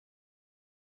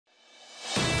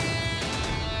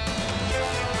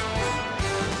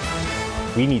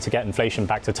We need to get inflation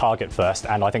back to target first,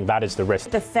 and I think that is the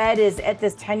risk. The Fed is at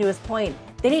this tenuous point.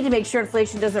 They need to make sure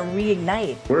inflation doesn't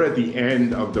reignite. We're at the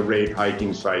end of the rate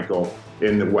hiking cycle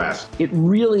in the West. It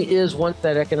really is once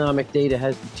that economic data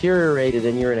has deteriorated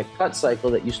and you're in a cut cycle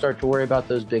that you start to worry about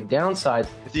those big downsides.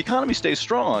 If the economy stays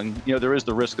strong, there is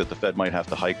the risk that the Fed might have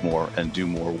to hike more and do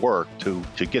more work to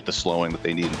get the slowing that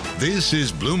they need. This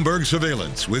is Bloomberg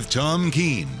Surveillance with Tom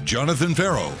Keene, Jonathan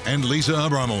Ferro, and Lisa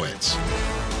Abramowicz.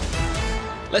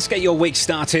 Let's get your week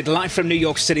started live from New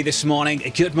York City this morning.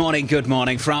 Good morning, good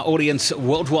morning. For our audience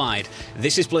worldwide,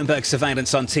 this is Bloomberg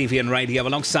Surveillance on TV and radio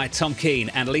alongside Tom Keene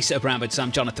and Lisa Abramowicz.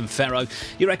 I'm Jonathan Ferro.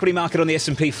 Your equity market on the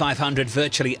S&P 500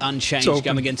 virtually unchanged,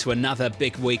 going into another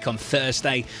big week on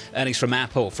Thursday. Earnings from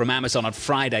Apple, from Amazon on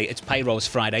Friday. It's payrolls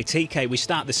Friday. TK, we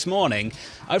start this morning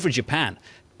over in Japan.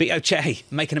 BOJ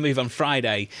making a move on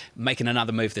Friday, making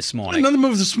another move this morning. Another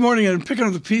move this morning, and picking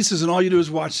up the pieces, and all you do is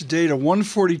watch the data.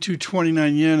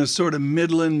 142.29 yen is sort of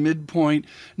midpoint,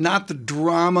 not the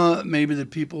drama maybe that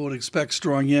people would expect.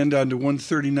 Strong yen down to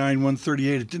 139,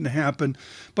 138. It didn't happen,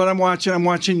 but I'm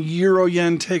watching euro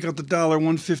yen take out the dollar.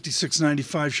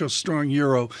 156.95 shows strong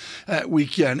euro at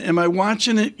weekend. Am I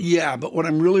watching it? Yeah, but what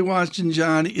I'm really watching,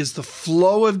 John, is the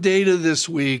flow of data this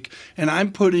week, and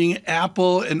I'm putting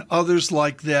Apple and others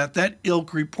like that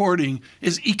ilk reporting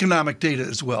is economic data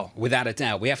as well. Without a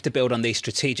doubt. We have to build on the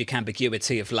strategic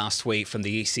ambiguity of last week from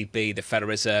the ECB, the Federal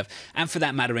Reserve, and for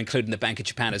that matter, including the Bank of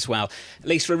Japan as well. At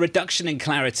least for a reduction in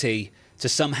clarity to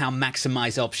somehow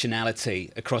maximize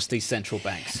optionality across these central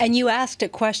banks. And you asked a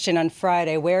question on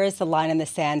Friday, where is the line in the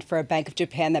sand for a Bank of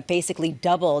Japan that basically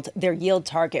doubled their yield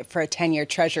target for a 10-year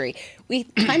treasury? We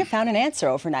kind of found an answer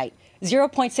overnight.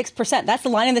 0.6%. That's the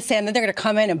line in the sand. Then they're going to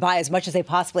come in and buy as much as they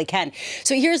possibly can.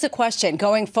 So here's the question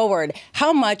going forward.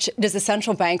 How much does the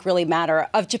central bank really matter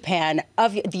of Japan,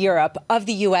 of Europe, of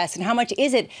the U.S., and how much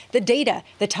is it the data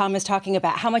that Tom is talking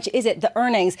about? How much is it the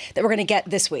earnings that we're going to get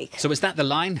this week? So is that the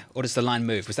line, or does the line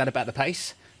move? Was that about the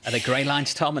pace? Are they grey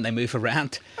lines, Tom, and they move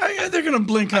around? They're going to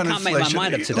blink on inflation. I can't make my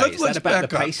mind up today. Is that about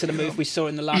the pace of the move we saw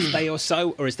in the last day or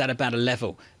so, or is that about a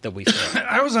level that we saw?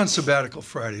 I was on sabbatical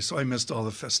Friday, so I missed all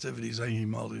the festivities. I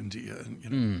emailed into you.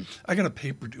 And, I got a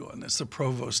paper due on this. The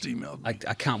provost emailed me.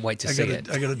 I can't wait to see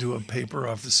it. I got to do a paper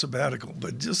off the sabbatical,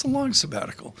 but just a long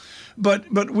sabbatical.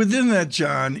 But within that,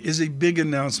 John, is a big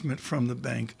announcement from the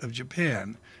Bank of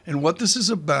Japan. And what this is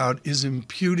about is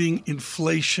imputing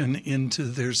inflation into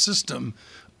their system.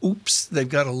 Oops, they've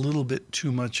got a little bit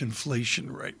too much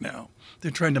inflation right now. They're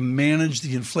trying to manage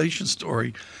the inflation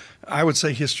story. I would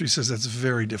say history says that's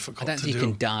very difficult to do. I don't think you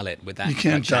can dial it with that you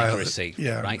can't much dial accuracy, it.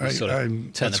 Yeah, right? You sort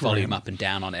of turn the volume up and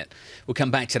down on it. We'll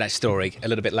come back to that story a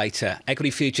little bit later.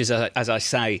 Equity futures, as I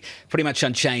say, pretty much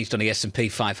unchanged on the S&P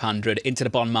 500. Into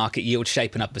the bond market, yield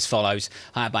shaping up as follows.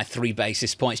 Higher by 3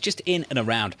 basis points, just in and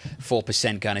around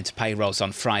 4% going into payrolls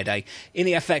on Friday. In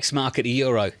the FX market, the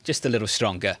euro, just a little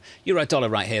stronger. Euro dollar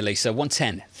right here, Lisa,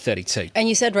 110.32. And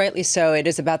you said rightly so. It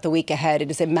is about the week ahead.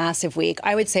 It is a massive week.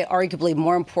 I would say arguably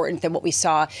more important than what we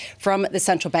saw from the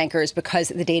central bankers because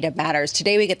the data matters.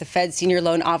 Today, we get the Fed Senior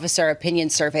Loan Officer Opinion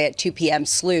Survey at 2 p.m.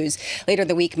 SLOOS. Later in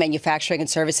the week, manufacturing and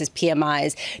services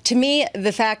PMIs. To me,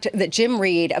 the fact that Jim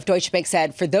Reed of Deutsche Bank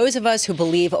said, for those of us who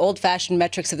believe old-fashioned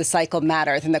metrics of the cycle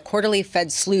matter, then the quarterly Fed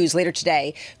SLOOS later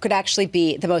today could actually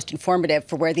be the most informative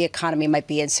for where the economy might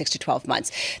be in 6 to 12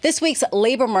 months. This week's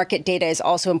labor market data is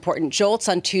also important. JOLTS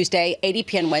on Tuesday,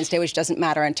 ADP on Wednesday, which doesn't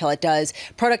matter until it does.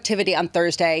 Productivity on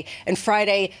Thursday. And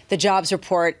Friday, the jobs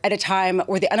report at a time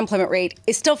where the unemployment rate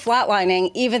is still flatlining,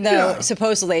 even though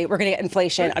supposedly we're going to get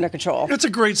inflation under control. It's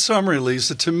a great summary,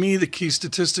 Lisa. To me, the key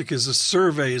statistic is the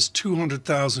survey is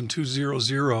 200,000,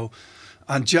 200,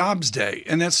 on Jobs Day.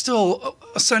 And that's still,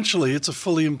 essentially, it's a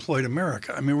fully employed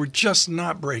America. I mean, we're just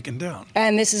not breaking down.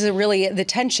 And this is really the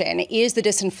tension. Is the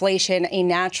disinflation a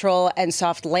natural and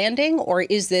soft landing, or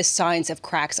is this signs of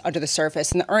cracks under the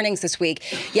surface? And the earnings this week,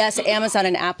 yes, Amazon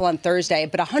and Apple on Thursday,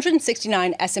 but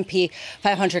 169 S&P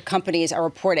 500 companies are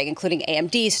reporting, including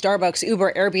AMD, Starbucks,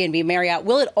 Uber, Airbnb, Marriott.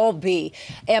 Will it all be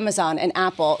Amazon and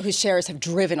Apple, whose shares have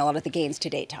driven a lot of the gains to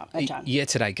date, John?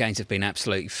 Year-to-date gains have been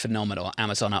absolutely phenomenal.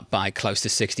 Amazon up by close to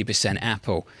 60%.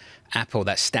 Apple,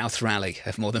 that stealth rally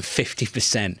of more than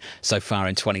 50% so far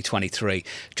in 2023.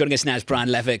 Joining us now is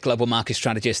Brian Levitt, global market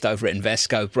strategist over at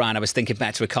Invesco. Brian, I was thinking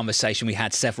back to a conversation we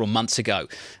had several months ago,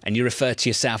 and you referred to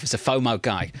yourself as a FOMO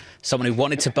guy, someone who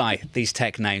wanted to buy these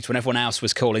tech names when everyone else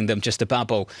was calling them just a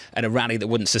bubble and a rally that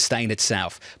wouldn't sustain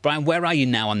itself. Brian, where are you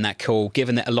now on that call,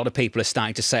 given that a lot of people are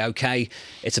starting to say, OK,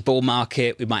 it's a bull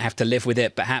market, we might have to live with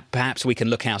it, but perhaps we can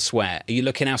look elsewhere. Are you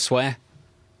looking elsewhere?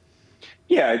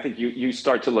 Yeah, I think you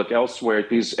start to look elsewhere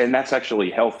because, and that's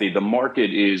actually healthy. The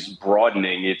market is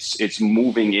broadening. It's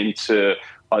moving into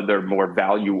other more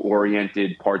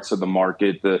value-oriented parts of the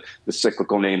market, the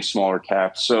cyclical names, smaller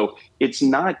caps. So it's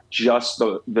not just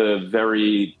the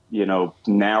very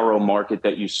narrow market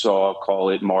that you saw, call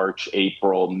it March,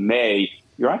 April, May.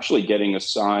 You're actually getting a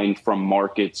sign from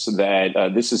markets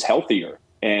that this is healthier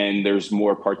and there's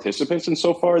more participants. And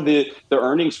so far, the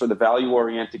earnings for the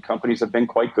value-oriented companies have been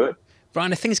quite good.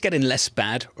 Brian, are things getting less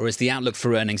bad, or is the outlook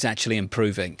for earnings actually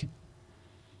improving?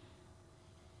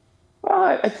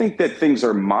 I think that things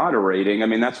are moderating. I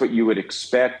mean, that's what you would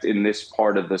expect in this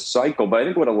part of the cycle. But I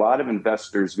think what a lot of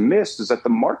investors missed is that the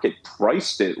market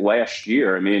priced it last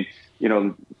year. I mean,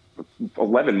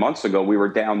 11 months ago, we were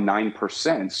down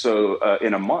 9%. So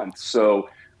in a month,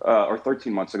 or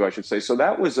 13 months ago, I should say. So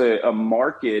that was a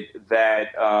market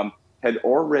that had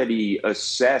already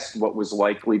assessed what was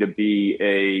likely to be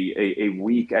a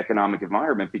weak economic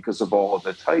environment because of all of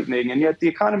the tightening. And yet the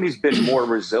economy's been more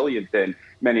resilient than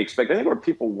many expect. I think where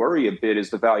people worry a bit is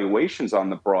the valuations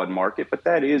on the broad market, but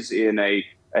that is in a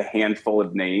handful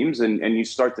of names. And you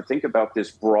start to think about this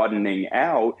broadening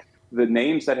out. The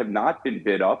names that have not been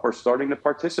bid up are starting to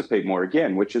participate more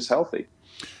again, which is healthy.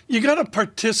 You got to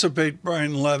participate,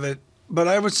 Brian Levitt, but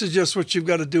I would suggest what you've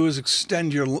got to do is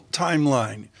extend your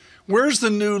timeline. Where's the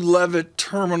new Levitt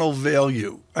terminal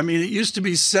value? I mean, it used to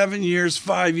be 7 years,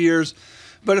 5 years,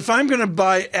 but if I'm going to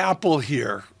buy Apple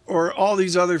here or all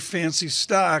these other fancy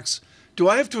stocks, do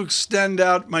I have to extend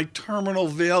out my terminal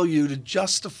value to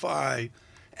justify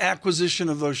acquisition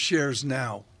of those shares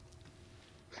now?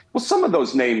 Well, some of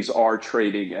those names are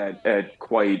trading at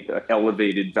quite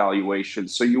elevated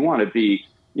valuations. So you want to be,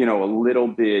 a little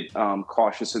bit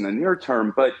cautious in the near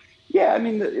term. But yeah, I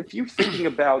mean, if you're thinking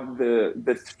about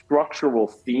the structural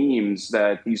themes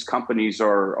that these companies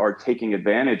are taking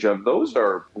advantage of, those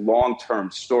are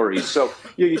long-term stories. So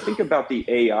you think about the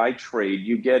AI trade,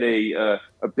 you get a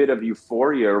bit of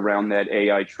euphoria around that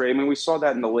AI trade. I mean, we saw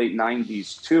that in the late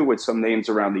 90s, too, with some names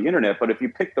around the internet. But if you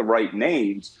pick the right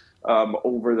names,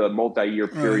 over the multi-year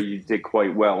period, you did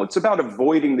quite well. It's about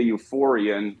avoiding the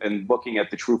euphoria and looking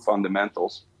at the true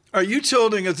fundamentals. Are you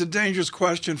tilting, it's a dangerous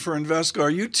question for Invesco, are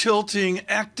you tilting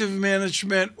active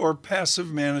management or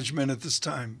passive management at this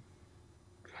time?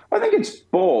 I think it's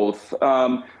both.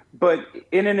 But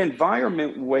in an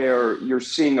environment where you're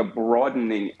seeing a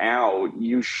broadening out,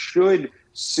 you should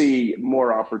see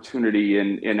more opportunity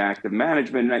in active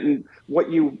management. And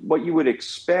what you would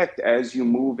expect as you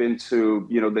move into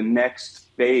the next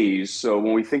phase. So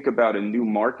when we think about a new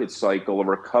market cycle, a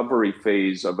recovery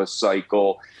phase of a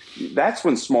cycle, that's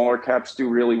when smaller caps do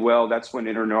really well. That's when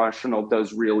international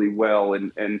does really well.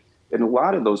 And in a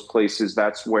lot of those places,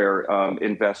 that's where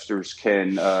investors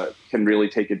can really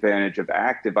take advantage of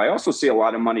active. I also see a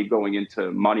lot of money going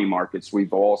into money markets.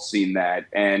 We've all seen that.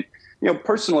 And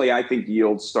personally, I think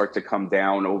yields start to come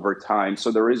down over time. So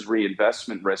there is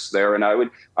reinvestment risk there. And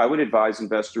I would advise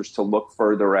investors to look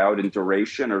further out in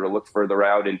duration or to look further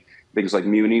out in things like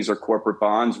munis or corporate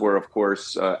bonds, where, of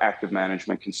course, active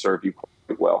management can serve you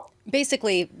quite well.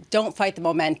 Basically, don't fight the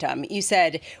momentum. You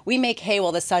said, we make hay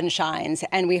while the sun shines.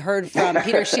 And we heard from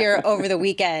Peter Scheer over the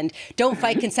weekend, don't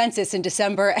fight consensus in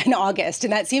December and August.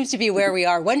 And that seems to be where we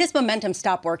are. When does momentum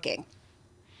stop working?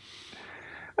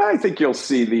 I think you'll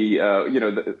see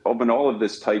when all of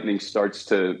this tightening starts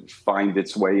to find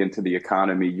its way into the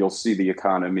economy, you'll see the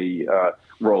economy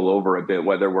roll over a bit.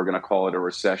 Whether we're going to call it a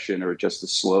recession or just a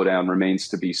slowdown remains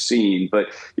to be seen. But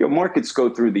markets go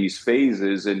through these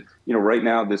phases, and right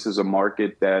now this is a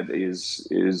market that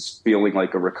is feeling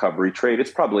like a recovery trade.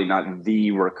 It's probably not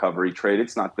the recovery trade.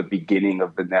 It's not the beginning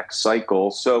of the next cycle.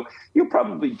 So you'll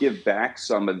probably give back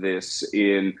some of this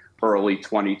in early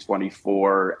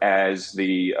 2024 as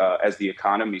the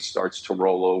economy starts to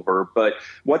roll over. But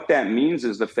what that means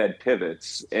is the Fed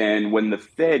pivots. And when the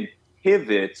Fed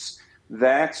pivots,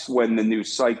 that's when the new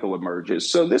cycle emerges.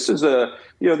 So this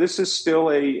is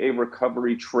still a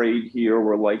recovery trade here.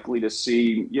 We're likely to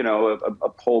see, a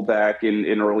pullback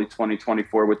in early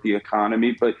 2024 with the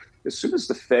economy. But as soon as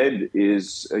the Fed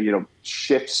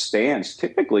shifts stance,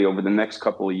 typically over the next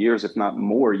couple of years, if not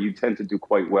more, you tend to do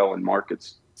quite well in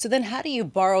markets. So then how do you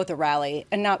borrow the rally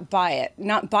and not buy it,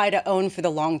 not buy to own for the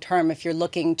long term if you're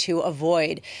looking to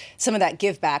avoid some of that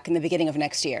give back in the beginning of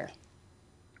next year?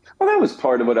 Well, that was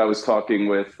part of what I was talking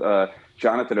with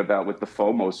Jonathan about with the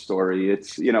FOMO story.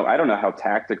 It's, I don't know how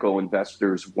tactical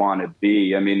investors want to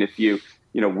be. I mean, if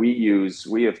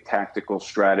we have tactical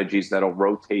strategies that'll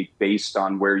rotate based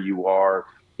on where you are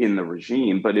in the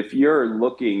regime. But if you're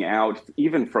looking out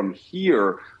even from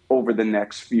here over the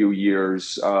next few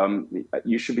years,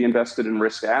 you should be invested in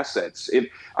risk assets. If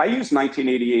I use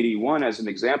 1980-81 as an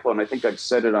example, and I think I've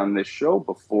said it on this show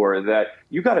before, that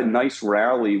you got a nice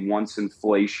rally once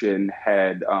inflation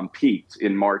had peaked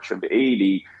in March of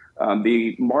 80.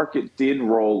 The market did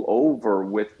roll over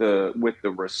with the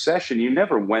recession. You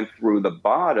never went through the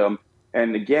bottom.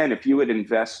 And again, if you had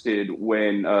invested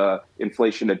when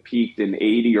inflation had peaked in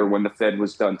 80 or when the Fed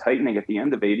was done tightening at the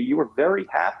end of 80, you were very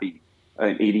happy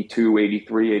in 82,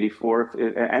 83,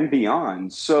 84, and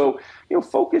beyond. So,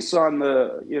 focus on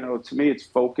to me, it's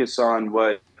focus on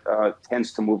what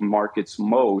tends to move markets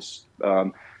most.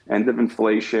 End of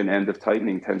inflation, end of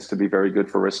tightening tends to be very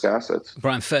good for risk assets.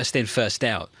 Brian, first in, first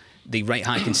out. The rate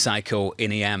hiking cycle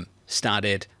in EM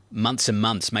started months and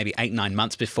months, maybe 8-9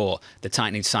 months before the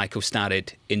tightening cycle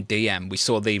started in DM. We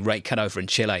saw the rate cut over in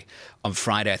Chile on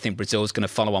Friday. I think Brazil's going to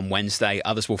follow on Wednesday.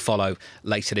 Others will follow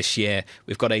later this year.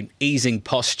 We've got an easing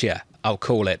posture, I'll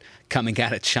call it, coming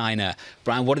out of China.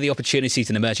 Brian, what are the opportunities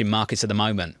in emerging markets at the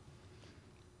moment?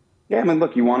 Yeah, I mean,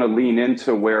 look, you want to lean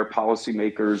into where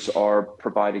policymakers are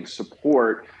providing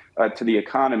support to the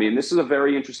economy. And this is a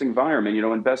very interesting environment.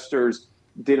 Investors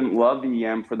didn't love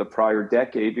EM for the prior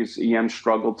decade because EM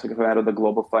struggled to come out of the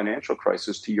global financial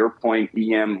crisis. To your point,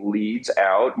 EM leads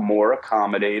out, more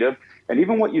accommodative. And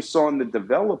even what you saw in the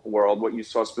developed world, what you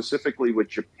saw specifically with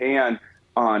Japan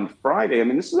on Friday, I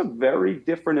mean, this is a very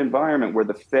different environment where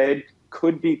the Fed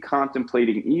could be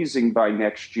contemplating easing by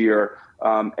next year.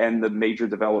 And the major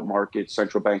developed market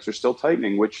central banks are still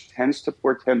tightening, which tends to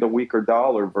portend a weaker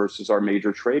dollar versus our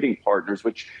major trading partners,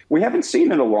 which we haven't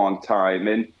seen in a long time.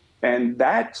 And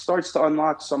that starts to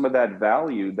unlock some of that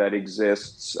value that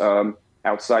exists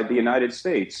outside the United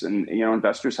States. And,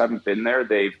 investors haven't been there.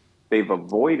 They've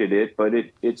avoided it, but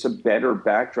it's a better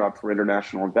backdrop for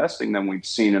international investing than we've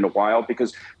seen in a while,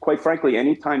 because quite frankly,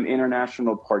 anytime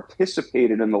international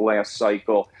participated in the last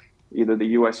cycle, either the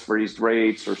U.S. freezed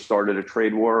rates or started a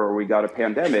trade war or we got a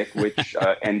pandemic, which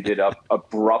ended up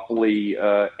abruptly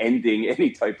ending any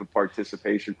type of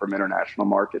participation from international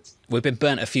markets. We've been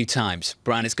burnt a few times.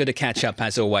 Brian, it's good to catch up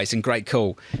as always, and great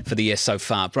call for the year so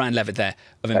far. Brian Levitt there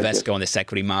of Invesco on this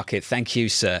equity market. Thank you,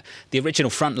 sir. The original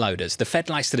front loaders. The Fed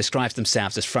likes to describe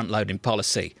themselves as front-loading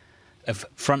policy, of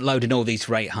front-loading all these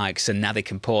rate hikes, and now they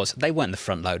can pause. They weren't the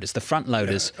front-loaders. The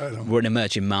front-loaders were in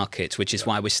emerging markets, which is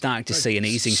why we're starting to see an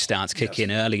easing stance kick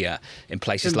in earlier in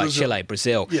places like Chile,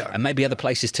 Brazil, and maybe other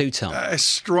places too, Tom. I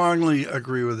strongly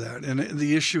agree with that. And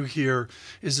the issue here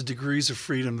is the degrees of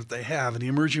freedom that they have. And the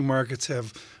emerging markets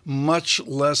have much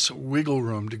less wiggle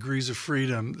room, degrees of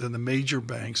freedom, than the major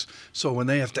banks. So when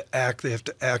they have to act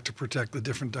to protect the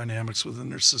different dynamics within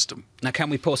their system. Now, can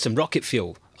we pour some rocket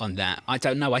fuel on that? I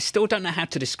don't know. I still don't know how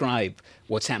to describe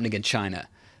what's happening in China.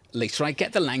 Lisa, I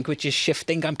get the language is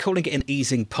shifting. I'm calling it an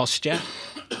easing posture.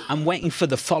 I'm waiting for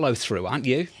the follow-through, aren't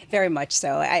you? Very much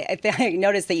so. I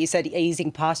noticed that you said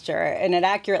easing posture, and it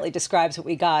accurately describes what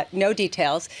we got. No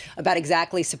details about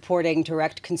exactly supporting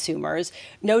direct consumers.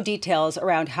 No details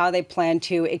around how they plan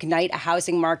to ignite a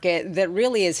housing market that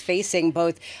really is facing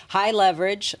both high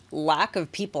leverage, lack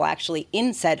of people actually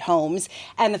in said homes,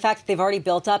 and the fact that they've already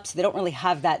built up, so they don't really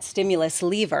have that stimulus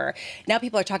lever. Now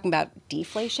people are talking about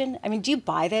deflation. I mean, do you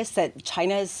buy this, that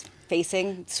China's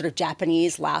facing sort of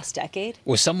Japanese last decade?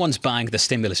 Well, someone's buying the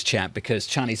stimulus chat because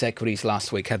Chinese equities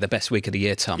last week had the best week of the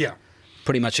year, Tom. Yeah.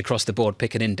 Pretty much across the board,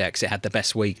 pick an index, it had the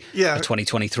best week of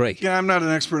 2023. Yeah, I'm not an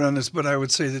expert on this, but I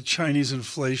would say that Chinese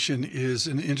inflation is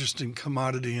an interesting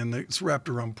commodity, and it's wrapped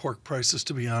around pork prices,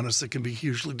 to be honest. It can be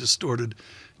hugely distorted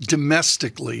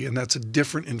domestically, and that's a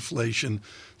different inflation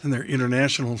than their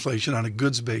international inflation. On a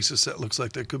goods basis, that looks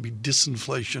like there could be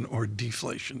disinflation or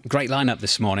deflation. Great lineup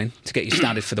this morning to get you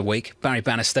started for the week. Barry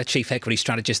Bannister, Chief Equity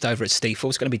Strategist over at Stifel,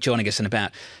 is going to be joining us in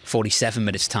about 47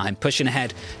 minutes' time. Pushing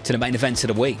ahead to the main events of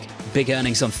the week. Big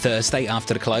earnings on Thursday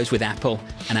after the close with Apple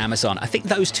and Amazon. I think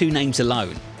those two names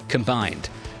alone, combined,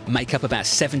 make up about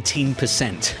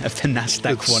 17% of the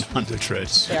NASDAQ 100.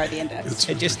 They are the index.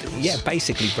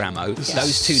 Basically, Bramo,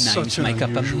 those two names make up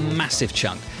a massive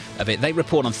chunk of it. They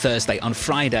report on Thursday. On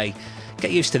Friday,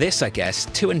 get used to this, I guess,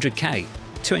 200K.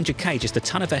 200K, just a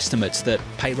ton of estimates that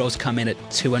payrolls come in at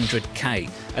 200K.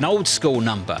 An old school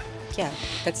number. Yeah,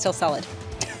 that's still solid.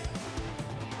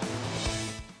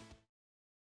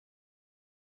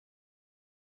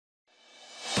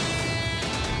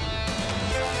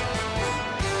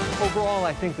 Overall,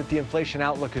 I think that the inflation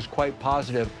outlook is quite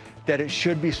positive, that it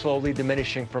should be slowly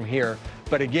diminishing from here.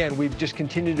 But again, we've just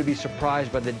continued to be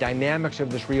surprised by the dynamics of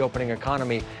this reopening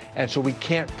economy, and so we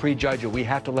can't prejudge it. We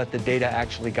have to let the data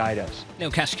actually guide us.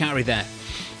 Neil Kashkari there,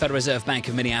 Federal Reserve Bank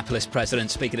of Minneapolis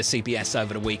president, speaking to CBS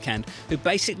over the weekend, who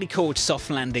basically called soft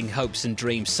landing hopes and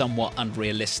dreams somewhat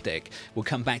unrealistic. We'll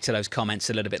come back to those comments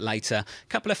a little bit later. A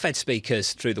couple of Fed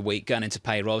speakers through the week going into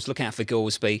payrolls. Look out for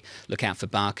Goolsby, look out for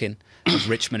Barkin of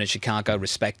Richmond and Chicago,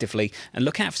 respectively, and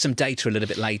look out for some data a little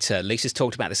bit later. Lisa's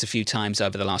talked about this a few times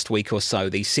over the last week or so.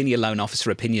 The Senior Loan Officer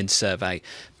Opinion Survey,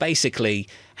 basically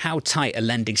how tight are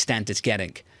lending standards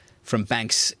getting from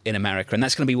banks in America? And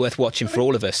that's going to be worth watching for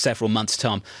all of us several months,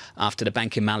 Tom, after the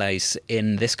banking malaise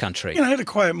in this country. I had a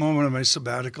quiet moment on my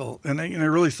sabbatical, and I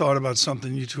really thought about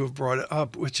something you two have brought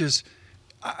up, which is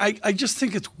I just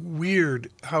think it's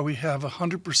weird how we have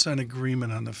 100%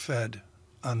 agreement on the Fed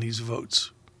on these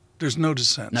votes. There's no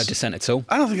dissent. No dissent at all?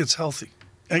 I don't think it's healthy.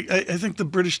 I think the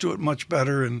British do it much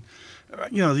better, and the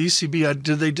ECB,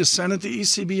 did they dissent at the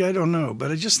ECB? I don't know. But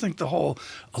I just think the whole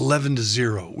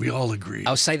 11-0, we all agree.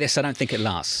 I'll say this, I don't think it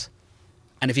lasts.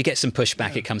 And if you get some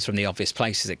pushback, it comes from the obvious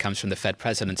places. It comes from the Fed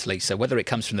president, Lisa. Whether it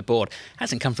comes from the board,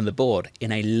 hasn't come from the board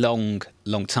in a long,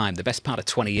 long time, the best part of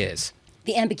 20 years.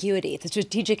 The ambiguity, the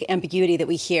strategic ambiguity that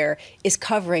we hear is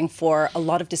covering for a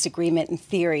lot of disagreement in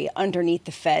theory underneath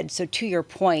the Fed. So to your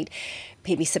point,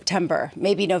 maybe September,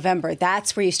 maybe November,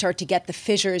 that's where you start to get the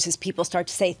fissures as people start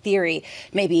to say theory,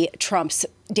 maybe Trump's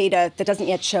data that doesn't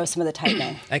yet show some of the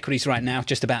tightening. Equities right now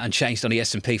just about unchanged on the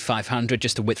S&P 500,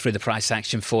 just to whip through the price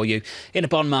action for you. In the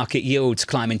bond market, yields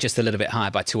climbing just a little bit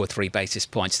higher by 2 or 3 basis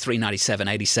points,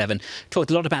 397.87.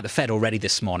 Talked a lot about the Fed already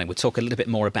this morning. We'll talk a little bit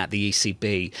more about the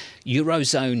ECB.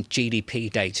 Eurozone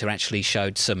GDP data actually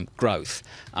showed some growth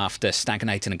after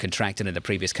stagnating and contracting in the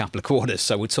previous couple of quarters.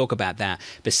 So we'll talk about that.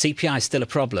 But CPI is still a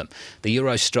problem. The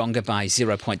euro is stronger by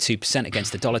 0.2%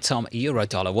 against the dollar, Tom. Euro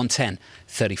dollar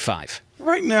 110.35.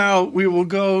 Right now, we will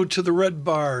go to the red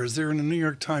bars. They're in a New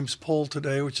York Times poll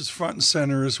today, which is front and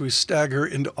center as we stagger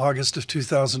into August of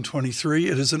 2023.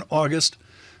 It is in August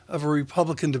of a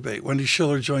Republican debate. Wendy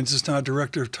Schiller joins us now,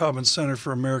 director of Taubman Center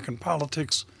for American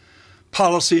Politics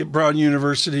Policy at Brown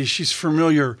University. She's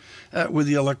familiar with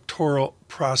the electoral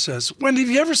process. Wendy, have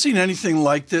you ever seen anything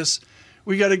like this?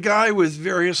 We got a guy with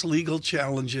various legal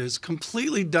challenges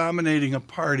completely dominating a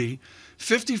party,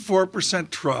 54%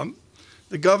 Trump.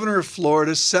 The governor of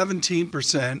Florida,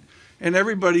 17%, and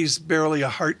everybody's barely a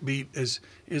heartbeat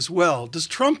as well. Does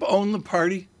Trump own the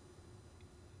party?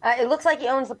 It looks like he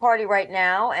owns the party right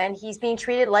now, and he's being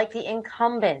treated like the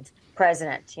incumbent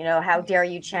president. How dare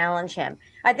you challenge him?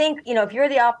 I think, if you're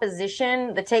the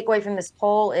opposition, the takeaway from this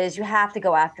poll is you have to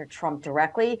go after Trump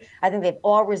directly. I think they've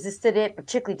all resisted it,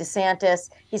 particularly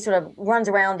DeSantis. He sort of runs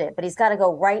around it, but he's got to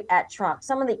go right at Trump.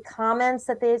 Some of the comments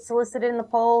that they solicited in the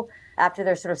poll after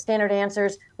their sort of standard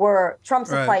answers were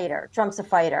Trump's a fighter, Trump's a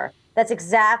fighter. That's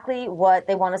exactly what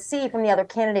they want to see from the other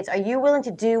candidates. Are you willing to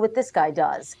do what this guy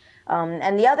does?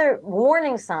 And the other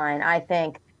warning sign, I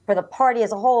think, for the party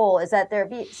as a whole is that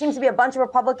seems to be a bunch of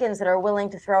Republicans that are willing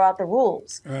to throw out the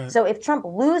rules. Right. So if Trump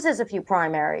loses a few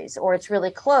primaries or it's really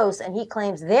close and he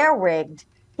claims they're rigged,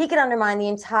 he could undermine the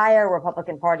entire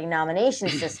Republican Party nomination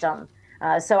system.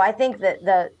 So I think that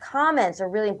the comments are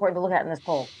really important to look at in this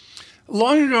poll.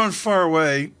 Long ago and far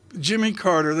away, Jimmy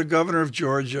Carter, the governor of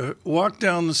Georgia, walked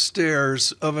down the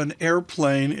stairs of an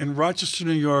airplane in Rochester,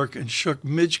 New York, and shook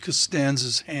Midge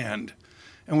Costanza's hand.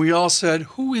 And we all said,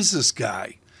 who is this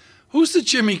guy? Who's the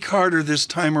Jimmy Carter this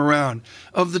time around?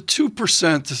 Of the 2%,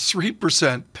 the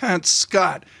 3%, Pence,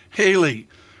 Scott, Haley,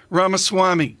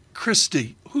 Ramaswamy,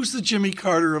 Christie, who's the Jimmy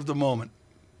Carter of the moment?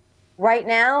 Right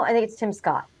now, I think it's Tim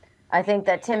Scott. I think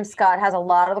that Tim Scott has a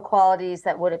lot of the qualities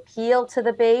that would appeal to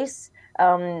the base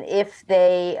if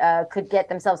they could get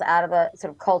themselves out of the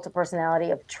sort of cult of personality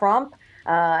of Trump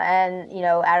and,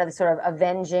 out of the sort of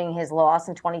avenging his loss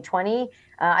in 2020.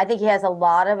 I think he has a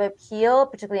lot of appeal,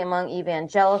 particularly among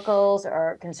evangelicals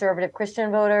or conservative Christian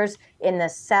voters in the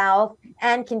South,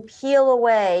 and can peel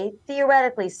away,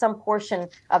 theoretically, some portion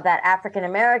of that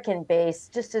African-American base,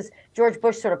 just as George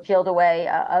Bush sort of peeled away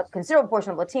a considerable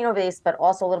portion of Latino base, but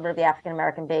also a little bit of the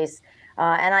African-American base.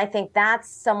 And I think that's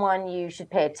someone you should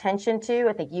pay attention to.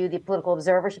 I think you, the political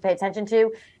observer, should pay attention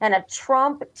to. And a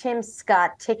Trump-Tim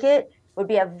Scott ticket would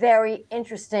be a very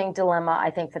interesting dilemma, I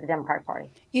think, for the Democratic Party.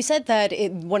 You said that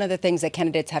one of the things that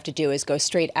candidates have to do is go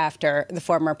straight after the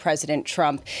former President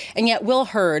Trump. And yet Will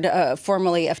Hurd,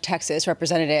 formerly of Texas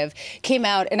representative, came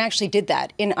out and actually did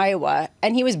that in Iowa,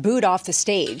 and he was booed off the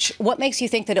stage. What makes you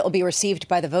think that it will be received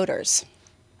by the voters?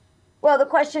 Well, the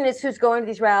question is who's going to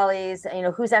these rallies,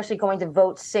 who's actually going to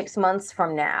vote 6 months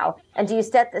from now? And do you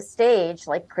set the stage,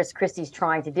 like Chris Christie's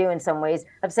trying to do in some ways,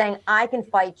 of saying, I can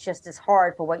fight just as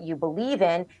hard for what you believe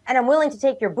in, and I'm willing to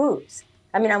take your boos.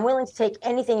 I mean, I'm willing to take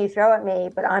anything you throw at me,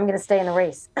 but I'm going to stay in the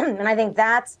race. And I think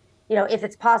that's, if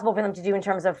it's possible for them to do in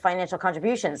terms of financial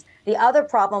contributions. The other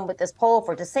problem with this poll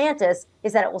for DeSantis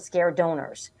is that it will scare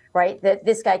donors. Right? That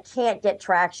this guy can't get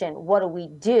traction. What do we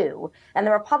do? And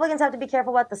the Republicans have to be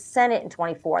careful about the Senate in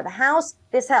 24. The House,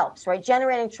 this helps, right?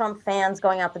 Generating Trump fans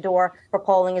going out the door for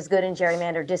polling is good in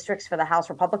gerrymandered districts for the House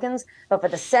Republicans. But for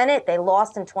the Senate, they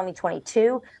lost in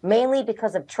 2022, mainly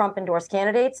because of Trump-endorsed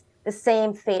candidates. The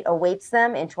same fate awaits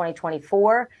them in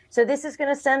 2024. So this is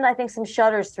going to send, I think, some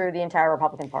shudders through the entire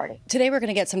Republican Party. Today, we're going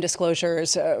to get some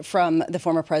disclosures from the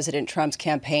former President Trump's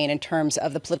campaign in terms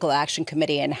of the Political Action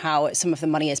Committee and how some of the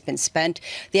money has been spent.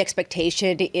 The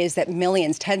expectation is that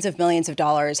millions, tens of millions of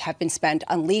dollars have been spent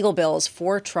on legal bills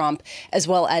for Trump as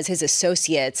well as his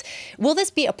associates. Will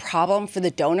this be a problem for the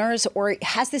donors, or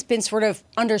has this been sort of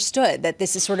understood that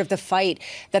this is sort of the fight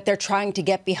that they're trying to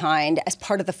get behind as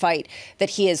part of the fight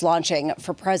that he is launching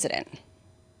for president?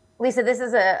 Lisa, this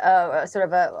is a sort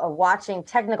of a watching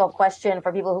technical question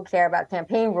for people who care about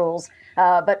campaign rules.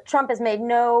 But Trump has made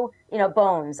no,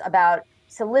 bones about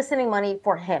soliciting money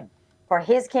for him, for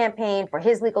his campaign, for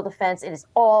his legal defense. It is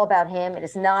all about him. It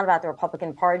is not about the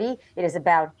Republican Party. It is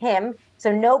about him.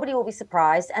 So nobody will be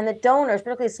surprised. And the donors,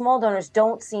 particularly small donors,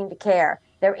 don't seem to care.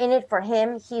 They're in it for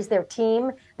him. He's their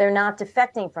team. They're not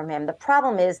defecting from him. The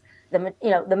problem is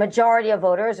the majority of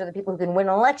voters, or the people who can win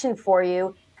an election for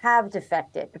you, have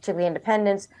defected, particularly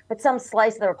independents, but some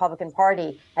slice of the Republican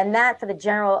Party. And that, for the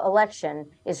general election,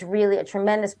 is really a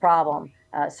tremendous problem,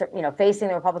 facing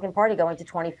the Republican Party going to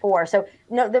 24. So,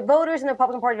 the voters in the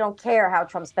Republican Party don't care how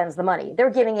Trump spends the money. They're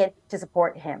giving it to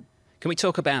support him. Can we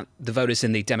talk about the voters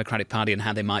in the Democratic Party and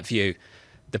how they might view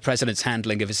the president's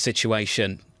handling of his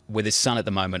situation with his son at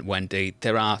the moment, Wendy?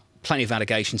 There are plenty of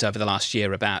allegations over the last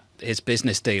year about his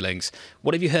business dealings.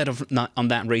 What have you heard on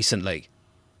that recently?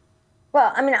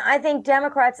 Well, I think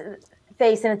Democrats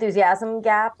face an enthusiasm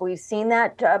gap. We've seen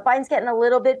that. Biden's getting a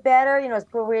little bit better. His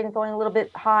approval rating going a little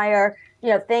bit higher.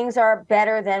 Things are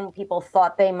better than people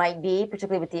thought they might be,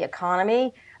 particularly with the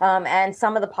economy. And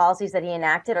some of the policies that he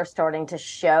enacted are starting to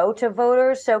show to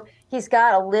voters. So he's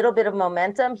got a little bit of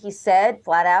momentum. He said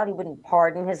flat out he wouldn't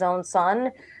pardon his own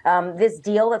son. This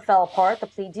deal that fell apart, the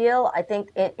plea deal, I think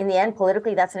in the end,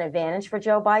 politically, that's an advantage for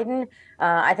Joe Biden.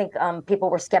 I think people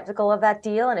were skeptical of that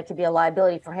deal, and it could be a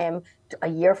liability for him a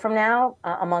year from now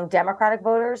among Democratic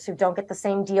voters who don't get the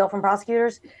same deal from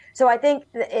prosecutors. So I think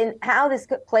in how this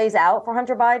plays out for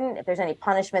Hunter Biden, if there's any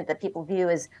punishment that people view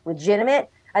as legitimate,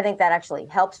 I think that actually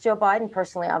helps Joe Biden.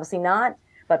 Personally, obviously not,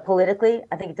 but politically,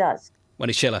 I think it does.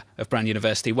 Wendy Schiller of Brown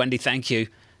University. Wendy, thank you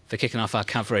for kicking off our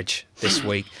coverage this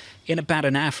week. In about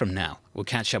an hour from now, we'll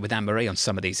catch up with Anne-Marie on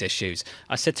some of these issues.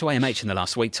 I said to AMH in the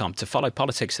last week, Tom, to follow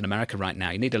politics in America right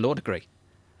now, you need a law degree.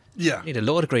 Yeah. You need a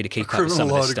law degree to keep up with some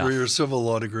of this stuff. Criminal law degree or civil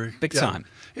law degree. Big time.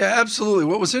 Yeah, absolutely.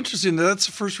 What was interesting, that's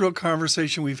the first real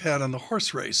conversation we've had on the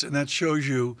horse race, and that shows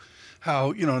you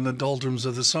how, in the doldrums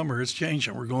of the summer, it's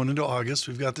changing. We're going into August.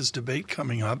 We've got this debate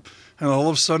coming up, and all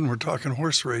of a sudden we're talking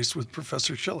horse race with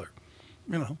Professor Schiller.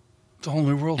 It's a whole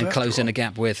new world. And closing the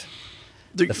gap with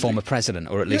the former president,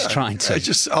 or at least trying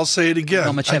to. I'll say it again.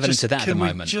 Not much evidence of that at the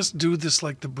moment. Can we just do this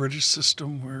like the British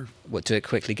system where... Do it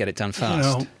quickly, get it done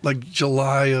fast. Like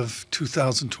July of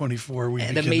 2024.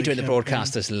 The media and the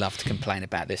broadcasters love to complain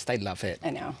about this. They love it.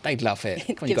 I know. They love it.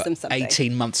 It when gives you've them got something.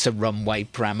 18 months of runway,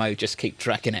 Bramo, just keep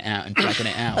dragging it out and dragging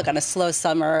it out. Look, on a slow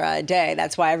summer day,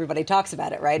 that's why everybody talks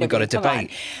about it, right? We've got a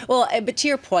debate. Well, but to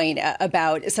your point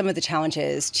about some of the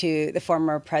challenges to the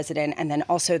former president and then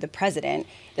also the president,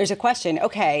 there's a question,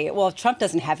 okay, well, if Trump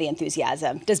doesn't have the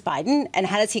enthusiasm, does Biden? And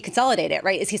how does he consolidate it,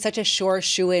 right? Is he such a sure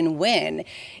shoo-in win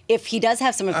if he does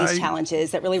have some of these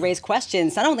challenges that really raise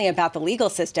questions, not only about the legal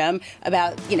system,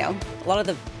 about, a lot of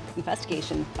the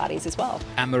investigation bodies as well?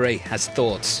 Anne-Marie has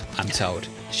thoughts, I'm told.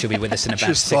 She'll be with us in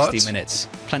about 60 thoughts? minutes.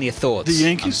 Plenty of thoughts, the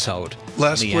Yankees, I'm told.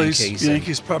 Last place, the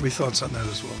Yankees probably thoughts on that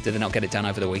as well. Did they not get it done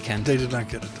over the weekend? They did not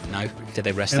get it done. No? Did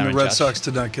they rest And Aaron the Red Judge? Sox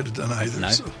did not get it done either. No?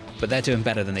 So. But they're doing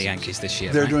better than the Yankees this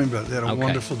year, They're right? doing better. They had a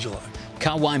wonderful July.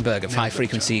 Carl Weinberg of High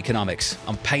Frequency Economics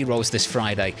on payrolls this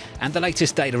Friday and the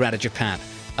latest data out of Japan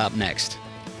up next.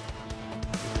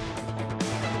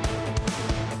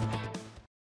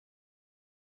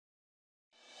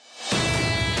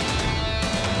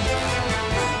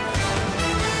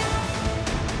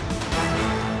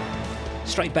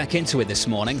 Straight back into it this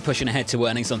morning, pushing ahead to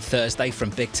earnings on Thursday from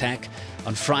Big Tech.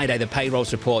 On Friday, the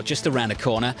payrolls report just around the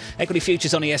corner. Equity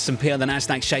futures on the S&P and the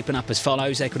Nasdaq shaping up as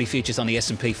follows. Equity futures on the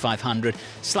S&P 500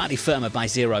 slightly firmer by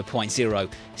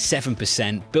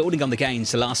 0.07%. Building on the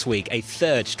gains last week, a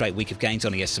third straight week of gains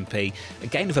on the S&P, a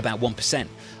gain of about 1%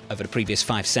 over the previous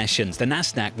 5 sessions. The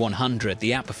Nasdaq 100,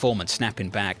 the outperformance snapping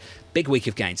back. Big week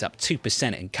of gains, up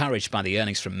 2%, encouraged by the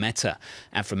earnings from Meta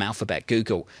and from Alphabet,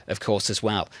 Google, of course, as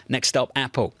well. Next up,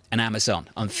 Apple and Amazon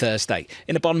on Thursday.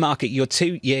 In the bond market, your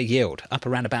 2-year yield up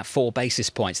around about 4 basis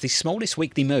points. The smallest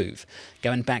weekly move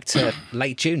going back to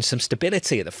late June. Some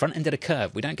stability at the front end of the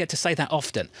curve. We don't get to say that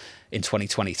often in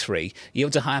 2023.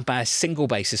 Yields are higher by a single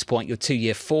basis point. Your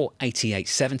 2-year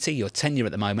 4.8870. Your 10-year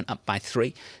at the moment up by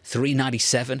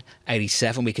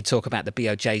 3.9787. We could talk about the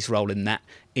BOJ's role in that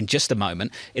in just a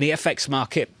moment. In the FX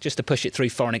market, just to push it through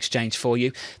foreign exchange for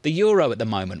you, the euro at the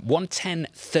moment,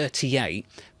 110.38,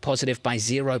 positive by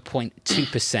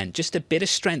 0.2%. Just a bit of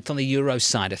strength on the euro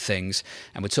side of things.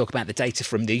 And we'll talk about the data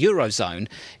from the Eurozone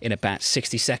in about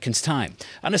 60 seconds' time.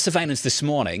 Under surveillance this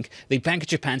morning, the Bank of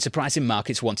Japan surprising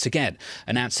markets once again,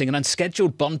 announcing an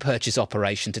unscheduled bond purchase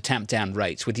operation to tamp down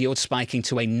rates, with yields spiking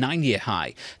to a 9-year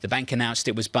high. The bank announced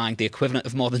it was buying the equivalent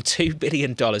of more than $2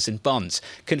 billion in bonds.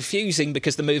 Confusing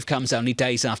because the move comes only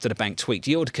days after the bank tweaked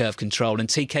yield curve control. And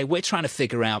TK, we're trying to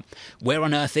figure out where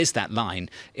on earth is that line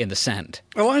in the sand?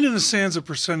 A line in the sand's a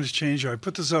percentage change. I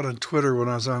put this out on Twitter when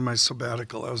I was on my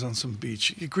sabbatical. I was on some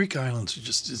beach. Greek islands are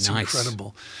just, it's nice.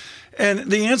 Incredible.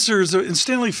 And the answer is, and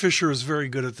Stanley Fischer is very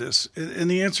good at this,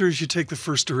 and the answer is you take the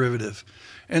first derivative.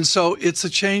 And so it's a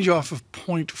change off of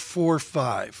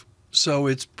 0.45. So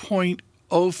it's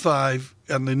 0.05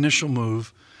 on the initial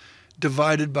move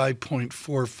divided by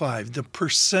 0.45. The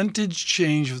percentage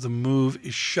change of the move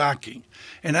is shocking.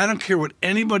 And I don't care what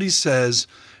anybody says,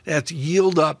 that's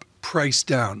yield up, price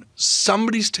down.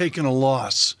 Somebody's taken a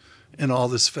loss in all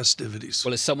this festivities.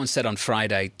 Well, as someone said on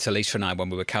Friday to Lisa and I when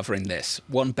we were covering this,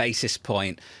 1 basis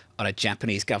point on a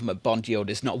Japanese government bond yield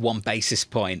is not 1 basis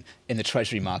point in the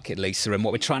Treasury market, Lisa. And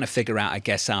what we're trying to figure out, I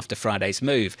guess, after Friday's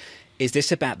move, is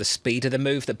this about the speed of the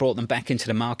move that brought them back into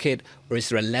the market, or is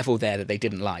there a level there that they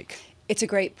didn't like? It's a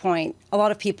great point. A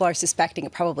lot of people are suspecting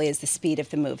it probably is the speed of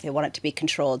the move. They want it to be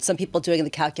controlled. Some people doing the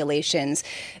calculations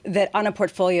that on a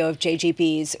portfolio of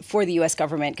JGBs for the U.S.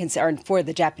 government, or for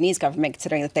the Japanese government,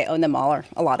 considering that they own them all, or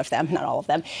a lot of them, not all of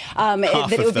them,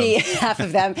 that it would be half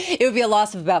of them. It would be a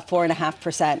loss of about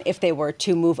 4.5% if they were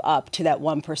to move up to that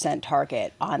 1%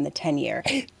 target on the 10-year.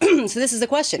 So this is the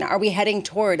question. Are we heading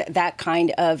toward that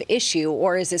kind of issue,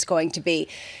 or is this going to be,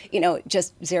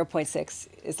 just 0.6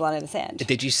 is a line in the sand?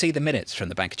 Did you see the minutes from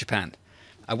the Bank of Japan?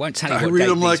 I won't tell you what I read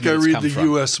them like I read the from.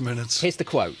 U.S. minutes. Here's the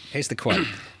quote.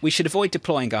 We should avoid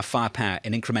deploying our firepower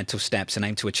in incremental steps and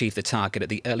aim to achieve the target at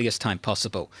the earliest time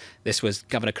possible. This was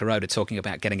Governor Kuroda talking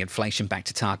about getting inflation back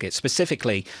to target.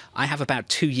 Specifically, I have about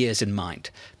 2 years in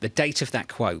mind. The date of that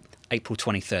quote, April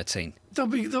 2013. So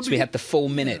we had the full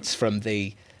minutes from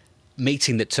the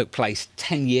meeting that took place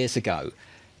 10 years ago,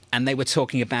 and they were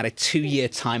talking about a 2-year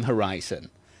time horizon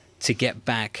to get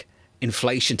back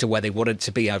inflation to where they wanted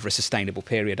to be over a sustainable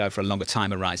period, over a longer time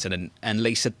horizon. And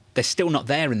Lisa, they're still not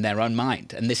there in their own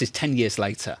mind. And this is 10 years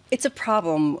later. It's a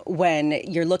problem when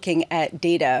you're looking at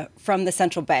data from the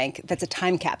central bank that's a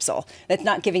time capsule, that's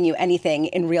not giving you anything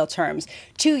in real terms.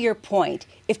 To your point,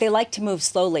 if they like to move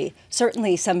slowly,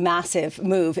 certainly some massive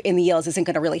move in the yields isn't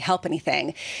going to really help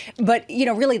anything. But,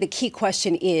 really the key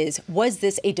question is, was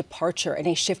this a departure and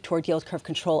a shift toward yield curve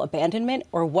control abandonment,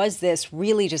 or was this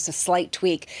really just a slight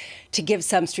tweak to give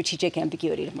some strategic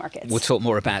ambiguity to markets? We'll talk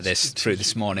more about this through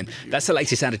this morning. That's the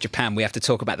latest out of Japan. We have to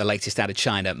talk about the latest out of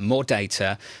China. More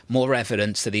data, more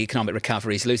evidence that the economic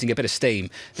recovery is losing a bit of steam.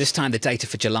 This time the data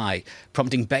for July,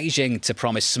 prompting Beijing to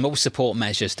promise small support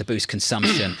measures to boost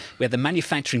consumption. We have the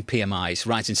manufacturing PMIs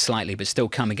rising slightly, but still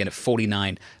coming in at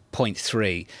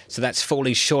 49.3. So that's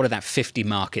falling short of that 50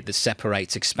 market that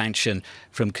separates expansion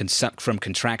from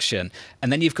contraction.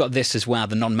 And then you've got this as well,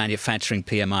 the non-manufacturing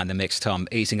PMI in the mix, Tom,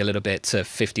 easing a little bit to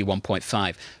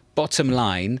 51.5. Bottom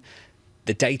line,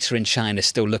 the data in China is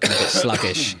still looking a bit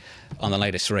sluggish on the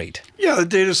latest read. Yeah, the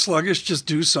data's sluggish. Just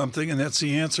do something, and that's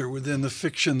the answer. Within the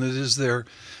fiction that is their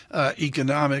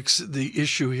economics, the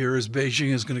issue here is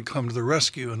Beijing is going to come to the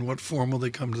rescue. And what form will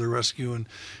they come to the rescue,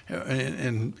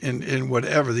 and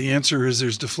whatever? The answer is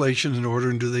there's deflation in order,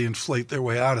 and do they inflate their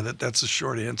way out of it? That's the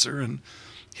short answer. And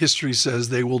history says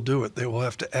they will do it. They will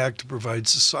have to act to provide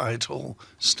societal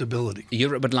stability.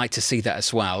 Europe would like to see that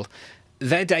as well.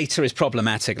 Their data is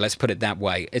problematic, let's put it that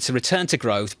way. It's a return to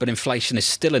growth, but inflation is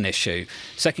still an issue.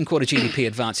 Second quarter GDP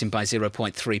advancing by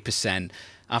 0.3%.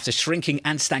 After shrinking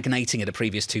and stagnating in the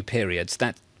previous 2 periods,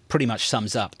 that pretty much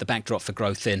sums up the backdrop for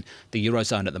growth in the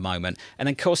Eurozone at the moment. And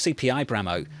then core CPI,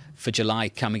 Bramo, for July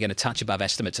coming in a touch above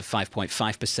estimates of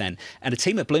 5.5%. And a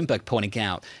team at Bloomberg pointing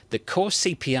out that core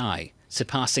CPI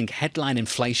surpassing headline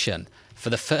inflation for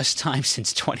the first time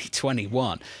since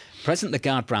 2021. President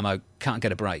Lagarde, Bramo, can't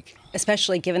get a break.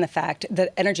 Especially given the fact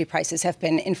that energy prices have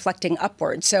been inflecting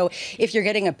upwards. So if you're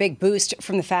getting a big boost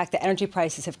from the fact that energy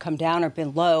prices have come down or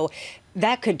been low,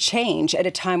 that could change at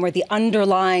a time where the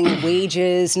underlying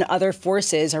wages and other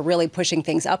forces are really pushing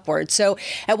things upwards. So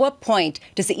at what point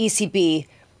does the ECB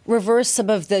reverse some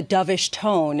of the dovish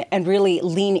tone and really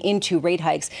lean into rate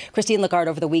hikes? Christine Lagarde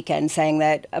over the weekend saying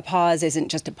that a pause isn't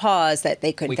just a pause, that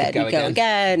they could then go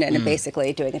again and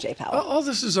basically doing a Jay Powell. All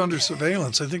this is under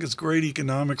surveillance. I think it's great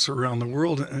economics around the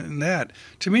world. And that,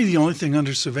 to me, the only thing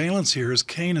under surveillance here is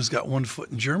Keene has got one foot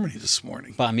in Germany this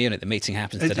morning. Bayern Munich, the meeting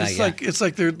happens today. It's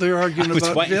like they're arguing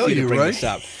about value,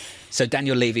 right? So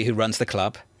Daniel Levy, who runs the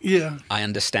club, yeah, I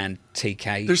understand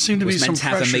TK there seemed to was be meant some to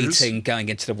have pressures. a meeting going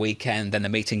into the weekend, then the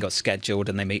meeting got scheduled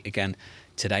and they meet again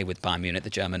today with Bayern Munich, the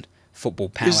German football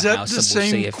powerhouse. Is that the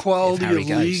same quality of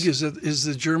league? Goes. Is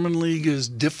the German league as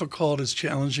difficult, as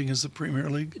challenging as the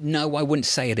Premier League? No, I wouldn't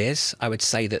say it is. I would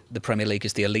say that the Premier League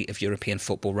is the elite of European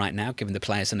football right now, given the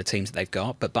players and the teams that they've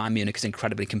got. But Bayern Munich is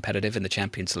incredibly competitive in the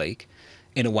Champions League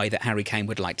in a way that Harry Kane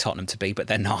would like Tottenham to be, but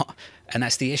they're not. And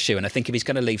that's the issue. And I think if he's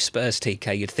going to leave Spurs,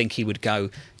 TK, you'd think he would go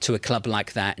to a club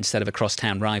like that instead of a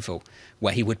crosstown rival,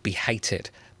 where he would be hated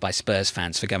by Spurs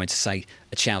fans for going to, say,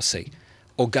 a Chelsea,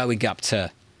 or going up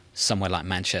to somewhere like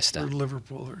Manchester. Or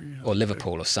Liverpool. Or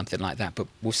Liverpool or something like that. But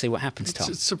we'll see what happens, Tom.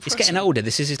 It's he's getting older.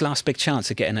 This is his last big chance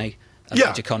of getting a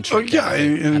larger contract.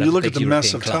 And you look at the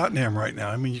mess of Tottenham right now.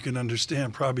 I mean, you can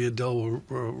understand. Probably Adele will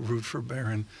root for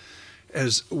Bayern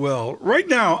as well. Right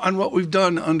now, on what we've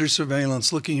done under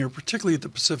surveillance, looking here particularly at the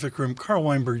Pacific Rim, Carl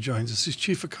Weinberg joins us. He's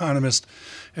chief economist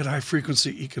at High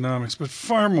Frequency Economics, but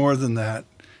far more than that,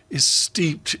 is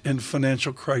steeped in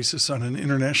financial crisis on an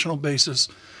international basis.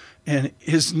 And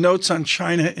his notes on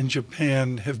China and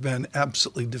Japan have been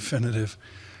absolutely definitive.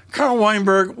 Carl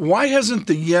Weinberg, why hasn't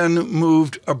the yen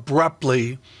moved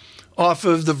abruptly off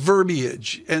of the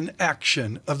verbiage and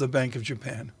action of the Bank of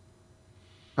Japan?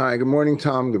 Hi, good morning,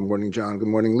 Tom. Good morning, John. Good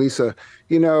morning, Lisa.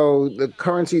 You know, the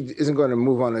currency isn't going to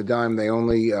move on a dime. They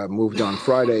only moved on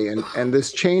Friday. And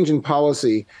this change in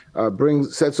policy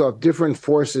sets off different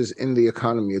forces in the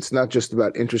economy. It's not just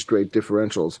about interest rate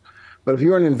differentials. But if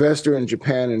you're an investor in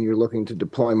Japan and you're looking to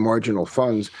deploy marginal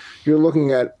funds, you're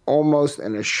looking at almost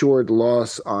an assured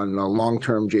loss on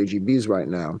long-term JGBs right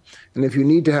now. And if you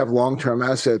need to have long-term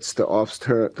assets to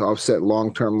offset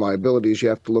long-term liabilities, you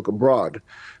have to look abroad.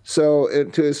 So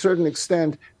to a certain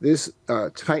extent, this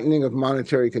tightening of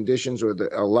monetary conditions, or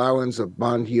the allowance of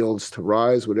bond yields to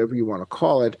rise, whatever you want to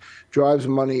call it, drives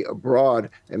money abroad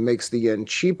and makes the yen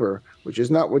cheaper, which is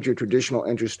not what your traditional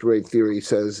interest rate theory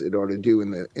says it ought to do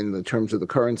in the terms of the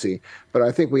currency. But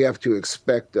I think we have to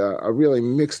expect a really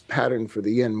mixed pattern for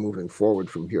the yen moving forward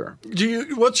from here.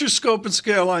 What's your scope and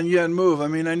scale on yen move? I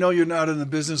mean, I know you're not in the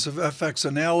business of FX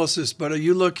analysis, but are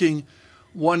you looking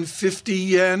 150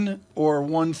 yen or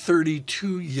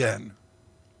 132 yen?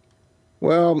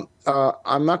 Well,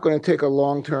 I'm not going to take a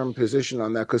long-term position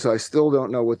on that because I still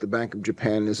don't know what the Bank of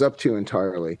Japan is up to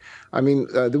entirely. I mean,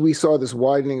 we saw this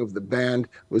widening of the band.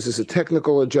 Was this a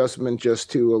technical adjustment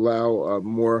just to allow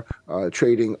more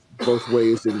trading both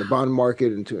ways in the bond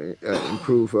market and to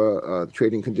improve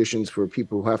trading conditions for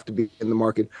people who have to be in the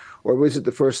market? Or was it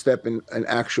the first step in an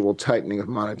actual tightening of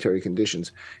monetary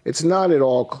conditions? It's not at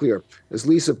all clear. As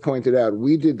Lisa pointed out,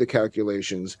 we did the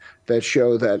calculations that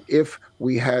show that if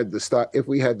we had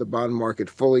the bond market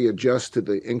fully adjust to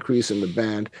the increase in the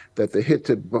band, that the hit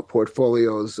to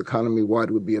portfolios economy-wide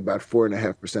would be about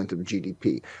 4.5% of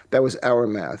GDP. That was our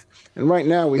math. And right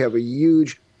now we have a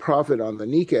huge profit on the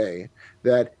Nikkei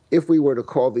that if we were to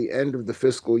call the end of the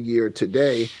fiscal year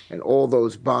today and all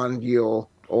that bond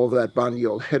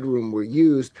yield headroom were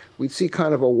used, we'd see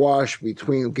kind of a wash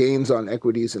between gains on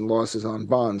equities and losses on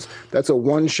bonds. That's a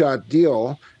one-shot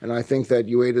deal, and I think that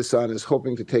Ueda-san is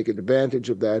hoping to take advantage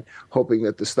of that, hoping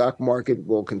that the stock market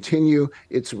will continue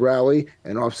its rally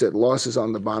and offset losses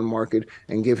on the bond market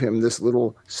and give him this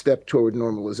little step toward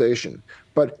normalization.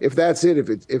 But if that's it,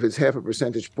 if it's half a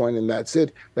percentage point and that's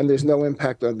it, then there's no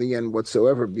impact on the yen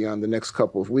whatsoever beyond the next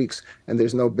couple of weeks, and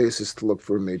there's no basis to look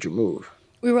for a major move.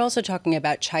 We were also talking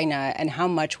about China and how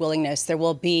much willingness there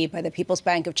will be by the People's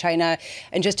Bank of China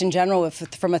and just in general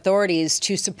from authorities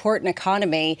to support an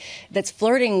economy that's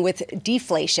flirting with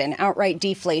deflation, outright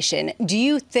deflation. Do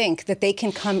you think that they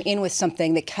can come in with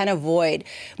something that can avoid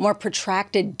more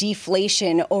protracted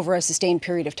deflation over a sustained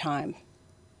period of time?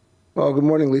 Well, good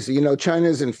morning, Lisa.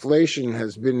 China's inflation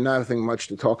has been nothing much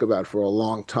to talk about for a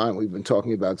long time. We've been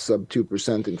talking about sub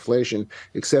 2% inflation,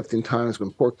 except in times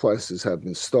when pork prices have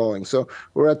been stalling. So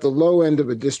we're at the low end of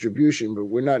a distribution, but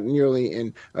we're not nearly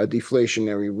in a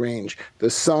deflationary range. The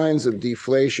signs of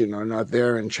deflation are not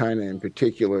there in China in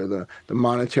particular. The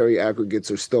monetary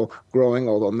aggregates are still growing,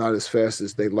 although not as fast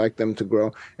as they'd like them to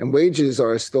grow, and wages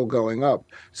are still going up.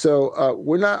 So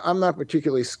I'm not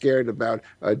particularly scared about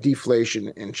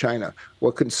deflation in China.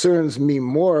 What concerns me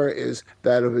more is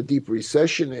that of a deep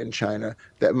recession in China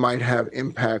that might have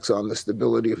impacts on the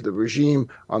stability of the regime,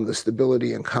 on the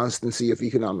stability and constancy of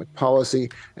economic policy,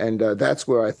 and that's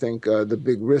where I think the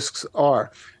big risks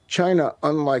are. China,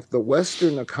 unlike the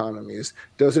Western economies,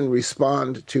 doesn't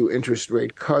respond to interest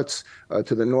rate cuts,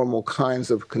 to the normal kinds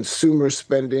of consumer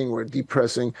spending or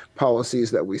depressing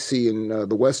policies that we see in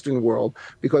the Western world,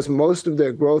 because most of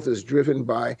their growth is driven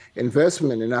by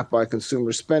investment and not by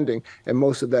consumer spending, and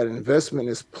most of that investment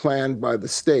is planned by the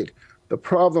state. The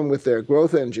problem with their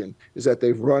growth engine is that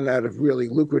they've run out of really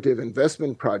lucrative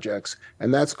investment projects,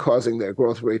 and that's causing their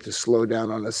growth rate to slow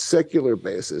down on a secular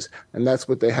basis. And that's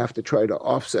what they have to try to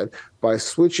offset by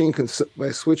switching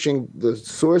the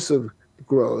source of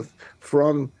growth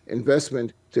from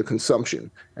investment to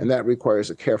consumption. And that requires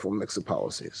a careful mix of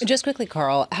policies. Just quickly,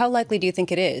 Carl, how likely do you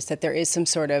think it is that there is some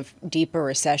sort of deeper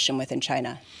recession within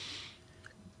China?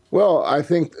 Well, I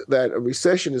think that a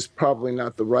recession is probably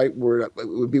not the right word. It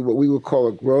would be what we would call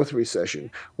a growth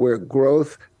recession, where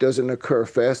growth doesn't occur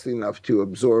fast enough to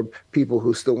absorb people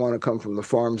who still want to come from the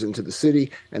farms into the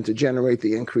city and to generate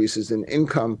the increases in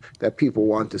income that people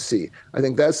want to see. I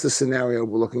think that's the scenario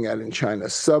we're looking at in China,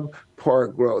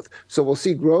 subpar growth. So we'll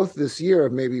see growth this year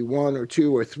of maybe 1 or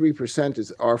 2 or 3%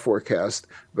 is our forecast,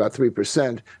 about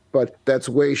 3%. But that's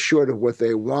way short of what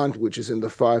they want, which is in the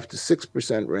 5 to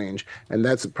 6% range. And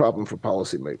that's a problem for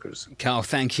policymakers. Carl,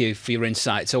 thank you for your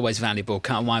insight. It's always valuable.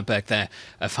 Carl Weinberg there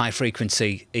of High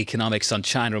Frequency Economics on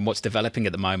China and what's developing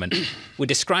at the moment. We're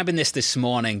describing this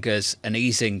morning as an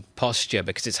easing posture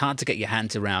because it's hard to get your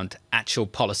hands around actual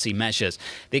policy measures.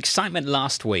 The excitement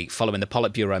last week following the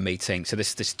Politburo meeting, so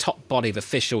this top body of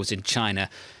officials in China,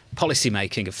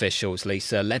 policymaking officials,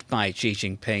 Lisa, led by Xi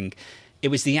Jinping, it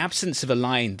was the absence of a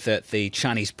line that the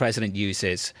Chinese president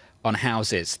uses on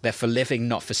houses. They're for living,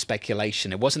 not for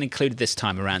speculation. It wasn't included this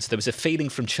time around. So there was a feeling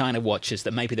from China watchers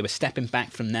that maybe they were stepping back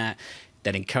from that.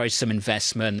 They'd encourage some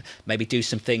investment, maybe do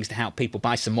some things to help people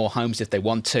buy some more homes if they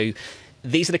want to.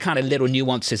 These are the kind of little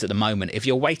nuances at the moment. If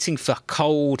you're waiting for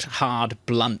cold, hard,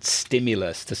 blunt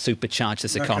stimulus to supercharge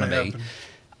this economy,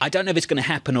 I don't know if it's going to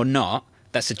happen or not.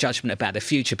 That's a judgment about the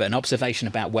future, but an observation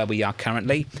about where we are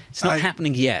currently. It's not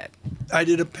happening yet. I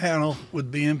did a panel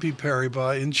with BNP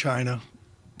Paribas in China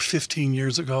 15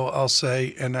 years ago, I'll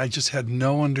say, and I just had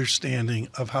no understanding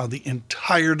of how the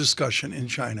entire discussion in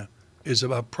China is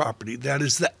about property. That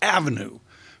is the avenue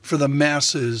for the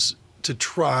masses to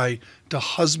try to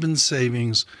husband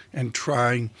savings and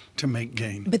trying to make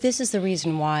gain. But this is the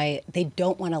reason why they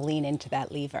don't want to lean into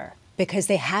that lever. Because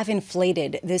they have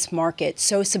inflated this market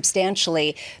so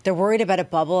substantially. They're worried about a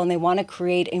bubble and they want to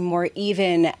create a more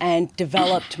even and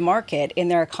developed market in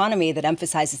their economy that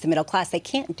emphasizes the middle class. They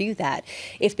can't do that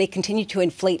if they continue to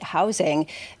inflate housing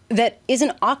that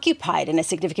isn't occupied in a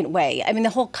significant way. I mean,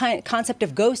 the whole concept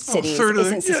of ghost cities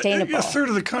isn't sustainable. A third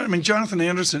of the country. I mean, Jonathan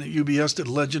Anderson at UBS did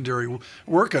legendary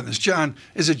work on this. John,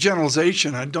 is a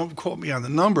generalization. Don't quote me on the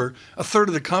number. A third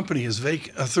of the company is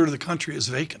vacant. A third of the country is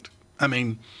vacant. I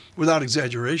mean, without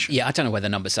exaggeration. Yeah, I don't know where the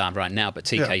numbers are right now, but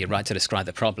TK, you're right to describe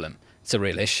the problem. It's a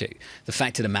real issue. The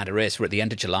fact of the matter is, we're at the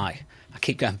end of July. I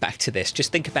keep going back to this.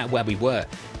 Just think about where we were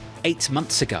 8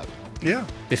 months ago. Yeah.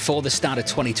 Before the start of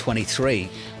 2023,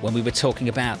 when we were talking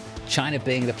about China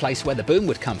being the place where the boom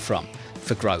would come from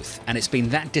for growth. And it's been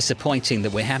that disappointing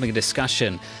that we're having a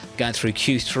discussion going through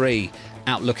Q3,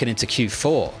 out looking into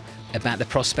Q4, about the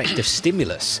prospect of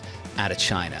stimulus out of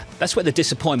China. That's where the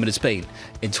disappointment has been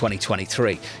in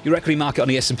 2023. Your equity market on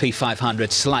the S&P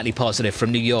 500 slightly positive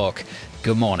from New York.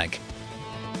 Good morning.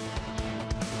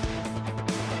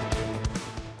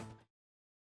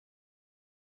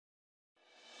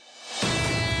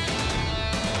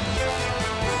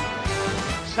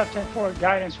 Subject forward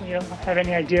guidance when you don't have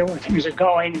any idea where things are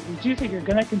going. We do think you're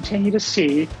going to continue to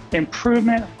see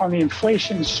improvement on the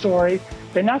inflation story,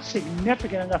 but not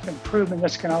significant enough improvement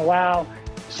that's going to allow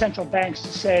central banks to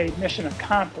say mission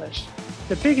accomplished.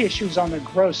 The big issue is on the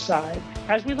growth side.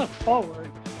 As we look forward,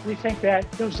 we think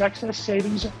that those excess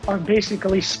savings are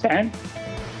basically spent.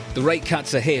 The rate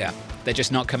cuts are here. They're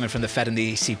just not coming from the Fed and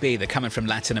the ECB. They're coming from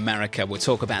Latin America. We'll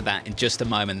talk about that in just a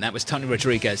moment. That was Tony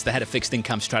Rodriguez, the head of fixed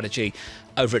income strategy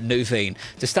over at Nuveen,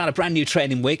 to start a brand new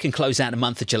trading week and close out the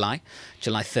month of July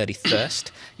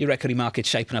 31st. Your equity market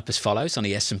shaping up as follows on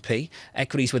the S&P.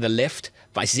 Equities with a lift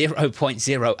by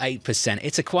 0.08%.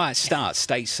 It's a quiet start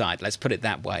stateside, let's put it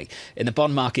that way. In the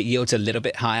bond market, yields a little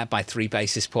bit higher by 3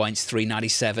 basis points,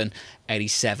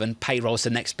 397.87. Payroll's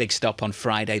the next big stop on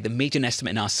Friday. The median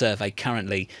estimate in our survey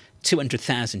currently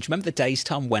 200,000. Do you remember the days,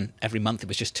 Tom, when every month it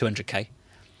was just 200K?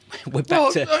 We're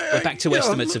back to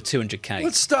estimates of 200K.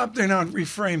 Let's stop there now and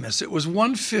reframe this. It was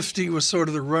 150 was sort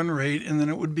of the run rate, and then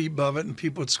it would be above it, and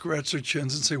people would scratch their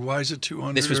chins and say, why is it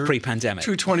 200? This was pre-pandemic.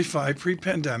 225,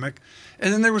 pre-pandemic.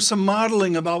 And then there was some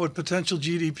modeling about what potential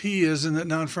GDP is, and that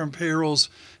non-farm payrolls,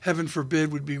 heaven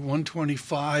forbid, would be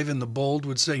 125, and the bold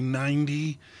would say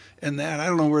 90, and that. I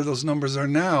don't know where those numbers are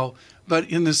now. But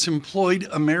in this employed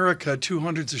America,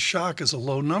 200's a shock is a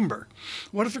low number.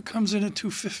 What if it comes in at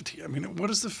 250? I mean, what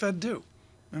does the Fed do?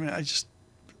 I mean, I just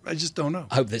don't know.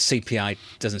 I hope that CPI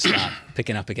doesn't start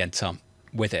picking up again, Tom,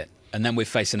 with it. And then we're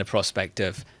facing the prospect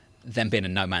of them being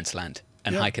in no man's land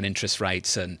and hiking interest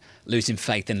rates and losing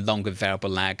faith in longer variable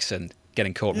lags and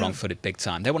getting caught wrong-footed big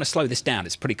time. They want to slow this down.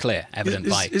 It's pretty clear, evident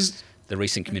by the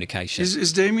recent communication.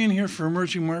 Is Damien here for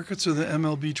emerging markets or the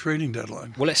MLB trading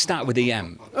deadline? Well, let's start with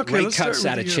EM. Okay, Rate cuts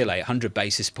out of Chile, 100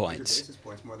 basis points. 100 basis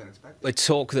points more than expected. A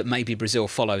talk that maybe Brazil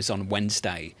follows on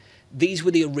Wednesday. These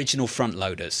were the original front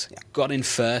loaders. Got in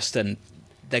first, and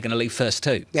they're going to leave first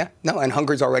too. Yeah, no, and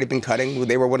Hungary's already been cutting.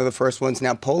 They were one of the first ones.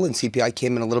 Now Poland CPI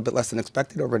came in a little bit less than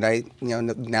expected overnight. You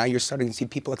know, now you're starting to see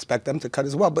people expect them to cut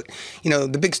as well. But, you know,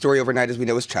 the big story overnight, as we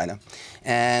know, is China.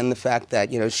 And the fact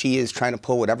that, you know, she is trying to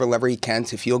pull whatever lever he can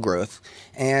to fuel growth.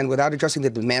 And without addressing the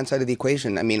demand side of the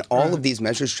equation, I mean, all of these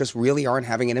measures just really aren't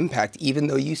having an impact, even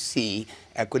though you see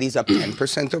equities up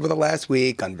 10% over the last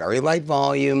week on very light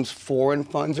volumes. Foreign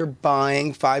funds are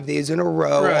buying 5 days in a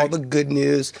row, all the good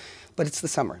news. But it's the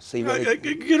summer, so you really...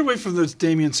 Get away from this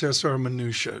Damien Sassar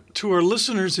minutia. To our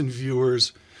listeners and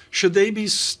viewers, should they be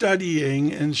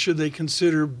studying and should they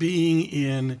consider being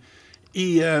in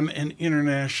EM and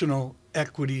international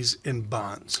equities and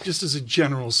bonds, just as a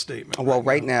general statement? Well,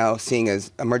 right now, seeing as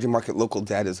emerging market local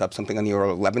debt is up something on the order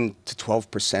of 11 to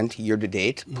 12% year to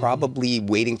date, probably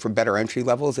waiting for better entry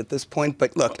levels at this point.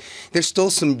 But look, there's still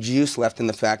some juice left in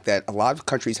the fact that a lot of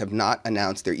countries have not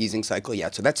announced their easing cycle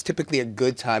yet. So that's typically a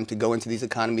good time to go into these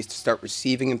economies to start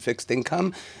receiving in fixed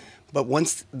income. But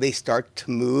once they start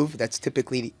to move, that's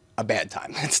typically a bad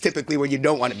time. That's typically where you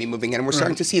don't want to be moving in. And we're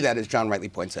starting to see that, as John rightly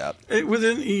points out.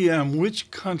 Within EM,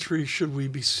 which country should we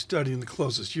be studying the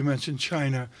closest? You mentioned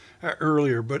China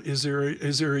earlier, but is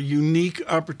there a unique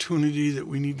opportunity that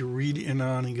we need to read in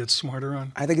on and get smarter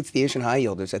on? I think it's the Asian high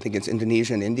yielders. I think it's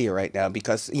Indonesia and India right now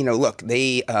because, you know, look,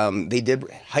 they did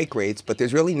hike rates, but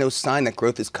there's really no sign that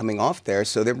growth is coming off there.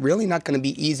 So they're really not going to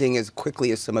be easing as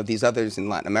quickly as some of these others in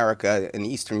Latin America and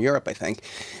Eastern Europe, I think.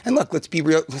 And look, let's be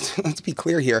real. Let's be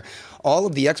clear here. All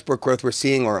of the export growth we're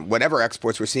seeing, or whatever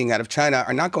exports we're seeing out of China,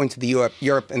 are not going to the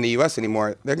Europe and the U.S.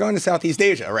 anymore. They're going to Southeast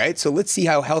Asia, right? So let's see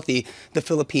how healthy the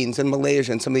Philippines and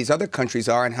Malaysia and some of these other countries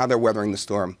are and how they're weathering the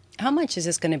storm. How much is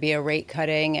this going to be a rate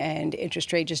cutting and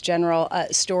interest rate just general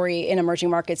story in emerging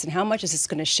markets, and how much is this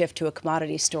going to shift to a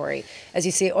commodity story? As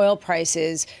you see oil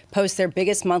prices post their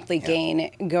biggest monthly gain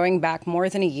going back more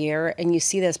than a year, and you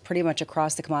see this pretty much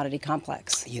across the commodity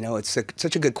complex. You know, it's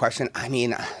such a good question. I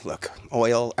mean, look,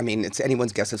 oil, I mean, it's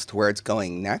anyone's guess as to where it's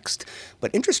going next, but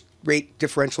interest rate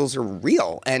differentials are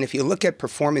real. And if you look at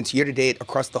performance year to date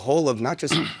across the whole of not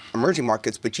just emerging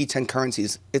markets, but G10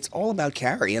 currencies, it's all about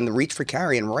carry and the reach for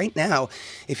carry. And right now,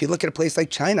 if you look at a place like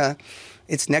China,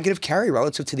 it's negative carry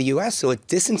relative to the U.S., so it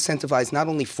disincentivized not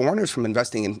only foreigners from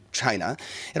investing in China,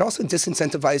 it also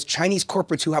disincentivized Chinese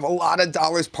corporates who have a lot of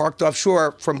dollars parked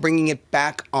offshore from bringing it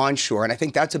back onshore. And I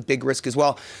think that's a big risk as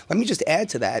well. Let me just add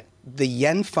to that, the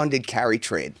yen-funded carry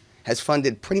trade has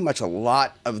funded pretty much a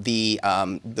lot of the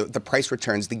price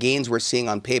returns, the gains we're seeing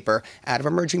on paper out of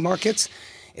emerging markets.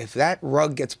 If that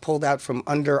rug gets pulled out from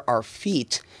under our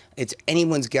feet, it's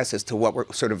anyone's guess as to what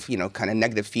we're sort of, you know, kind of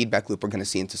negative feedback loop we're going to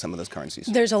see into some of those currencies.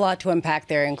 There's a lot to unpack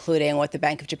there, including what the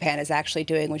Bank of Japan is actually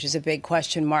doing, which is a big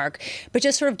question mark. But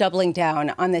just sort of doubling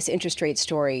down on this interest rate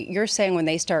story, you're saying when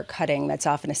they start cutting, that's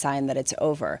often a sign that it's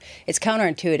over. It's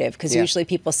counterintuitive because usually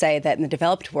people say that in the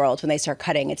developed world, when they start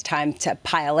cutting, it's time to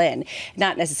pile in,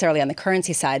 not necessarily on the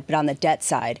currency side, but on the debt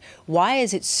side. Why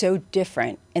is it so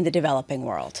different in the developing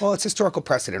world? Well, it's historical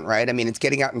precedent, right? I mean, it's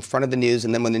getting out in front of the news,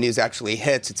 and then when the news actually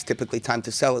hits, it's typically time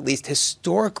to sell. At least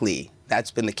historically, that's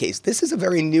been the case. This is a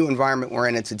very new environment we're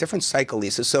in. It's a different cycle,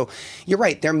 Lisa. So you're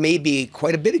right. There may be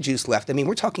quite a bit of juice left. I mean,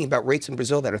 we're talking about rates in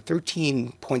Brazil that are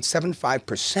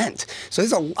 13.75%. So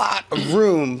there's a lot of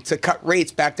room to cut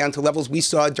rates back down to levels we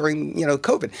saw during,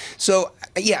 COVID. So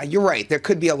yeah, you're right. There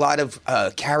could be a lot of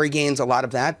carry gains, a lot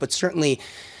of that, but certainly,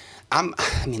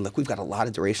 look, we've got a lot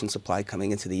of duration supply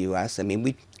coming into the U.S. I mean,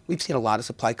 we've seen a lot of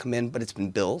supply come in, but it's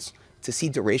been bills. To see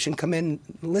duration come in,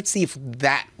 let's see if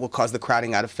that will cause the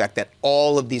crowding out effect that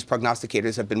all of these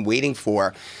prognosticators have been waiting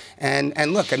for. And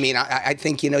look, I mean, I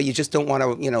think, you just don't want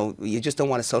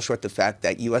to sell short the fact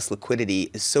that U.S.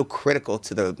 liquidity is so critical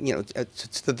to the,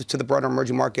 to the broader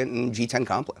emerging market and G10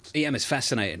 complex. EM is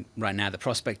fascinating right now. The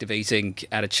prospect of easing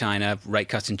out of China, rate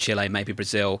cuts in Chile, maybe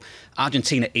Brazil,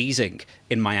 Argentina easing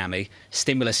in Miami,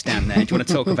 stimulus down there. Do you want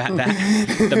to talk about that?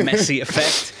 The Messi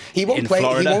effect in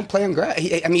Florida? He won't play on grass.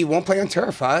 He won't play on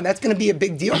turf. That's going to be a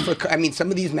big deal for.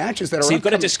 Some of these matches that are. So you've got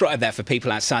to describe that for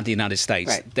people outside the United States.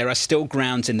 Right. There are still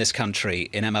grounds in this country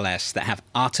in MLS that have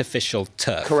artificial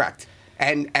turf. Correct.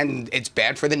 And it's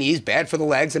bad for the knees, bad for the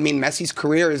legs. I mean, Messi's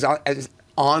career is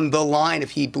on the line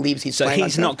if he believes he's playing. So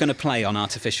he's not going to play on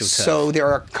artificial turf. So there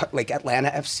are, like Atlanta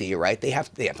FC, right? They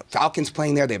have the Falcons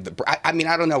playing there. They have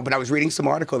I don't know, but I was reading some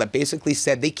article that basically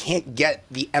said they can't get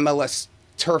the MLS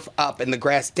turf up and the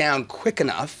grass down quick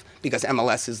enough because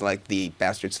MLS is like the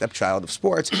bastard stepchild of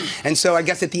sports. And so I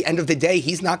guess at the end of the day,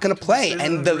 he's not going to play. I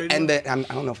don't know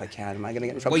if I can. Am I going to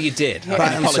get in trouble? Well, you did. But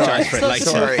I apologize for it later.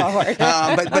 Sorry.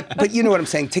 But you know what I'm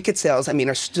saying. Ticket sales,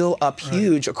 are still up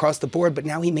huge across the board. But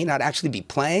now he may not actually be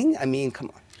playing. I mean, come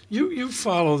on. You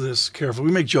follow this carefully.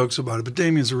 We make jokes about it, but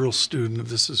Damien's a real student of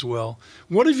this as well.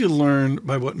 What have you learned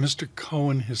by what Mr.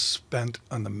 Cohen has spent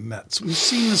on the Mets? We've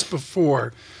seen this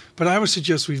before, but I would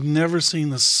suggest we've never seen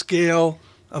the scale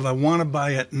of I want to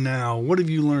buy it now. What have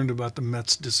you learned about the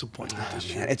Mets' disappointment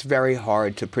this year? It's very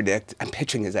hard to predict. And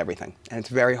pitching is everything. And it's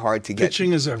very hard to get.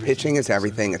 Pitching is everything. Pitching is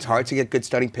everything. It's hard to get good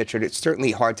starting pitcher. It's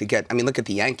certainly hard to get. Look at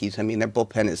the Yankees. Their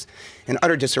bullpen is in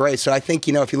utter disarray. So I think,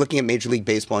 if you're looking at Major League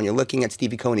Baseball and you're looking at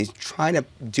Stevie Cohen, he's trying to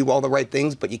do all the right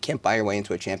things, but you can't buy your way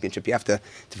into a championship. You have to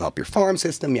develop your farm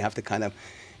system. You have to kind of,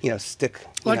 stick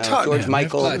like George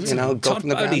Michael, go from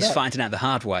the ground up. He's finding out the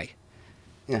hard way.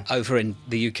 Yeah. Over in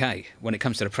the UK, when it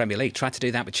comes to the Premier League, try to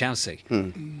do that with Chelsea.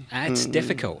 It's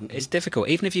difficult. It's difficult.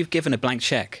 Even if you've given a blank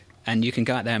check and you can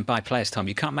go out there and buy players, Tom,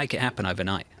 you can't make it happen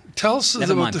overnight. Tell us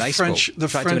about the French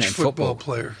football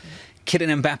player.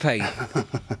 Kylian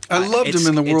Mbappe. I loved him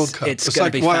in the World Cup. It's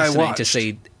going to be fascinating to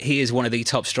see. He is one of the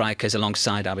top strikers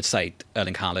alongside, I would say,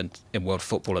 Erling Haaland in world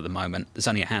football at the moment. There's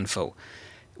only a handful.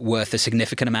 Worth a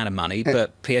significant amount of money,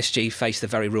 but PSG face the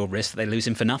very real risk that they lose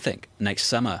him for nothing next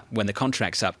summer when the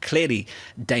contract's up. Clearly,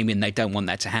 Damien, they don't want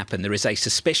that to happen. There is a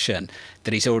suspicion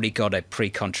that he's already got a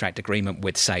pre-contract agreement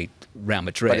with, say, Real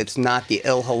Madrid. But it's not the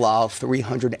El Halal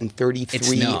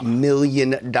 $333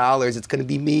 million. It's going to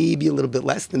be maybe a little bit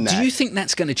less than that. Do you think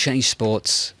that's going to change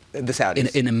sports? The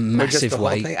Saudis. In a massive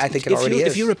way? I think it already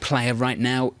is. If you're a player right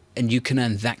now, and you can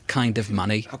earn that kind of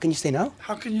money. How can you say no?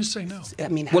 How can you say no?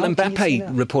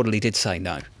 Mbappe reportedly did say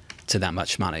no to that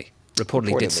much money.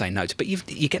 Reportedly did say no. But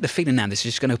you get the feeling now this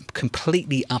is just going to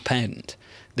completely upend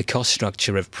the cost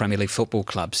structure of Premier League football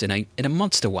clubs in a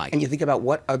monster way. And you think about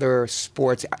what other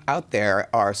sports out there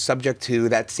are subject to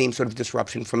that same sort of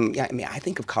disruption from, I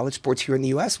think of college sports here in the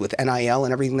U.S. with NIL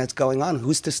and everything that's going on.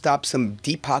 Who's to stop some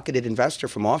deep-pocketed investor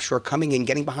from offshore coming in,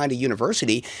 getting behind a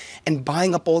university and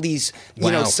buying up all these,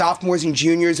 sophomores and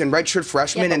juniors and redshirt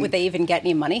freshmen? Yeah, but would they even get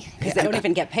any money? Because they don't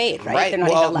even get paid, right? Right. They're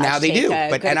not even allowed now to they take, do.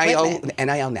 But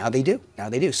NIL, now they do. Now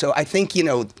they do. So I think,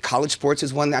 college sports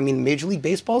is one. Major League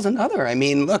Baseball is another.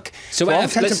 Look, so for all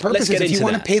intents and purposes, if you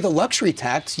want to pay the luxury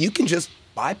tax, you can just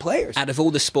buy players. Out of all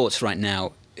the sports right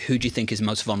now, who do you think is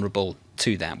most vulnerable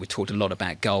to that? We've talked a lot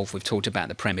about golf. We've talked about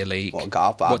the Premier League. Well,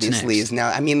 golf obviously is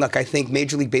now. Look, I think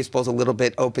Major League Baseball is a little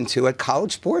bit open to it.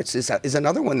 College sports is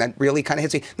another one that really kind of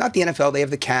hits me. Not the NFL. They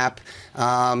have the cap.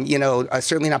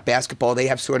 Certainly not basketball. They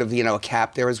have sort of, a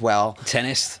cap there as well.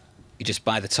 Tennis, you just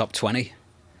buy the top 20.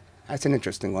 That's an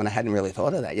interesting one. I hadn't really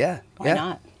thought of that. Yeah. Why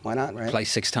not? Why not, right? Play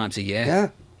 6 times a year. Yeah.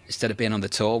 Instead of being on the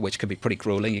tour, which could be pretty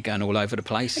grueling, you're going all over the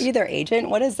place. Are you their agent?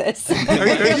 What is this?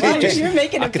 You're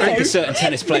making I could think of certain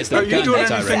tennis players that are going doing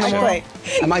that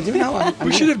direction. Am I doing that?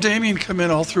 We should have Damien come in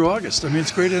all through August.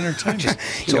 It's great entertainment.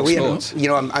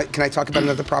 Can I talk about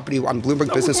another property on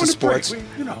Bloomberg Business and Sports?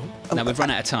 No, we've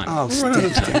run out of time. Oh, sorry.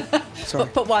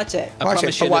 But watch it. I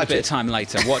promise you a little bit of time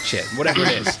later. Watch it, whatever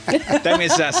it is. Damien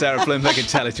Sasser of Bloomberg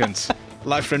Intelligence.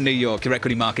 Live from New York, your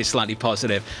equity market slightly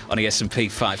positive on the S&P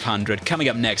 500. Coming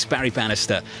up next, Barry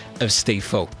Bannister of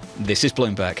Stifel. This is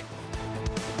Bloomberg.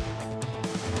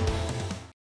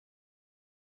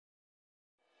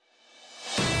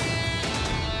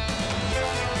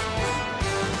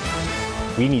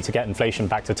 We need to get inflation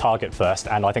back to target first,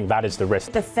 and I think that is the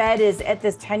risk. The Fed is at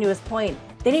this tenuous point.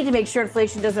 They need to make sure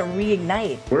inflation doesn't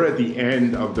reignite. We're at the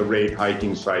end of the rate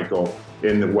hiking cycle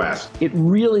in the West. It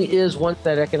really is once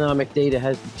that economic data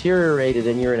has deteriorated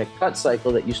and you're in a cut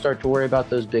cycle that you start to worry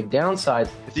about those big downsides.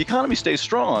 If the economy stays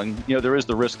strong, there is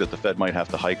the risk that the Fed might have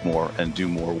to hike more and do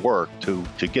more work to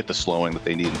get the slowing that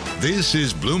they need. This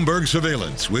is Bloomberg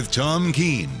Surveillance with Tom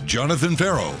Keene, Jonathan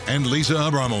Ferro, and Lisa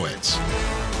Abramowicz.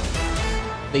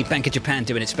 The Bank of Japan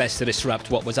doing its best to disrupt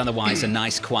what was otherwise a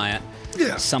nice, quiet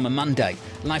summer Monday.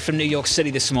 Live from New York City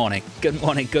this morning. Good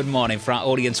morning for our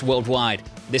audience worldwide.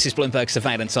 This is Bloomberg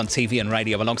Surveillance on TV and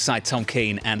radio alongside Tom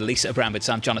Keene and Lisa Abramowicz.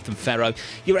 I'm Jonathan Ferro.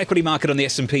 Your equity market on the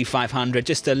S&P 500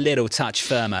 just a little touch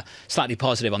firmer, slightly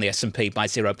positive on the S&P by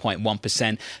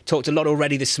 0.1%. Talked a lot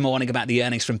already this morning about the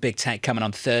earnings from big tech coming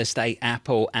on Thursday,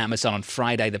 Apple, Amazon on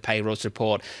Friday, the payrolls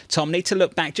report. Tom, need to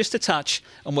look back just a touch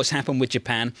on what's happened with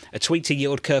Japan. A tweak to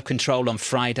yield curve control on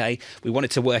Friday. We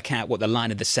wanted to work out what the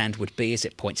line of the sand would be. Is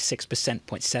it 0.6%,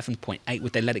 0.7%, 0.8%?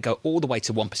 Would they let it go all the way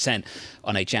to 1%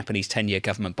 on a Japanese 10-year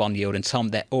government bond yield? And Tom,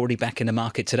 they're already back in the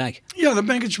market today. Yeah, the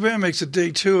Bank of Japan makes it day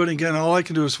two. And again, all I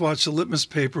can do is watch the litmus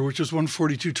paper, which was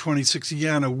 142.26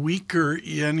 yen, a weaker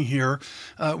yen here.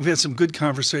 We've had some good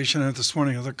conversation on it this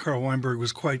morning. I thought Carl Weinberg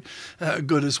was quite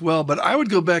good as well. But I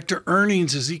would go back to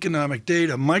earnings as economic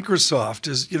data. Microsoft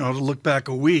is, to look back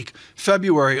a week.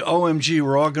 February, OMG,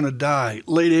 we're all going to die.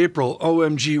 Late April,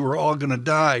 OMG, we're all going to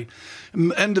die.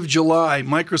 End of July,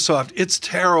 Microsoft, it's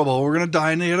terrible. We're going to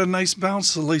die. And they had a nice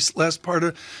bounce the last part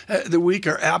of the week.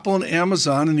 Are Apple and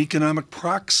Amazon an economic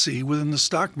proxy within the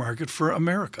stock market for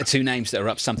America? The two names that are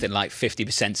up something like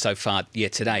 50% so far year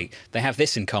to date, they have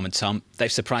this in common, Tom.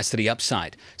 They've surprised to the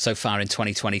upside so far in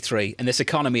 2023. And this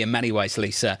economy, in many ways,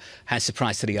 Lisa, has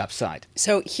surprised to the upside.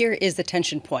 So here is the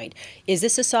tension point. Is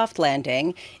this a soft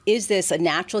landing? Is this a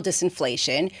natural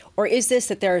disinflation? Or is this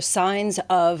that there are signs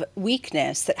of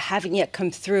weakness that haven't yet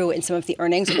come through in some of the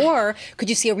earnings? Or could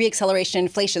you see a reacceleration in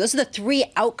inflation? Those are the three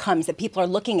outcomes that people are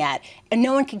looking at, and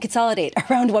no one can consolidate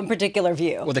around one particular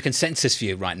view. Well, the consensus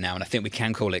view right now, and I think we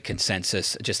can call it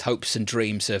consensus, just hopes and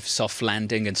dreams of soft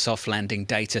landing and soft landing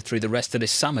data through the rest of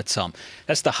this summer, Tom.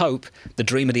 That's the hope, the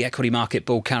dream of the equity market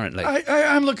bull currently.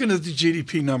 I'm looking at the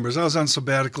GDP numbers. I was on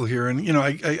sabbatical here, and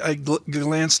I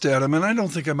glanced at them, and I don't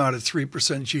think I'm out at 3%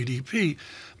 GDP.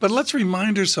 But let's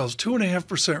remind ourselves,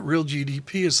 2.5% real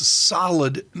GDP is a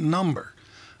solid number.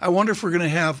 I wonder if we're going to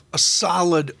have a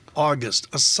solid August,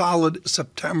 a solid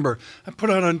September. I put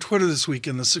out on Twitter this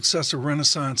weekend the success of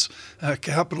Renaissance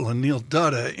Capital and Neil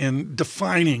Dutta in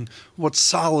defining what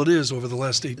solid is over the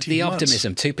last 18 months. The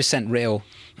optimism, 2% real,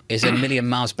 is a million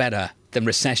miles better than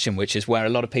recession, which is where a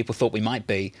lot of people thought we might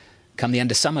be come the end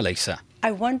of summer, Lisa.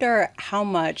 I wonder how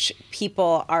much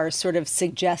people are sort of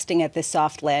suggesting at this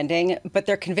soft landing, but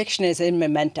their conviction is in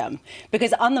momentum.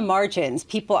 Because on the margins,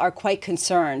 people are quite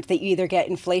concerned that you either get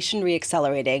inflation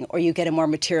reaccelerating or you get a more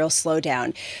material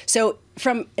slowdown. So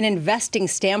from an investing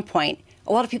standpoint,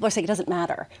 a lot of people are saying it doesn't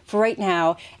matter. For right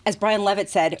now, as Brian Levitt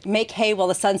said, make hay while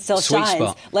the sun still shines.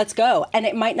 Spot. Let's go. And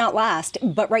it might not last,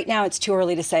 but right now it's too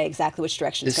early to say exactly which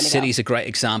direction it's going to go. The city's a great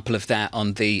example of that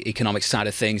on the economic side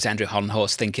of things. Andrew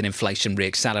Hollenhorst thinking inflation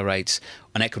reaccelerates.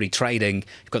 On equity trading,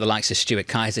 you've got the likes of Stuart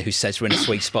Kaiser, who says we're in a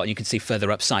sweet spot. And you can see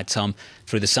further upside, Tom,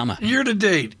 through the summer. Year to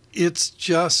date, it's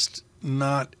just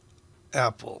not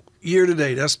Apple. Year to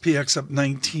date, SPX up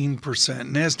 19%,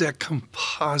 NASDAQ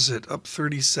Composite up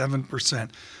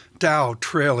 37%, Dow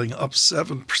trailing up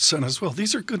 7% as well.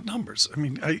 These are good numbers. I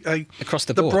mean, across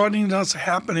the board. The broadening that's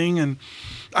happening, and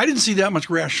I didn't see that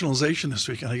much rationalization this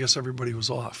weekend. I guess everybody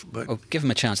was off. But well, give them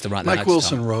a chance to write that. Mike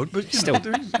Wilson wrote, but still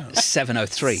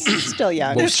 7:03. Still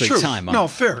young. Wall It's Street true. time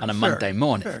Fair, on a Monday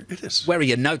morning. Fair. It is. Where are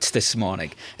your notes this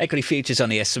morning? Equity futures on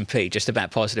the S&P just about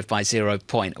positive by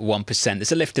 0.1%.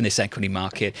 There's a lift in this equity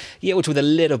market. Yield with a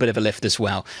little bit of a lift as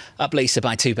well. Up, Lisa,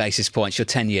 by 2 basis points. Your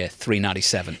 10-year,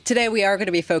 3.97. Today we are going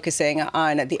to be focusing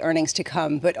on the earnings to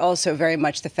come, but also very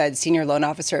much the Fed's Senior Loan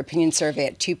Officer Opinion Survey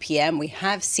at 2 p.m. We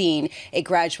have seen a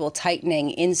gradual tightening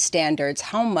in standards.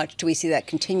 How much do we see that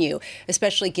continue,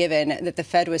 especially given that the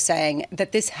Fed was saying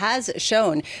that this has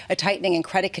shown a tightening in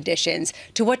credit conditions?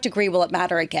 To what degree will it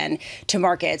matter again to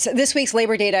markets? This week's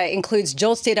labor data includes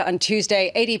JOLTS data on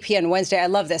Tuesday, ADP on Wednesday. I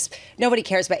love this. Nobody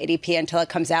cares about ADP until it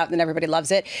comes out, and then everybody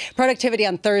loves it. Productivity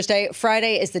on Thursday.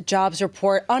 Friday is the jobs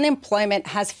report. Unemployment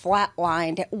has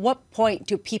flatlined. At what point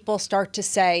do people start to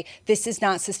say this is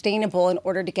not sustainable in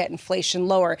order to get inflation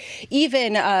lower?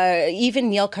 Even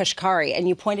Neil Kashkari, and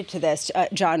you pointed to this,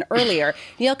 John, earlier,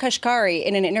 Neil Kashkari,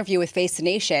 in an interview with Face the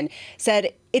Nation,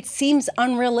 said it seems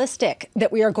unrealistic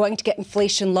that we are going to get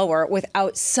inflation lower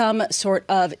without some sort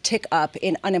of tick up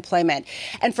in unemployment.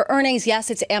 And for earnings, yes,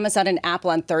 it's Amazon and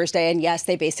Apple on Thursday, and yes,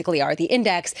 they basically are the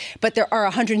index, but there are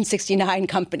 169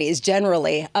 companies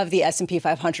generally of the S&P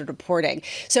 500 reporting.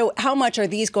 So how much are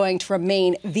these going to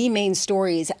remain the main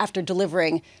stories after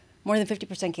delivering more than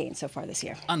 50% gains so far this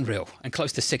year? Unreal. And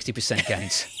close to 60%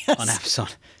 gains Yes. on Amazon.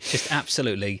 Just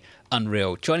absolutely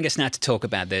unreal. Joining us now to talk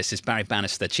about this is Barry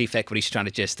Bannister, Chief Equity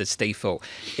Strategist at Stifel.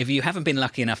 If you haven't been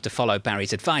lucky enough to follow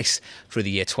Barry's advice through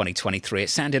the year 2023, it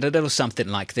sounded a little something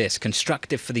like this.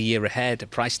 Constructive for the year ahead, a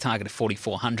price target of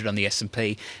 4,400 on the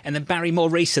S&P. And then Barry, more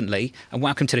recently, and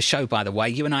welcome to the show, by the way,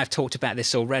 you and I have talked about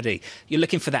this already. You're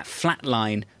looking for that flat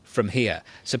line from here.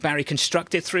 So Barry,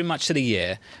 constructed through much of the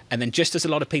year, and then just as a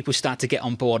lot of people start to get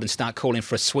on board and start calling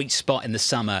for a sweet spot in the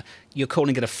summer, you're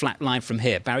calling it a flat line from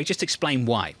here. Barry, just explain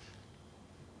why.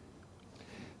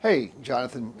 Hey,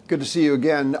 Jonathan, good to see you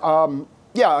again.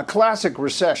 Yeah, a classic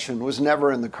recession was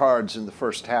never in the cards in the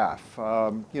first half.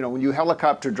 When you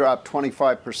helicopter drop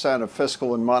 25% of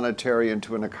fiscal and monetary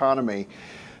into an economy,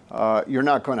 you're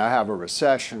not going to have a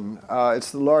recession.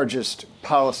 It's the largest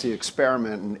policy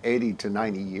experiment in 80 to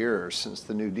 90 years since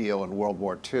the New Deal and World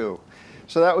War II.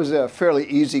 So that was a fairly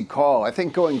easy call. I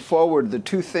think going forward, the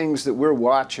two things that we're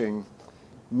watching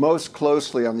most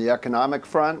closely on the economic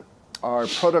front are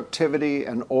productivity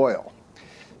and oil,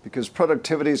 because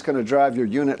productivity is going to drive your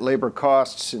unit labor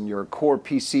costs and your core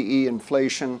PCE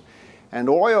inflation. And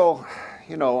oil,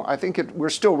 I think we're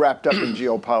still wrapped up in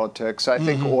geopolitics. I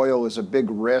think oil is a big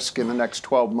risk in the next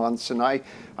 12 months, and I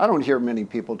don't hear many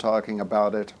people talking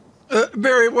about it.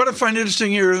 Barry, what I find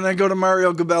interesting here, and I go to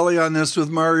Mario Gabelli on this with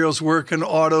Mario's work in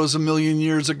autos a million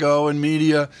years ago and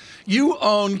media. You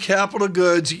own capital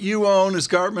goods. You own, as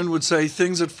Gartman would say,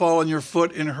 things that fall on your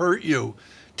foot and hurt you.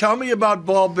 Tell me about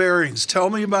ball bearings. Tell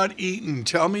me about Eaton.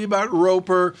 Tell me about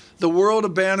Roper, the world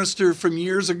of Bannister from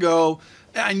years ago.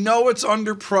 I know it's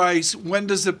underpriced. When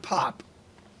does it pop?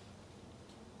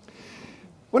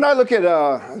 When I look at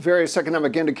various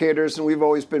economic indicators, and we've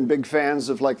always been big fans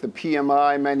of like the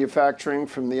PMI manufacturing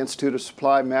from the Institute of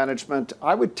Supply Management,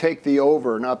 I would take the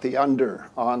over, not the under,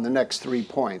 on the next 3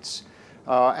 points.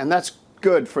 And that's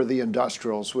good for the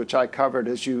industrials, which I covered,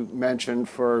 as you mentioned,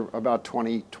 for about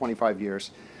 20, 25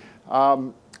 years.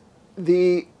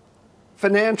 The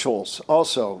financials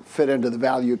also fit into the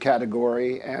value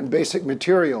category, and basic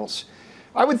materials.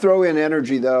 I would throw in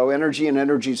energy, though. Energy and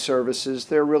energy services,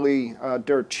 they're really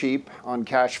dirt cheap on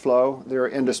cash flow. They're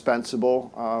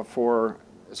indispensable for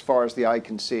as far as the eye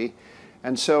can see.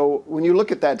 And so when you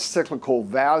look at that cyclical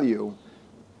value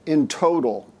in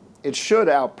total, it should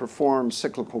outperform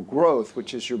cyclical growth,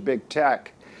 which is your big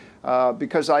tech,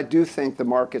 because I do think the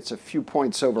market's a few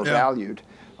points overvalued.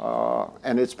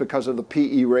 And it's because of the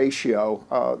PE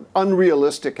ratio,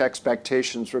 unrealistic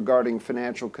expectations regarding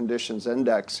financial conditions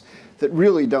index that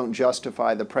really don't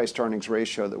justify the price-to-earnings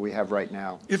ratio that we have right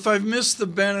now. If I've missed the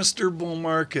Bannister bull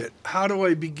market, how do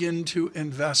I begin to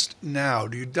invest now?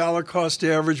 Do you dollar cost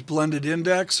average blended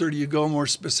index, or do you go more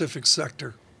specific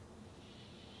sector?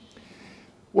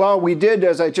 Well, we did,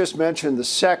 as I just mentioned, the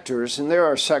sectors, and there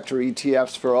are sector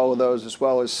ETFs for all of those, as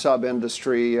well as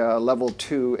sub-industry, level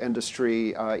 2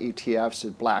 industry ETFs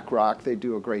at BlackRock. They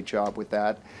do a great job with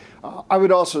that. I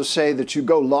would also say that you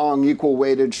go long,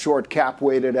 equal-weighted, short,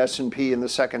 cap-weighted S&P in the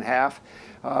second half.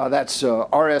 That's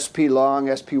RSP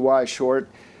long, SPY short.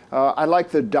 I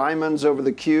like the diamonds over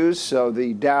the Qs, so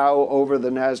the Dow over the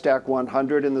NASDAQ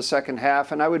 100 in the second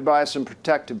half, and I would buy some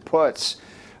protected puts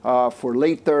for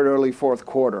late third, early fourth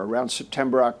quarter, around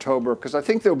September, October, because I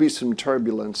think there'll be some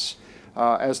turbulence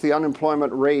as the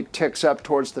unemployment rate ticks up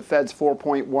towards the Fed's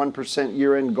 4.1%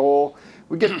 year-end goal.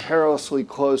 We get perilously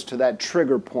close to that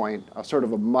trigger point, a sort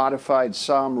of a modified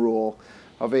SOM rule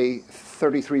of a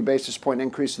 33 basis point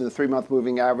increase in the 3-month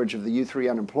moving average of the U3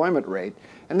 unemployment rate.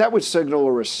 And that would signal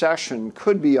a recession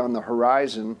could be on the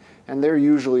horizon, and they're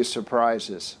usually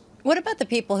surprises. What about the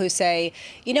people who say,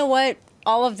 you know what?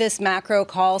 All of this macro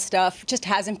call stuff just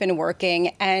hasn't been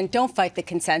working, and don't fight the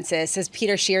consensus. As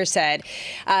Peter Scheer said,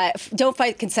 don't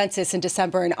fight consensus in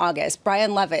December and August.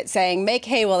 Brian Levitt saying, make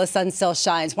hay while the sun still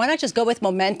shines. Why not just go with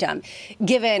momentum,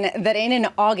 given that in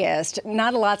August,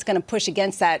 not a lot's going to push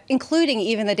against that, including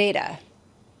even the data?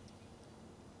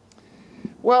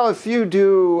 Well, if you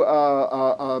do,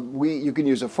 you can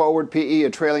use a forward PE, a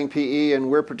trailing PE, and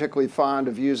we're particularly fond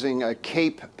of using a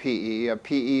CAPE PE, a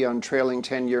PE on trailing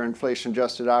 10-year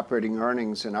inflation-adjusted operating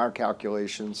earnings in our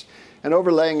calculations, and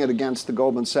overlaying it against the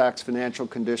Goldman Sachs Financial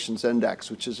Conditions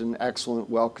Index, which is an excellent,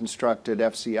 well-constructed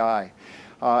FCI.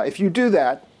 If you do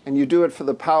that, and you do it for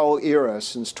the Powell era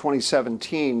since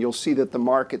 2017, you'll see that the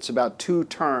market's about 2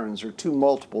 turns or 2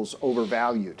 multiples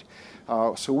overvalued.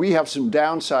 So we have some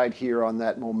downside here on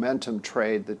that momentum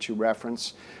trade that you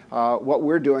reference. What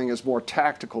we're doing is more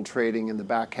tactical trading in the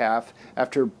back half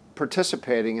after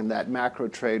participating in that macro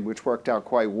trade, which worked out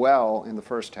quite well in the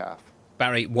first half.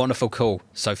 Barry, wonderful call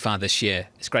so far this year.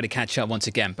 It's great to catch up once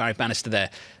again. Barry Bannister there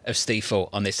of Stifel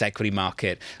on this equity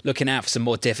market. Looking out for some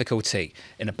more difficulty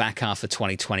in the back half of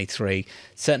 2023.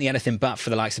 Certainly anything but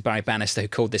for the likes of Barry Bannister, who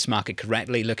called this market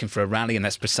correctly, looking for a rally, and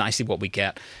that's precisely what we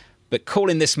get. But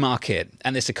calling this market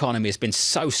and this economy has been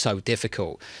so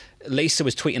difficult. Lisa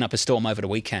was tweeting up a storm over the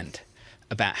weekend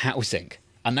about housing.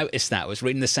 I noticed that. I was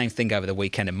reading the same thing over the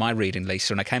weekend in my reading,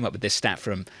 Lisa, and I came up with this stat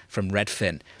from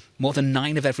Redfin. More than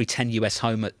 9 of every 10 US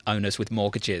home owners with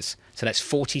mortgages, so that's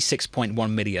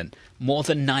 46.1 million, more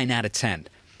than 9 out of 10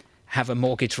 have a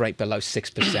mortgage rate below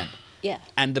 6%. Yeah.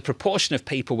 And the proportion of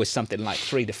people with something like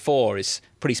 3 to 4 is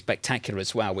pretty spectacular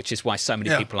as well, which is why so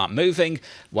many people aren't moving,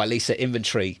 why Lisa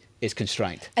inventory is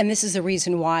constrained. And this is the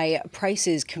reason why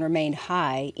prices can remain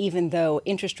high, even though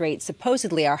interest rates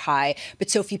supposedly are high, but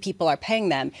so few people are paying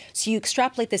them. So you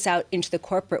extrapolate this out into the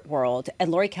corporate world, and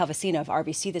Lori Calvasino of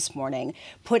RBC this morning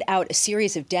put out a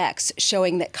series of decks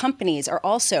showing that companies are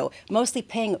also mostly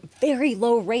paying very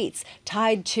low rates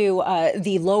tied to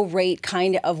the low rate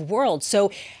kind of world.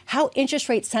 So how interest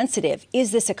rate sensitive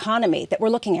is this economy that we're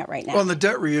looking at right now? Well, and the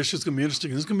debt reissue is going to be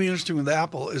interesting. It's going to be interesting with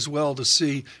Apple as well to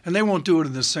see, and they won't do it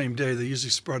in the same day. They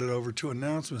usually spread it over 2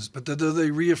 announcements. But do they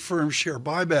reaffirm share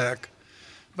buyback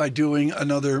by doing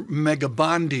another mega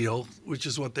bond deal, which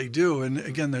is what they do? And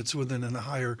again, that's within a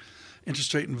higher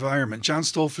interest rate environment. John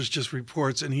Stolfus just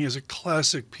reports, and he has a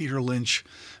classic Peter Lynch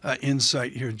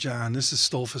insight here, John. This is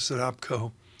Stolfus at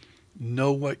OPCO.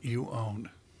 Know what you own.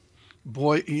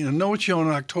 Boy, know what you own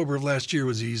in October of last year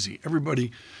was easy.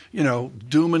 Everybody,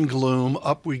 doom and gloom,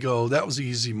 up we go. That was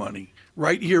easy money.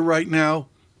 Right here, right now,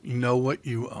 you know what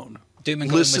you own. Doom and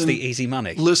gloom was the easy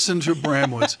money. Listen to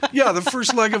Abramowicz. Yeah, the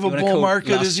first leg of a bull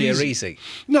market is easy.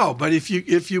 No, but if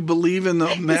you believe in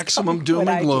the maximum doom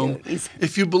and gloom,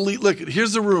 if you believe, look,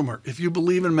 here's the rumor. If you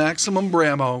believe in maximum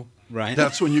Bramo, right,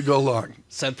 that's when you go long.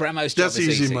 So Bramo's job that's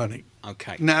is easy money.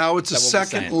 Okay. Now it's a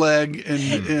second leg in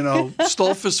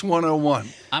Stolfus 101.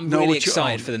 I'm really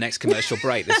excited for the next commercial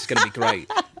break. This is going to be great.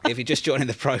 If you're just joining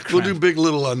the program, we'll do big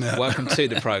little on that. Welcome to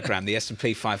the program. The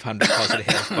S&P 500 positive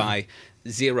here by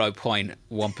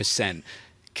 0.1%.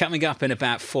 Coming up in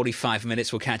about 45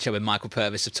 minutes, we'll catch up with Michael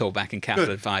Purvis of Tallback and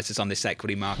Capital Advisors on this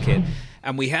equity market.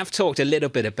 And we have talked a little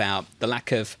bit about the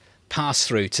lack of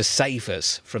pass-through to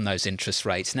savers from those interest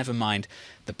rates, never mind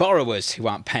the borrowers who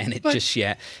aren't paying it just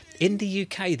yet. In the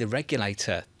UK, the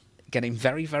regulator getting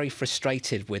very, very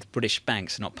frustrated with British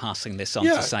banks not passing this on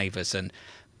to savers, and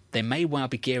they may well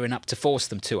be gearing up to force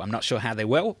them to. I'm not sure how they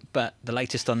will, but the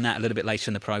latest on that a little bit later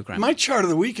in the program. My chart of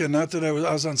the weekend, not that I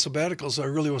was on sabbatical, so I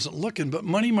really wasn't looking, but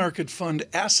money market fund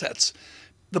assets.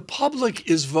 The public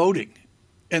is voting,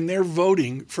 and they're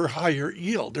voting for higher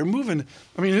yield. They're moving.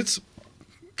 I mean, it's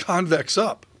convex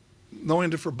up. No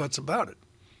end for buts about it.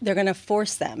 They're going to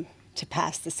force them to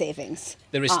pass the savings.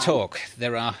 There is talk.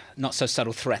 There are not so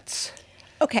subtle threats.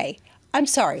 Okay. I'm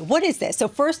sorry, what is this? So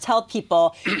first tell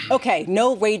people, okay,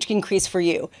 no wage increase for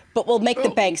you, but we'll make the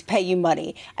banks pay you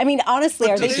money. I mean,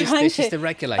 honestly, are they trying to... This is the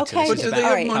regulator. Okay. But do they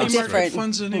have money market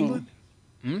funds in England?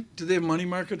 Do they have money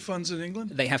market funds in England?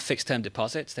 They have fixed-term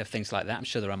deposits. They have things like that. I'm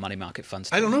sure there are money market funds.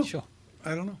 I don't know. Sure.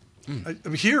 I don't know. I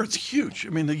mean, here it's huge. I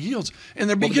mean, the yields, and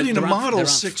they're beginning to model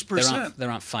 6%. There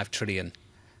aren't 5 trillion.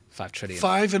 5 trillion.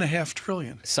 5.5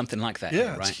 trillion. Something like that.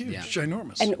 Yeah, right? It's huge,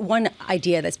 ginormous. And one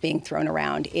idea that's being thrown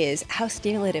around is how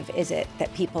stimulative is it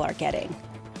that people are getting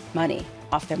money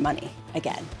off their money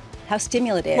again? How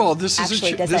stimulative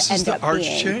actually does it end up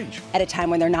being at a time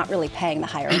when they're not really paying the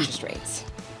higher interest rates?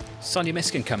 Sonia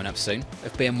Miskin coming up soon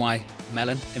of BNY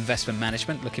Mellon Investment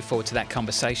Management. Looking forward to that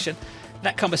conversation.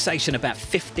 That conversation about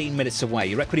 15 minutes away.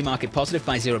 Your equity market positive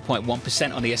by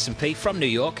 0.1% on the S&P from New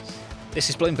York. This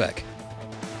is Bloomberg.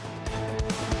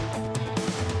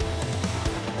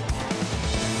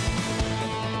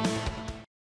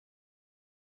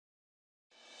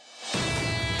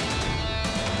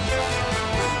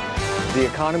 The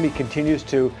economy continues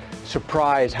to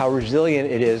surprise how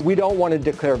resilient it is. We don't want to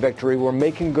declare victory. We're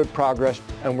making good progress,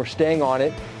 and we're staying on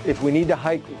it. If we need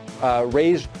to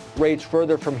raise rates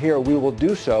further from here, we will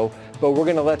do so, but we're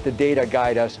going to let the data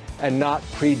guide us and not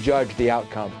prejudge the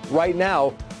outcome. Right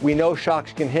now, we know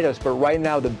shocks can hit us, but right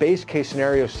now the base case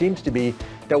scenario seems to be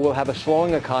that we'll have a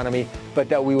slowing economy, but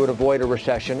that we would avoid a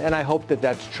recession, and I hope that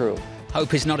that's true.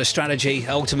 Hope is not a strategy.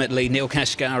 Ultimately, Neil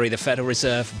Kashkari, the Federal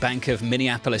Reserve Bank of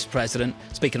Minneapolis president,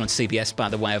 speaking on CBS, by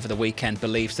the way, over the weekend,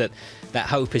 believes that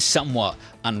hope is somewhat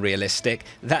unrealistic.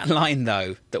 That line,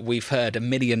 though, that we've heard a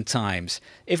million times,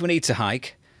 if we need to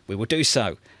hike, we will do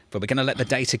so. But we're going to let the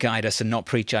data guide us and not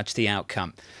prejudge the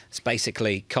outcome. It's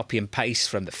basically copy and paste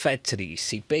from the Fed to the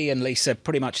ECB and, Lisa,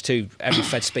 pretty much to every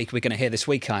Fed speaker we're going to hear this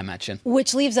week, I imagine.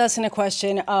 Which leaves us in a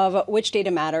question of which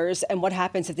data matters and what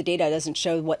happens if the data doesn't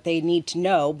show what they need to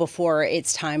know before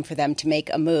it's time for them to make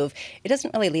a move. It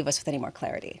doesn't really leave us with any more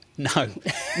clarity. No,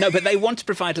 but they want to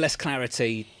provide less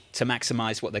clarity to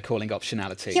maximise what they're calling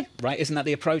optionality, right? Isn't that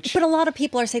the approach? But a lot of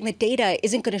people are saying the data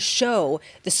isn't going to show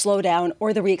the slowdown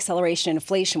or the reacceleration in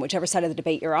inflation, whichever side of the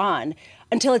debate you're on,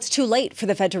 until it's too late for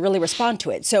the Fed to really respond to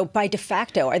it. So by de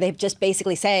facto, are they just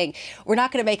basically saying, we're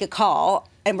not going to make a call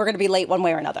and we're going to be late one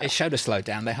way or another? It showed a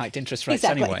slowdown. They hiked interest rates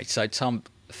anyway. So, Tom,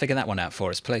 figure that one out for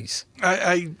us, please.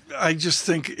 I just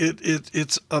think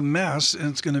it's a mess, and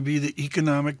it's going to be the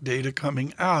economic data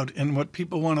coming out. And what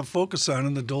people want to focus on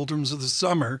in the doldrums of the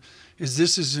summer is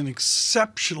this is an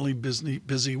exceptionally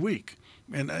busy week.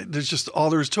 And there's just all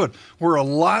there is to it. We're a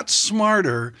lot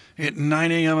smarter at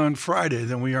 9 a.m. on Friday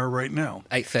than we are right now.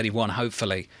 8:31,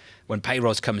 hopefully, when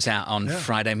payrolls comes out on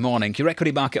Friday morning. Your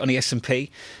equity market on the S&P,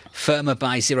 firmer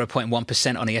by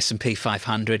 0.1% on the S&P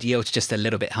 500. Yields just a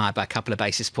little bit higher by a couple of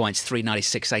basis points,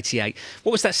 396.88.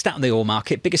 What was that stat on the oil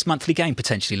market? Biggest monthly gain,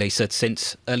 potentially, Lisa,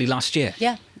 since early last year.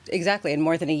 Yeah. Exactly, in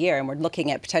more than a year. And we're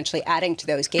looking at potentially adding to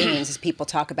those gains as people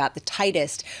talk about the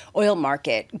tightest oil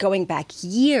market going back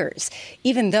years,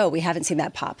 even though we haven't seen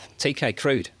that pop. TK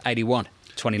crude, 81.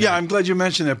 29. Yeah, I'm glad you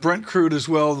mentioned that. Brent crude as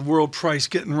well, the world price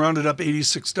getting rounded up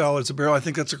 $86 a barrel. I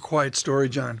think that's a quiet story,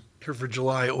 John. Here for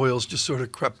July, oil's just sort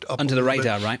of crept up under the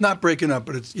radar, right? Not breaking up,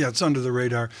 but it's under the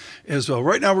radar as well.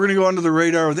 Right now, we're going to go under the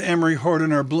radar with Emery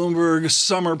Horton, our Bloomberg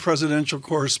summer presidential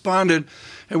correspondent.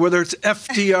 And whether it's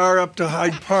FDR up to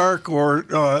Hyde Park or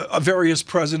various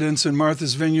presidents in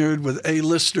Martha's Vineyard with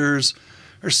A-listers,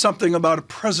 there's something about a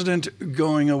president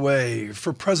going away.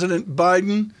 For President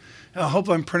Biden, I hope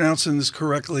I'm pronouncing this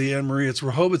correctly, Anne-Marie, it's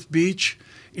Rehoboth Beach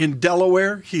in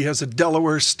Delaware. He has a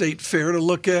Delaware State Fair to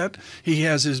look at. He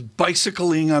has his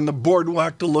bicycling on the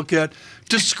boardwalk to look at.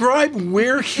 Describe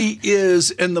where he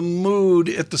is and the mood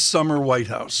at the summer White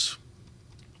House.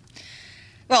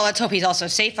 Well, let's hope he's also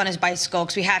safe on his bicycle,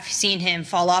 because we have seen him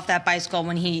fall off that bicycle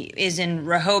when he is in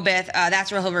Rehoboth. That's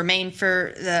where he'll remain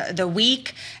for the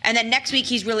week. And then next week,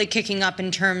 he's really kicking up in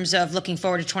terms of looking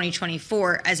forward to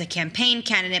 2024 as a campaign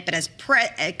candidate. But as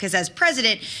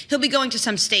president, he'll be going to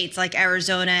some states like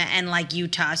Arizona and like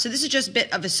Utah. So this is just a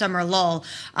bit of a summer lull.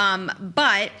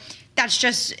 But that's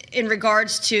just in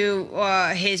regards to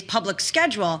his public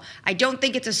schedule. I don't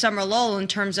think it's a summer lull in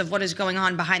terms of what is going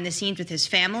on behind the scenes with his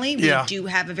family. We do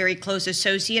have a very close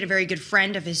associate, a very good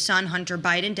friend of his son, Hunter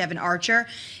Biden, Devin Archer.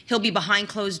 He'll be behind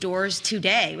closed doors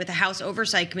today with the House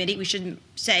Oversight Committee. We shouldn't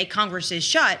say Congress is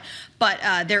shut, but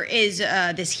there is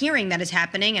this hearing that is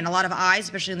happening, and a lot of eyes,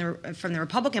 especially from the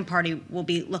Republican Party, will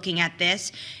be looking at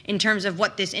this in terms of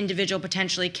what this individual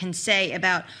potentially can say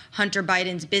about Hunter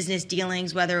Biden's business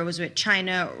dealings, whether it was with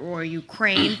China or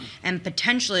Ukraine, and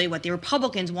potentially what the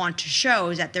Republicans want to show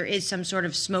is that there is some sort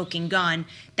of smoking gun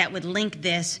that would link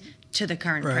this to the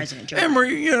current president, Joe Biden.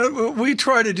 Emery, we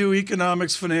try to do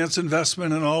economics, finance,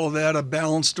 investment, and all of that. A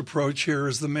balanced approach here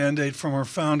is the mandate from our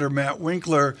founder, Matt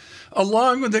Winkler.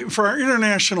 Along with for our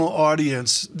international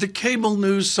audience, the cable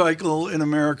news cycle in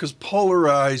America is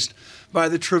polarized by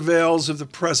the travails of the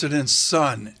president's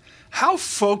son. How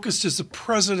focused is the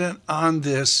president on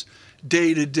this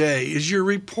day to day? Is your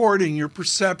reporting, your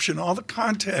perception, all the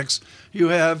context you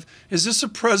have, is this a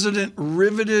president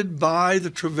riveted by the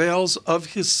travails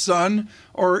of his son,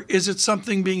 or is it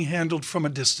something being handled from a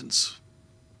distance?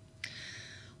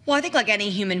 Well, I think like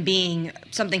any human being,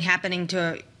 something happening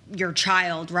to your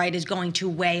child, right, is going to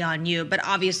weigh on you. But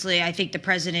obviously, I think the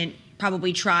president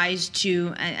probably tries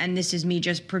to, and this is me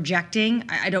just projecting,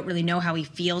 I don't really know how he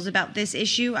feels about this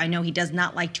issue. I know he does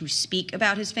not like to speak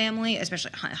about his family,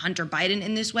 especially Hunter Biden,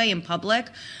 in this way in public.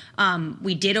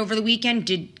 We did over the weekend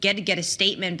get a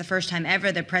statement, the first time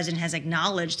ever the president has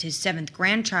acknowledged his 7th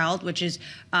grandchild, which is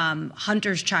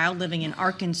Hunter's child living in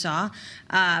Arkansas.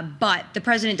 But the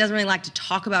president doesn't really like to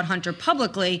talk about Hunter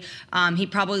publicly. He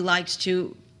probably likes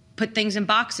to put things in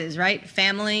boxes, right?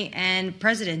 Family and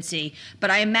presidency.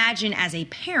 But I imagine as a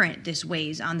parent, this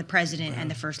weighs on the president and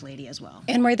the first lady as well.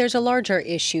 And Marie, there's a larger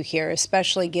issue here,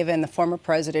 especially given the former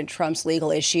President Trump's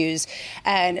legal issues.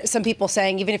 And some people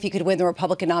saying even if he could win the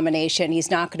Republican nomination,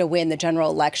 he's not going to win the general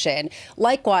election.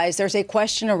 Likewise, there's a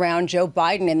question around Joe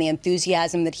Biden and the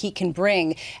enthusiasm that he can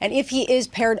bring. And if he is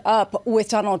paired up with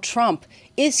Donald Trump,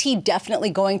 is he definitely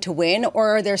going to win,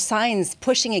 or are there signs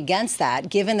pushing against that,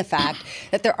 given the fact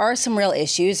that there are some real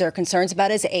issues, there are concerns about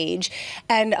his age,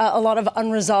 and a lot of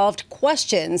unresolved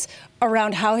questions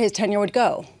around how his tenure would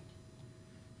go?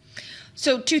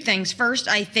 So two things. First,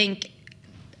 I think,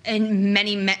 and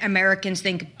many Americans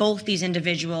think both these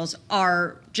individuals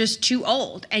are just too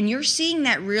old. And you're seeing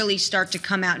that really start to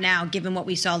come out now, given what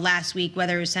we saw last week,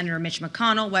 whether it was Senator Mitch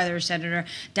McConnell, whether it was Senator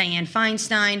Dianne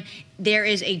Feinstein. There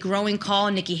is a growing call.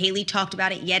 Nikki Haley talked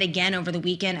about it yet again over the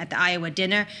weekend at the Iowa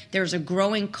dinner. There's a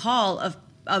growing call of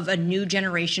a new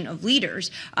generation of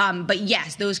leaders. But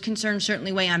yes, those concerns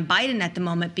certainly weigh on Biden at the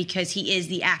moment because he is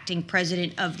the acting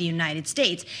president of the United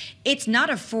States. It's not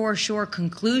a for sure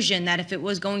conclusion that if it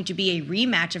was going to be a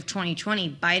rematch of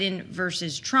 2020, Biden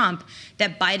versus Trump,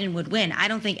 that Biden would win. I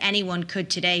don't think anyone could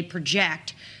today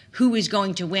project who is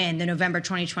going to win the November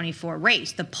 2024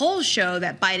 race. The polls show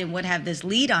that Biden would have this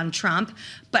lead on Trump,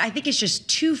 but I think it's just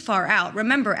too far out.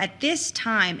 Remember, at this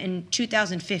time in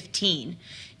 2015,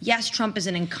 yes, Trump is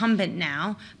an incumbent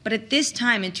now, but at this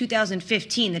time in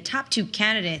 2015, the top two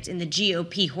candidates in the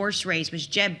GOP horse race was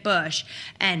Jeb Bush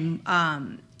and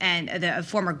the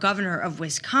former governor of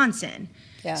Wisconsin,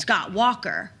 Scott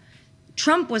Walker.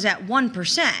 Trump was at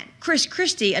 1%. Chris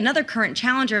Christie, another current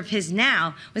challenger of his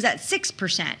now, was at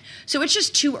 6%. So it's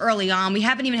just too early on. We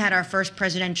haven't even had our first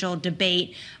presidential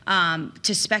debate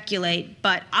to speculate.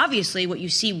 But obviously what you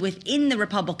see within the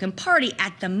Republican Party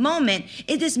at the moment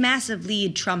is this massive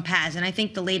lead Trump has. And I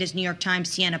think the latest New York Times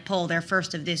Siena poll, their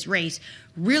first of this race,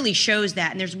 really shows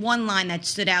that. And there's one line that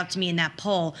stood out to me in that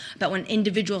poll about when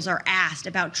individuals are asked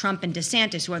about Trump and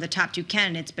DeSantis, who are the top two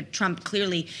candidates, but Trump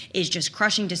clearly is just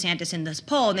crushing DeSantis in this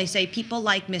poll. And they say people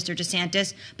like Mr.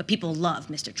 DeSantis, but people love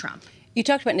Mr. Trump. You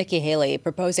talked about Nikki Haley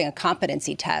proposing a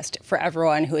competency test for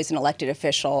everyone who is an elected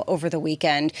official over the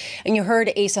weekend. And you heard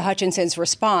Asa Hutchinson's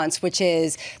response, which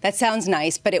is, that sounds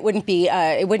nice, but it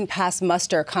wouldn't pass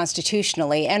muster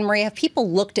constitutionally. And Maria, have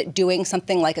people looked at doing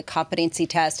something like a competency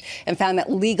test and found that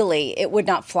legally it would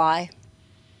not fly?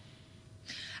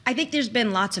 I think there's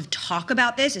been lots of talk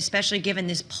about this, especially given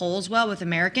this polls well with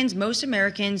Americans. Most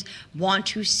Americans want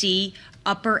to see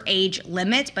upper age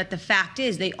limits, but the fact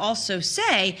is they also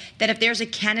say that if there's a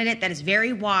candidate that is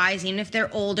very wise, even if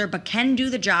they're older, but can do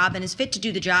the job and is fit to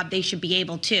do the job, they should be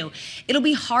able to. It'll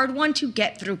be a hard one to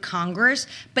get through Congress,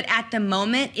 but at the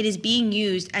moment it is being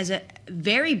used as a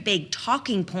very big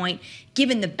talking point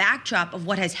given the backdrop of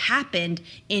what has happened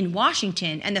in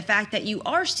Washington and the fact that you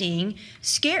are seeing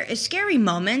scary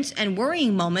moments and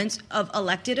worrying moments of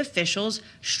elected officials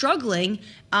struggling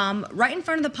right in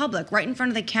front of the public, right in front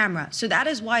of the camera. So that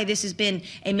is why this has been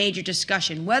a major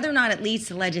discussion. Whether or not it leads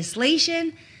to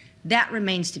legislation, that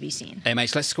remains to be seen. Hey,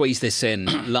 mates, let's squeeze this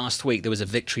in. Last week, there was a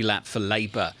victory lap for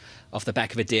Labour off the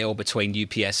back of a deal between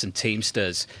UPS and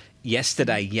Teamsters.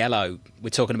 Yesterday, Yellow, we're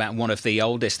talking about one of the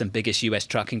oldest and biggest US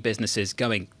trucking businesses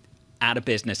going out of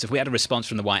business. Have we had a response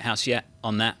from the White House yet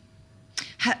on that?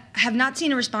 Have not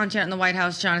seen a response yet in the White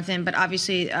House, Jonathan, but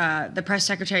obviously the press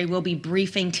secretary will be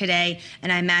briefing today,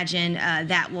 and I imagine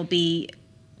that will be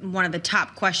one of the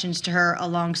top questions to her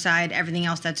alongside everything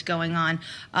else that's going on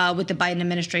with the Biden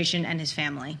administration and his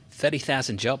family.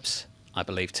 30,000 jobs, I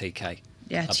believe, TK.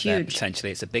 Yeah, it's huge. huge.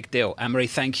 Potentially, it's a big deal. Anne-Marie,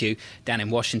 thank you. Down in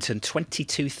Washington,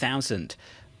 22,000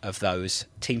 of those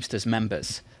Teamsters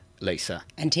members, Lisa.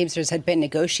 And Teamsters had been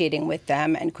negotiating with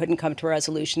them and couldn't come to a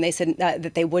resolution. They said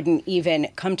that they wouldn't even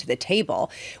come to the table,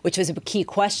 which was a key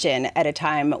question at a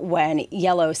time when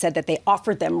Yellow said that they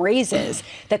offered them raises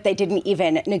that they didn't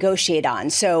even negotiate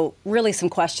on. So really some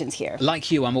questions here.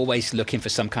 Like you, I'm always looking for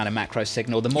some kind of macro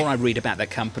signal. The more I read about the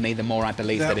company, the more I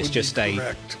believe that it's just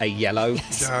a Yellow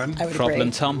problem,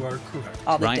 Tom. You are correct.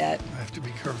 All the debt. I have to be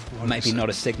careful. Maybe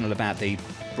not a signal about the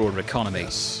broader economy.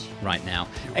 Right now.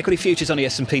 Equity futures on the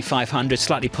S&P 500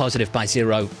 slightly positive by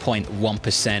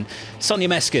 0.1%. Sonia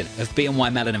Meskin of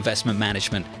BNY Mellon Investment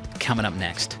Management coming up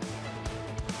next.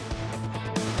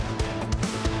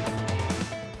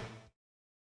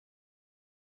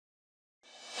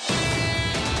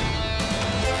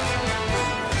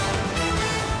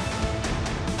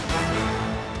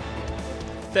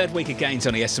 Third week of gains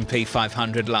on the S&P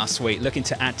 500 last week. Looking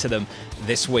to add to them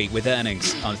this week with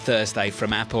earnings on Thursday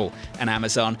from Apple and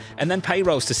Amazon. And then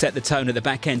payrolls to set the tone at the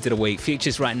back end of the week.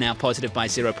 Futures right now positive by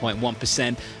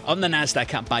 0.1%. On the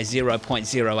Nasdaq up by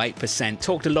 0.08%.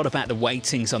 Talked a lot about the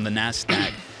weightings on the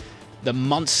Nasdaq. The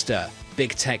monster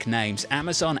big tech names.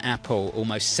 Amazon, Apple,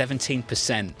 almost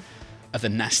 17% of the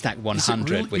Nasdaq 100,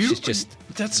 really? which is just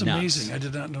That's nuts. amazing. I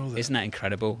did not know that. Isn't that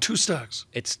incredible? 2 stocks.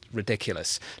 It's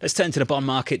ridiculous. Let's turn to the bond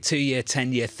market. 2-year,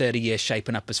 10-year, 30-year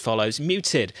shaping up as follows.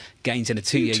 Muted gains in a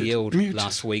 2-year yield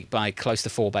last week by close to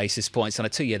 4 basis points. On a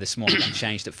 2-year this morning,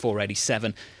 unchanged at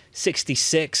 487.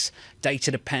 66,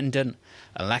 data dependent,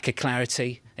 a lack of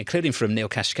clarity, including from Neil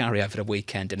Kashkari over the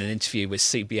weekend in an interview with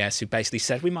CBS, who basically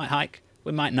said we might hike.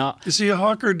 We might not. Is he a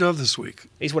hawk or a dove this week?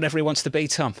 He's whatever he wants to be,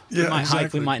 Tom. Yeah, we might hike,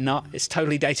 exactly. we might not. It's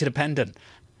totally data dependent.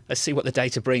 Let's see what the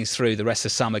data brings through the rest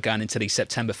of summer going into the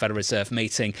September Federal Reserve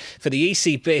meeting. For the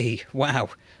ECB, wow,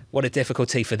 what a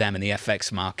difficulty for them in the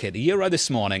FX market. The euro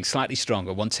this morning, slightly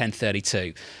stronger,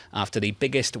 110.32, after the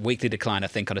biggest weekly decline, I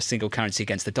think, on a single currency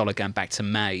against the dollar going back to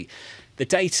May. The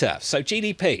data, so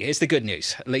GDP, here's the good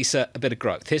news. Lisa, a bit of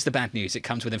growth. Here's the bad news. It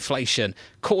comes with inflation,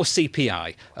 core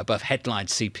CPI above headline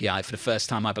CPI for the first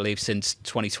time, I believe, since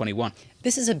 2021.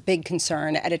 This is a big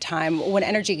concern at a time when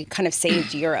energy kind of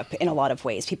saved Europe in a lot of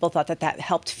ways. People thought that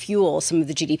helped fuel some of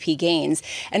the GDP gains.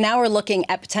 And now we're looking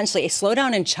at potentially a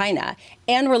slowdown in China,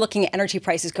 and we're looking at energy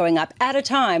prices going up at a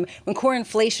time when core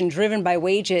inflation driven by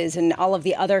wages and all of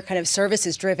the other kind of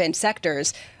services-driven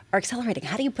sectors are accelerating.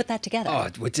 How do you put that together? Oh,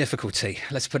 with difficulty.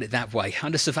 Let's put it that way.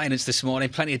 Under surveillance this morning,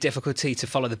 plenty of difficulty to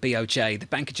follow the BOJ. The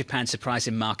Bank of Japan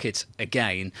surprising markets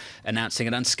again, announcing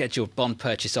an unscheduled bond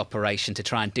purchase operation to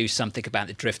try and do something about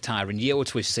the drift higher in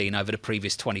yields we've seen over the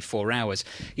previous 24 hours.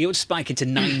 Yields spiking to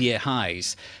 9-year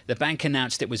highs. The bank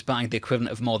announced it was buying the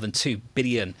equivalent of more than $2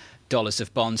 billion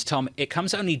of bonds. Tom, it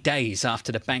comes only days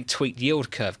after the bank tweaked yield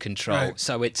curve control. Right.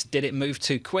 So did it move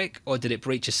too quick or did it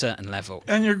breach a certain level?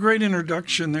 And your great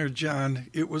introduction there, John,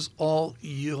 it was all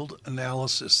yield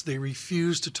analysis. They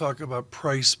refuse to talk about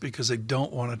price because they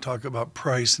don't want to talk about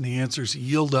price. And the answer is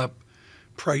yield up,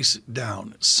 price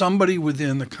down. Somebody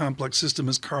within the complex system,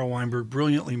 as Carl Weinberg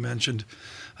brilliantly mentioned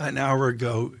an hour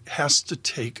ago, has to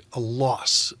take a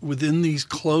loss within these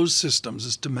closed systems,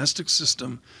 this domestic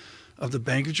system of the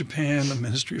Bank of Japan, the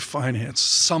Ministry of Finance.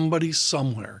 Somebody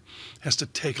somewhere has to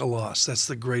take a loss. That's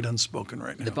the great unspoken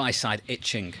right now. The buy side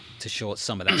itching to short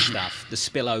some of that stuff. The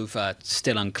spillover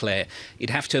still unclear. You'd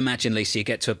have to imagine, Lisa, you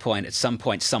get to a point at some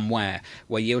point somewhere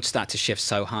where yields start to shift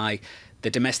so high, the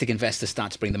domestic investors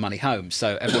start to bring the money home.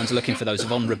 So everyone's looking for those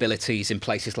vulnerabilities in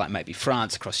places like maybe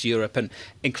France, across Europe, and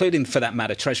including, for that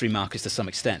matter, treasury markets to some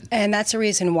extent. And that's the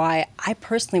reason why I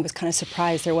personally was kind of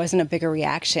surprised there wasn't a bigger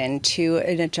reaction to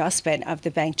an adjustment of the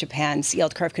Bank Japan's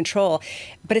yield curve control.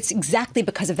 But it's exactly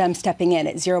because of them stepping in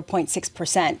at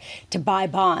 0.6% to buy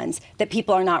bonds that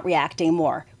people are not reacting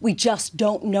more. We just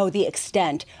don't know the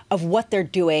extent of what they're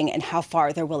doing and how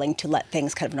far they're willing to let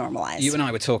things kind of normalize. You and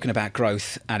I were talking about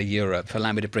growth out of Europe.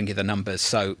 Allow me to bring you the numbers.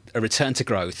 So a return to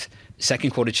growth.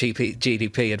 Second quarter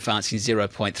GDP advancing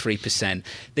 0.3%.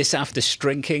 This after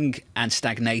shrinking and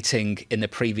stagnating in the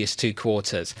previous 2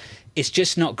 quarters. It's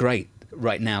just not great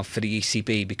right now for the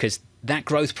ECB because that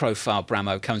growth profile,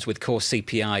 Bramo, comes with core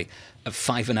CPI of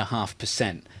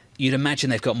 5.5%. You'd imagine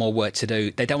they've got more work to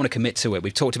do. They don't want to commit to it.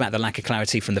 We've talked about the lack of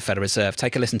clarity from the Federal Reserve.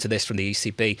 Take a listen to this from the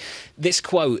ECB. This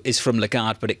quote is from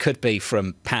Lagarde, but it could be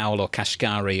from Powell or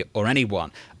Kashkari or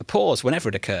anyone. A pause, whenever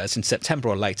it occurs, in September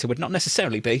or later, would not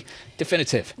necessarily be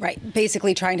definitive. Right.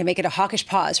 Basically trying to make it a hawkish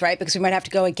pause, right? Because we might have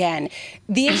to go again.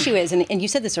 The issue is, and you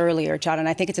said this earlier, John, and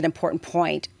I think it's an important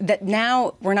point, that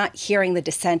now we're not hearing the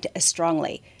dissent as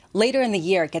strongly. Later in the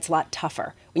year, it gets a lot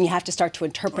tougher when you have to start to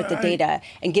interpret the data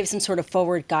and give some sort of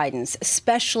forward guidance,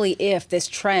 especially if this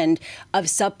trend of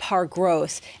subpar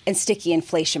growth and sticky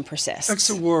inflation persists. Next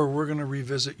to war, we're going to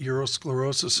revisit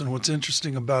Eurosclerosis. And what's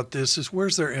interesting about this is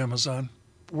where's their Amazon?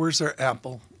 Where's their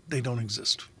Apple? They don't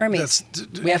exist. Hermes.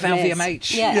 We have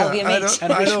LVMH. Yeah,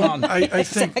 LVMH. I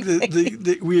think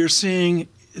that we are seeing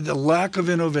the lack of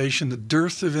innovation, the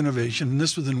dearth of innovation, and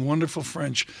this within wonderful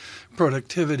French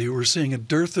productivity. We're seeing a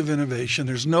dearth of innovation.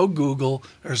 There's no Google,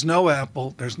 there's no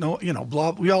Apple, there's no,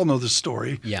 blah. We all know the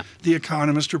story. Yeah. The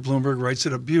Economist or Bloomberg writes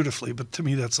it up beautifully, but to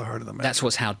me, that's the heart of the matter. That's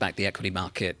what's held back the equity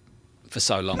market for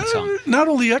so long, Tom. Not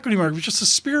only the equity market, but just the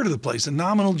spirit of the place, the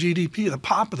nominal GDP, the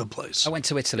pop of the place. I went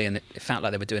to Italy and it felt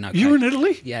like they were doing okay. You were in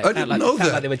Italy? Yeah, I didn't know it felt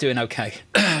that. like they were doing okay.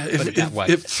 Put it that way.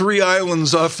 If 3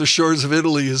 islands off the shores of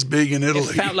Italy is big in Italy.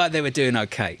 It felt like they were doing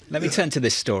okay. Let me turn to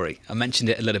this story. I mentioned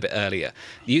it a little bit earlier.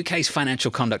 The UK's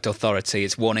Financial Conduct Authority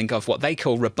is warning of what they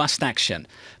call robust action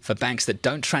for banks that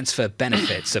don't transfer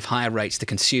benefits of higher rates to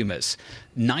consumers.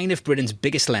 9 of Britain's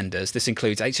biggest lenders, this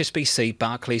includes HSBC,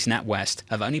 Barclays, NatWest,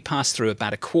 have only passed through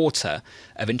about a quarter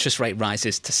of interest rate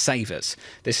rises to savers.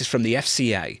 This is from the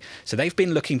FCA. So they've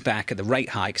been looking back at the rate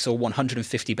hikes, all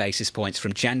 150 basis points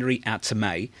from January out to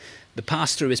May. The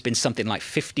pass-through has been something like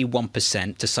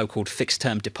 51% to so-called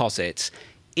fixed-term deposits.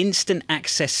 Instant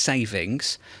access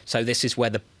savings, so this is where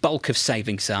the bulk of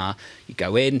savings are. You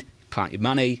go in, plant your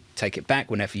money, take it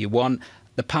back whenever you want.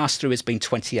 The pass-through has been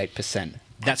 28%.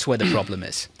 That's where the problem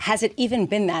is. Has it even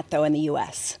been that, though, in the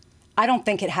U.S.? I don't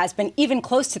think it has been even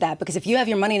close to that, because if you have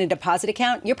your money in a deposit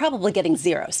account, you're probably getting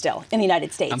zero still in the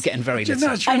United States. I'm getting very little.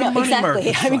 I know,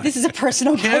 exactly. I mean, this is a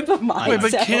personal gripe of mine. Wait,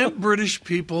 but can't British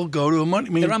people go to a money?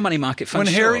 I mean, there are money market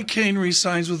funds. When Harry Kane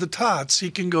resigns with the Tots,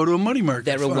 he can go to a money market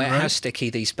They're fund, aware how right?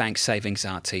 sticky these bank savings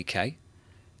are, TK.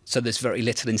 So there's very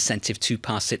little incentive to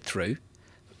pass it through.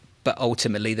 But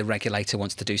ultimately, the regulator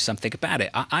wants to do something about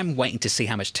it. I'm waiting to see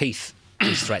how much teeth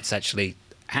these threats actually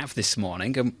have this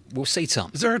morning, and we'll see,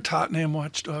 Tom. Is there a Tottenham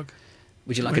watchdog?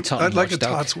 Would you like a Tottenham I'd like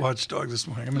watchdog? a Tots watchdog this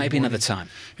morning. Maybe another time.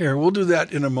 Here, we'll do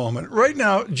that in a moment. Right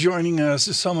now, joining us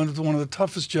is someone with one of the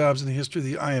toughest jobs in the history of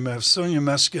the IMF. Sonia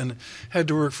Meskin had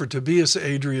to work for Tobias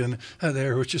Adrian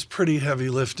there, which is pretty heavy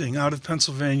lifting. Out of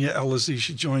Pennsylvania, LSE,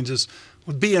 she joins us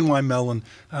with BNY Mellon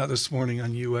this morning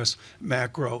on U.S.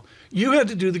 Macro. You had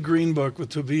to do the Green Book with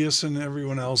Tobias and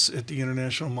everyone else at the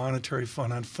International Monetary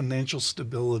Fund on financial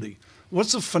stability.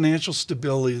 What's the financial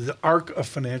stability, the arc of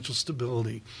financial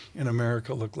stability in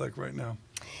America look like right now?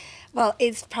 Well,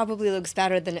 it probably looks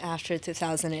better than after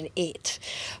 2008,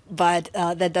 but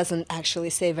that doesn't actually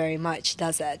say very much,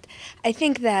 does it? I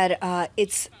think that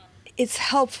it's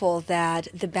helpful that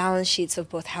the balance sheets of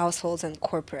both households and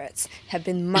corporates have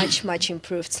been much, much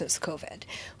improved since COVID.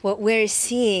 What we're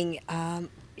seeing,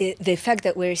 the effect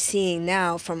that we're seeing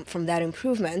now from that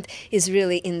improvement is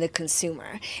really in the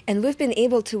consumer. And we've been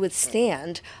able to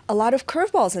withstand a lot of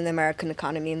curveballs in the American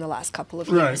economy in the last couple of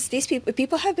years. Right. These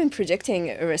people have been predicting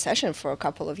a recession for a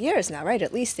couple of years now, right?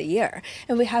 At least a year.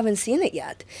 And we haven't seen it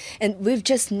yet. And we've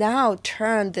just now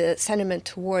turned the sentiment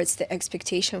towards the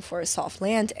expectation for a soft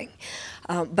landing.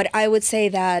 But I would say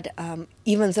that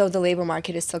even though the labor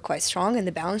market is still quite strong and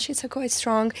the balance sheets are quite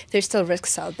strong, there's still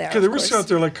risks out there. Okay, the risks out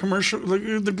there like commercial, like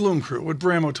the Gloom Crew, what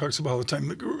Bramo talks about all the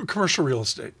time, commercial real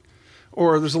estate.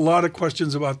 Or there's a lot of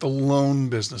questions about the loan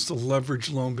business, the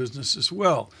leveraged loan business as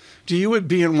well. Do you at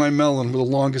BNY Mellon, with the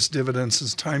longest dividend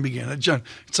since time began, John,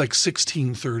 it's like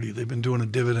 1630. They've been doing a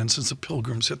dividend since the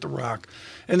Pilgrims hit the rock.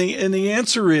 And the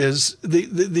answer is,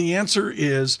 the answer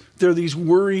is there are these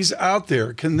worries out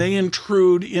there. Can they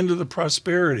intrude into the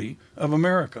prosperity of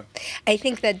America? I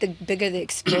think that the bigger the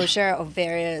exposure of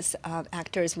various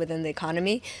actors within the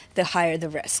economy, the higher the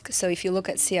risk. So if you look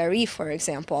at CRE, for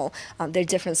example, there are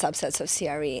different subsets of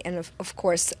CRE. And of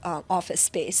course, office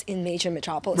space in major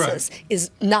metropolises is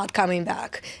not coming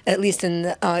back, at least in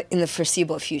the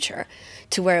foreseeable future,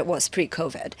 to where it was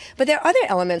pre-COVID. But there are other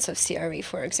elements of CRE,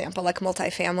 for example, like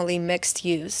multifamily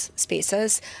mixed-use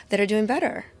spaces that are doing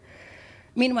better.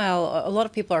 Meanwhile, a lot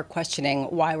of people are questioning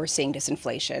why we're seeing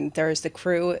disinflation. There's the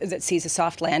crew that sees a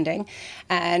soft landing,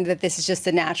 and that this is just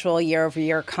the natural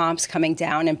year-over-year comps coming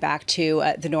down and back to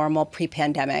the normal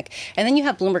pre-pandemic. And then you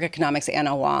have Bloomberg Economics'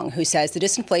 Anna Wong, who says the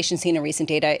disinflation seen in recent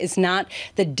data is not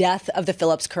the death of the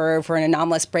Phillips curve or an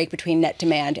anomalous break between net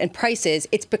demand and prices.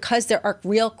 It's because there are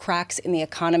real cracks in the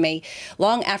economy.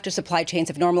 Long after supply chains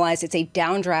have normalized, it's a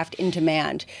downdraft in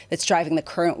demand that's driving the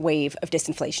current wave of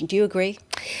disinflation. Do you agree?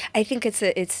 I think it's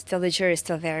still, the jury is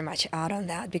still very much out on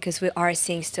that, because we are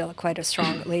seeing still quite a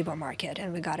strong labor market,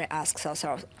 and we got to ask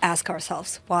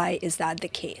ourselves, why is that the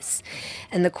case?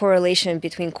 And the correlation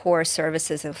between core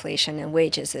services inflation and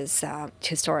wages is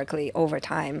historically over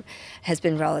time has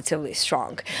been relatively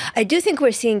strong. I do think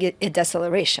we're seeing a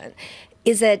deceleration.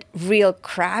 Is it real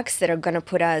cracks that are going to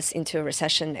put us into a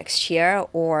recession next year,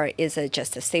 or is it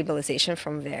just a stabilization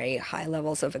from very high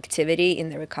levels of activity in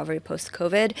the recovery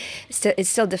post-COVID? It's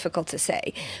still difficult to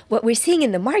say. What we're seeing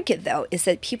in the market, though, is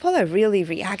that people are really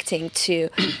reacting to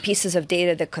pieces of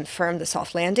data that confirm the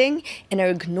soft landing and are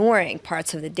ignoring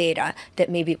parts of the data that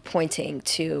may be pointing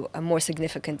to a more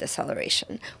significant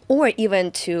deceleration, or even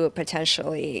to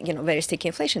potentially, very sticky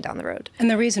inflation down the road. And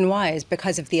the reason why is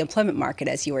because of the employment market,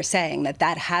 as you were saying,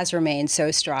 that has remained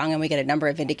so strong. And we get a number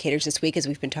of indicators this week, as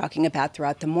we've been talking about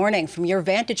throughout the morning. From your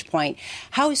vantage point,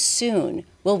 how soon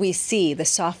will we see the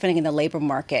softening in the labor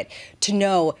market to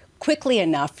know quickly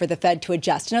enough for the Fed to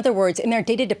adjust? In other words, in their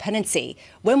data dependency,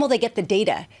 when will they get the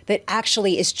data that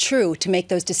actually is true to make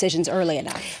those decisions early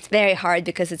enough? It's very hard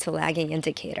because it's a lagging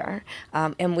indicator.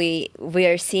 And we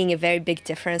are seeing a very big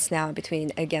difference now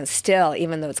between, again, still,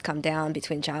 even though it's come down,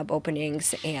 between job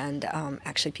openings and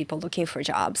actually people looking for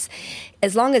jobs.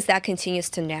 As long as that continues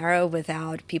to narrow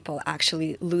without people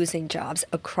actually losing jobs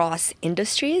across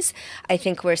industries, I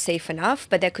think we're safe enough,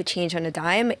 but that could change on a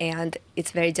dime, and it's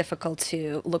very difficult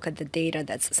to look at the data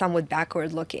that's somewhat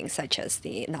backward looking, such as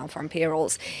the non-farm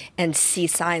payrolls, and see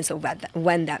signs of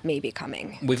when that may be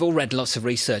coming. We've all read lots of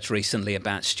research recently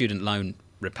about student loan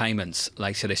repayments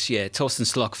later this year. Torsten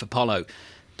Slock of Apollo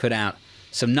put out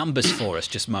some numbers for us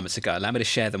just moments ago. Allow me to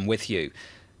share them with you.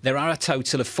 There are a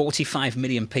total of 45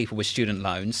 million people with student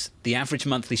loans. The average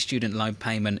monthly student loan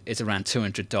payment is around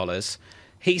 $200.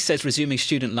 He says resuming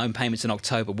student loan payments in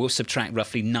October will subtract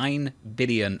roughly $9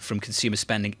 billion from consumer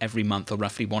spending every month, or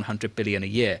roughly $100 billion a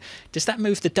year. Does that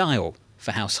move the dial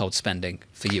for household spending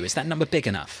for you? Is that number big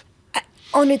enough?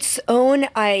 On its own,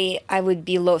 I would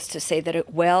be loath to say that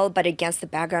it will, but against the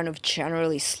background of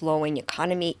generally slowing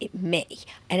economy, it may.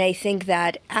 And I think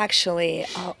that actually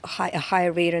a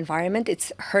higher rate environment,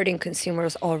 it's hurting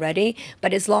consumers already.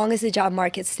 But as long as the job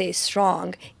market stays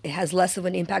strong, it has less of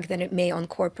an impact than it may on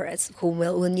corporates, who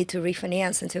will need to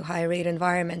refinance into a higher rate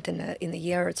environment in a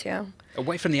year or two.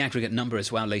 Away from the aggregate number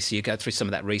as well, Lisa, you go through some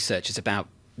of that research. It's about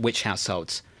which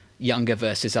households, younger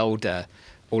versus older,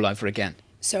 all over again.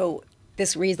 So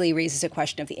this really raises a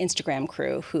question of the Instagram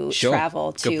crew who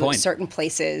travel to certain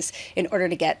places in order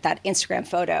to get that Instagram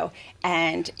photo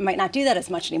and might not do that as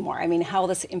much anymore. I mean, how will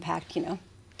this impact,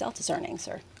 Delta's earnings?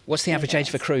 Or what's the average age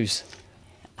of a cruise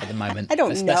at the moment? I don't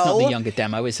know. That's not the younger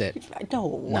demo, is it?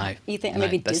 No. You think no,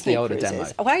 maybe that's Disney the older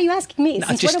cruises? demo. Why are you asking me? No,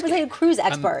 Since when was I a cruise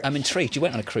expert? I'm intrigued. You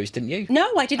went on a cruise, didn't you?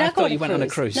 No, I did not go on a cruise. I thought you went on a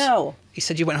cruise. No. He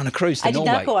said you went on a cruise to Norway.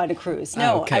 I did not go on a cruise.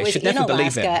 No, okay. I was Should in never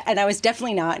believe Alaska, it. and I was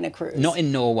definitely not in a cruise. Not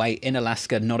in Norway, in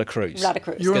Alaska, not a cruise. Not a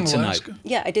cruise. You're Good in to Alaska? know.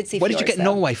 Yeah, I did see Where did you fjords, get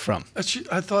though. Norway from?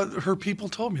 I thought her people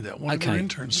told me that. One of her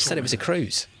interns You said it was a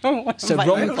cruise. Oh, so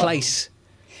wrong place,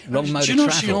 wrong mode of Do you know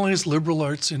travel. she only has liberal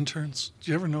arts interns?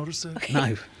 Do you ever notice that? Okay.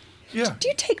 No. Yeah. Do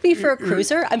you take me for a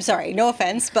cruiser? I'm sorry, no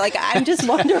offense, but I'm just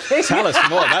wondering. Tell us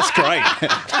more. That's great.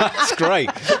 That's great.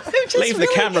 Leave the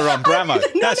camera on, Bramo.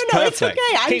 That's perfect.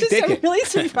 It's okay. I'm really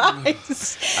surprised.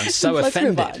 I'm so Let's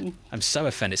move offended. on. I'm so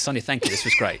offended. Sonia, thank you. This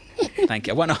was great. Thank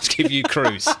you. I won't ask if you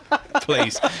cruise,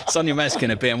 please. Sonia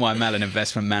Meskin of BNY Mellon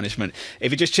Investment Management.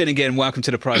 If you're just tuning in, welcome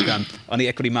to the program. On the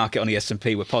equity market, on the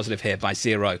S&P, we're positive here by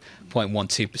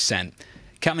 0.12%.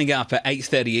 Coming up at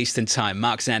 8:30 Eastern Time,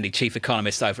 Mark Zandi, Chief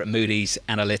Economist over at Moody's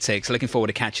Analytics. Looking forward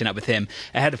to catching up with him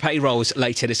ahead of payrolls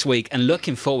later this week. And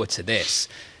looking forward to this.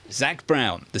 Zach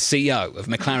Brown, the CEO of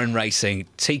McLaren Racing,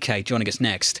 TK, joining us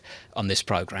next on this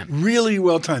program. Really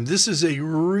well timed. This is a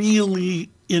really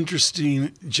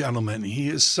interesting gentleman. He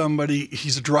is somebody,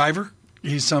 he's a driver.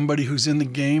 He's somebody who's in the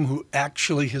game, who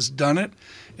actually has done it.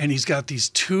 And he's got these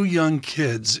two young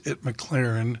kids at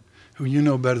McLaren who you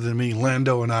know better than me,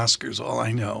 Lando and Oscar's all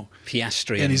I know.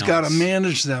 Piastri and he's got to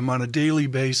manage them on a daily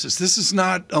basis. This is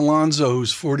not Alonso,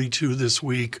 who's 42 this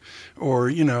week,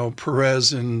 or,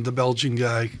 Perez and the Belgian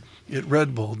guy at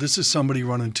Red Bull. This is somebody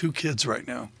running two kids right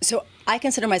now. So I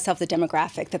consider myself the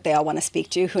demographic that they all want to speak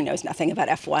to, who knows nothing about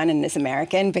F1 and is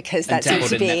American, because that seems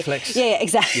to be Netflix. Yeah,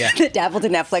 exactly. Yeah. Dabbled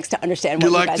in Netflix to understand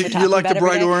what you guys are talking about. You like the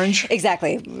bright orange?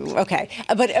 Exactly. Okay,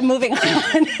 but moving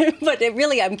on. But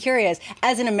really, I'm curious,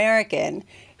 as an American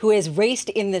who has raced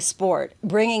in this sport,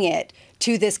 bringing it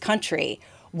to this country,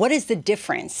 what is the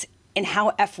difference in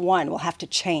how F1 will have to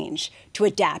change to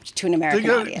adapt to an American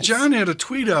audience? John had a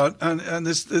tweet out on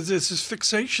this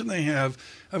fixation they have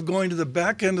of going to the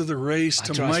back end of the race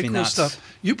to micro stuff.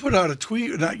 You put out a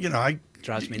tweet,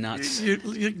 drives me nuts.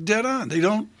 You're dead on. They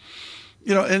don't,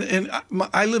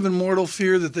 I live in mortal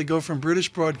fear that they go from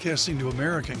British broadcasting to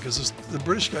American, because the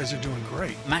British guys are doing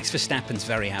great. Max Verstappen's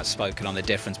very outspoken on the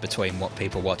difference between what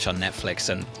people watch on Netflix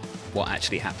and what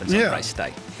actually happens on race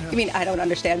day. You mean I don't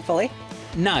understand fully?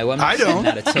 No, I'm not saying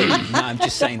that at all. No, I'm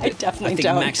just saying that I think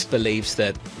don't. Max believes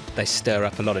that they stir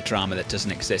up a lot of drama that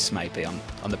doesn't exist maybe on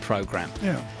the programme.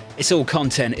 Yeah. It's all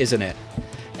content, isn't it?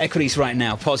 Equities right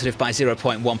now positive by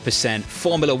 0.1%.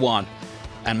 Formula One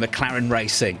and McLaren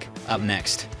Racing up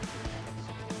next.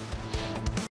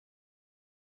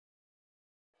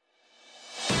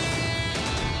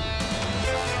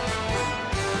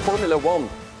 Formula One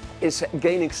is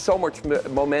gaining so much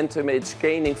momentum. It's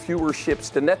gaining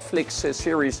viewerships. The Netflix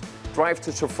series Drive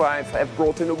to Survive have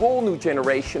brought in a whole new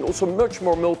generation, also much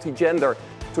more multi-gender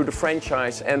to the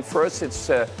franchise. And for us, it's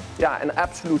an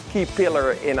absolute key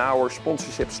pillar in our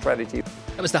sponsorship strategy.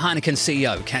 That was the Heineken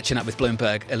CEO catching up with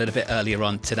Bloomberg a little bit earlier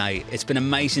on today. It's been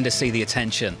amazing to see the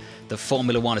attention that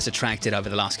Formula One has attracted over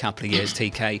the last couple of years,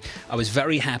 TK. I was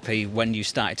very happy when you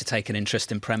started to take an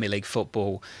interest in Premier League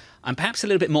football. I'm perhaps a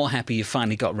little bit more happy you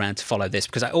finally got around to follow this,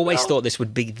 because I always thought this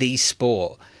would be the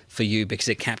sport for you because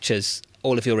it captures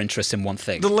all of your interests in one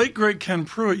thing. The late, great Ken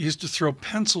Pruitt used to throw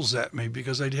pencils at me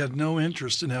because I had no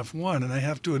interest in F1. And I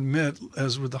have to admit,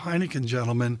 as with the Heineken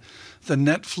gentleman, the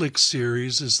Netflix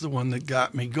series is the one that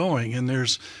got me going. And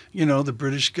there's, the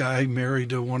British guy married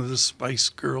to one of the Spice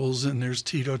Girls, and there's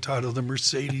Tito Totto, the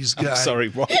Mercedes guy. I'm sorry,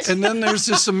 what? And then there's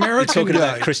this American You're talking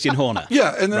guy. about Christian Horner.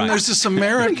 Yeah, and then Right. there's this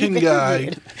American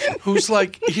guy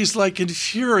he's like in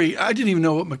fury. I didn't even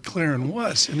know what McLaren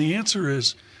was. And the answer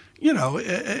is,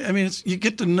 you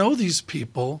get to know these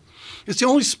people. It's the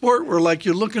only sport where,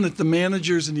 you're looking at the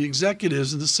managers and the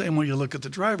executives in the same way you look at the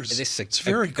drivers. It's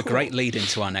very a cool. great lead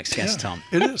into our next guest, Tom.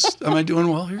 It is. Am I doing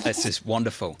well here? This is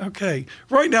wonderful. Okay.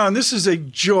 Right now, and this is a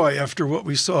joy after what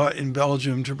we saw in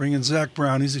Belgium, to bring in Zak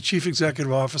Brown. He's the Chief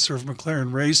Executive Officer of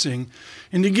McLaren Racing.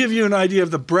 And to give you an idea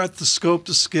of the breadth, the scope,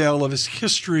 the scale of his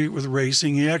history with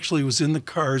racing, he actually was in the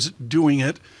cars doing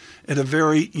it at a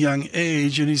very young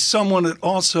age, and he's someone that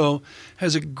also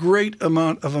has a great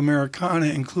amount of Americana,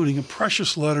 including a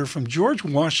precious letter from George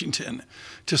Washington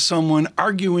to someone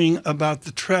arguing about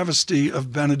the travesty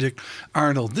of Benedict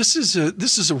Arnold. This is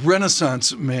a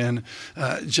Renaissance man,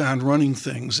 John, running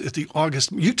things at the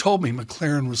August. You told me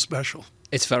McLaren was special.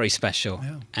 It's very special,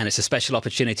 and it's a special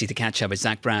opportunity to catch up with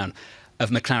Zak Brown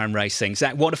of McLaren Racing.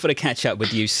 Zak, wonderful to catch up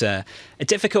with you, sir. A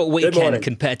difficult weekend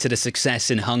compared to the success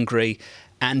in Hungary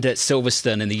and at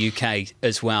Silverstone in the UK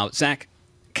as well. Zak,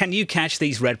 can you catch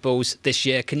these Red Bulls this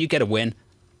year? Can you get a win?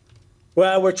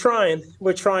 Well, we're trying.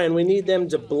 We need them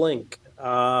to blink.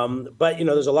 But,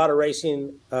 there's a lot of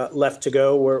racing left to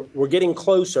go. We're getting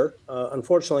closer.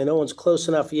 Unfortunately, no one's close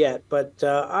enough yet. But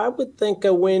I would think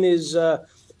a win is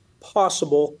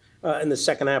possible in the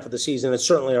second half of the season. It's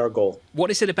certainly our goal. What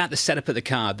is it about the setup of the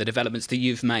car, the developments that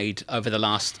you've made over the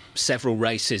last several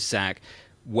races, Zak,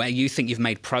 where you think you've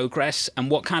made progress,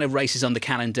 and what kind of races on the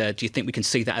calendar do you think we can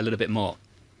see that a little bit more?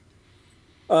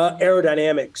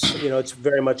 Aerodynamics, it's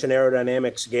very much an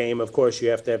aerodynamics game. Of course, you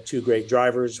have to have two great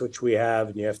drivers, which we have,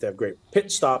 and you have to have great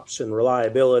pit stops and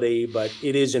reliability, but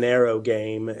it is an aero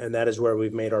game, and that is where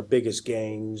we've made our biggest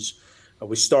gains.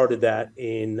 We started that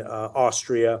in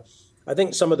Austria. I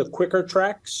think some of the quicker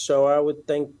tracks, so I would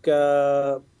think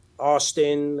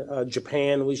Austin,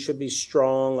 Japan, we should be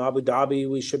strong. Abu Dhabi,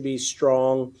 we should be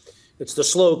strong. It's the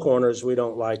slow corners we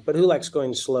don't like, but who likes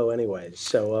going slow anyways?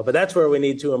 So, but that's where we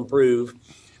need to improve.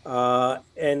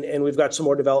 And we've got some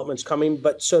more developments coming,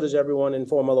 but so does everyone in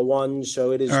Formula One.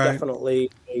 So it is definitely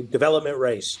a development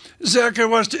race. Zak, I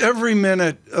watched every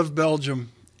minute of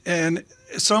Belgium, and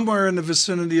somewhere in the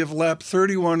vicinity of lap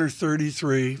 31 or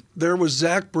 33, there was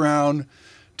Zak Brown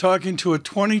talking to a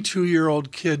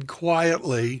 22-year-old kid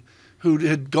quietly who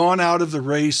had gone out of the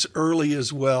race early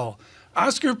as well.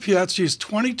 Oscar Piastri is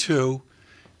 22.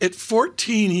 At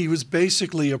 14, he was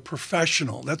basically a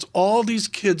professional. That's all these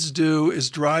kids do is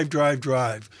drive, drive,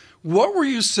 drive. What were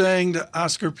you saying to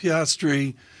Oscar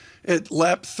Piastri at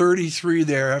lap 33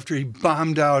 there after he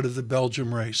bombed out of the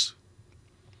Belgium race?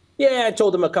 Yeah, I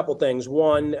told him a couple things.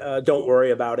 One, don't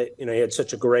worry about it. He had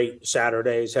such a great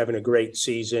Saturday. He's having a great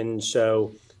season.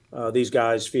 So these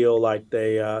guys feel like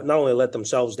they not only let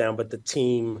themselves down, but the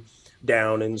team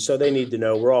down. And so they need to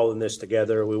know we're all in this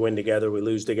together. We win together, we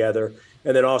lose together.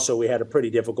 And then also we had a pretty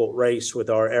difficult race with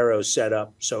our aero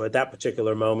setup. So at that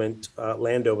particular moment,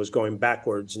 Lando was going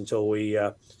backwards until we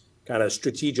kind of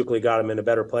strategically got him in a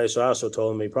better place. So I also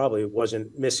told him he probably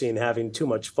wasn't missing having too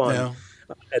much fun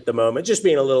at the moment, just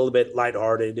being a little bit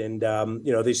lighthearted. And,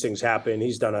 these things happen.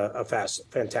 He's done a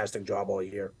fantastic job all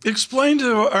year. Explain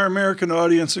to our American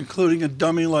audience, including a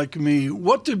dummy like me,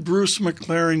 what did Bruce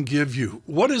McLaren give you?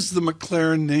 What does the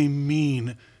McLaren name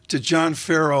mean to John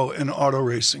Farrow in auto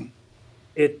racing?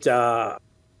 He was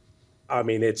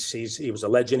a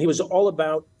legend. He was all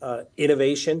about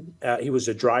innovation. He was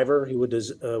a driver. He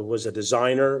was a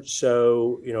designer.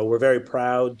 So, we're very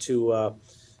proud to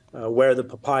wear the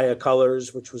papaya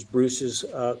colors, which was Bruce's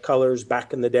colors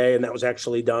back in the day. And that was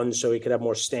actually done so he could have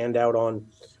more standout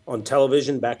on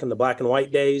television back in the black and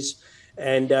white days.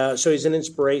 And so he's an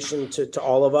inspiration to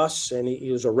all of us. And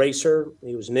he was a racer.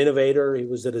 He was an innovator. He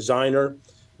was a designer.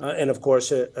 and of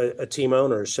course, a team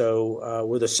owner. So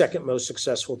we're the second most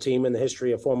successful team in the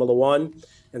history of Formula One,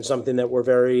 and something that we're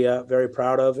very, very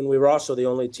proud of. And we were also the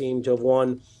only team to have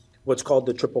won what's called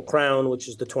the Triple Crown, which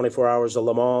is the 24 Hours of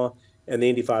Le Mans and the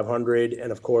Indy 500,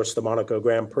 and of course, the Monaco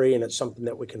Grand Prix. And it's something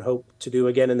that we can hope to do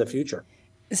again in the future.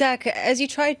 Zach, as you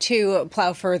try to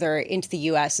plow further into the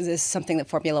U.S., this is something that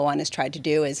Formula One has tried to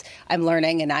do, is I'm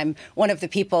learning, and I'm one of the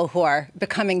people who are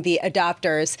becoming the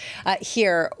adopters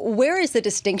here. Where is the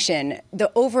distinction, the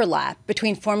overlap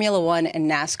between Formula One and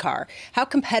NASCAR? How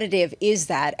competitive is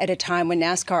that at a time when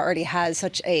NASCAR already has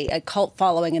such a cult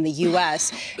following in the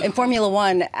U.S., and Formula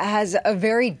One has a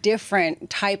very different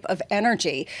type of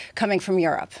energy coming from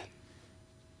Europe?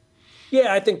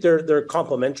 Yeah, I think they're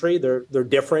complementary. They're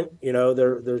different. You know,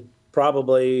 they're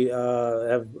probably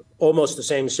have almost the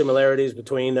same similarities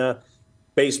between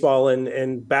baseball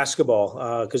and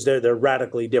basketball, because they're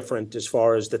radically different as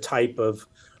far as the type of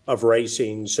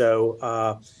racing. So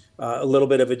a little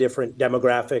bit of a different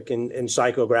demographic and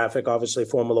psychographic. Obviously,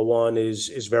 Formula One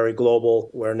is very global,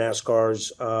 where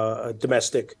NASCAR's a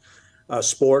domestic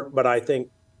sport. But I think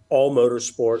all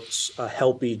motorsports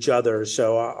help each other.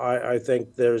 So I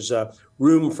think there's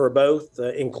room for both,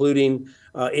 including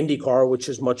IndyCar, which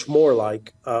is much more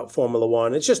like Formula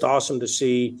One. It's just awesome to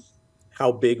see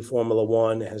how big Formula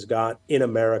One has got in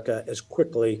America as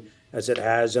quickly as it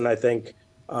has. And I think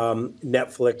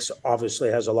Netflix obviously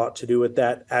has a lot to do with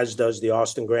that, as does the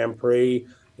Austin Grand Prix,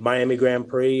 Miami Grand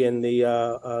Prix, and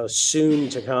the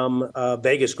soon-to-come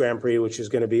Vegas Grand Prix, which is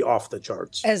going to be off the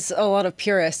charts. As a lot of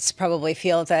purists probably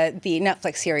feel that the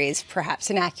Netflix series perhaps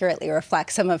inaccurately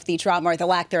reflects some of the drama or the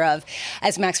lack thereof,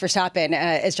 as Max Verstappen,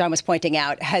 as John was pointing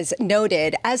out, has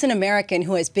noted. As an American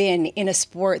who has been in a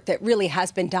sport that really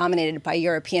has been dominated by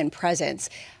European presence,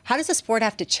 how does the sport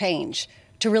have to change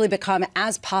to really become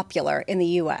as popular in the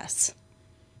U.S.?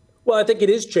 Well, I think it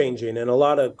is changing, and a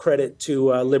lot of credit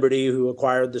to Liberty, who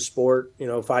acquired the sport,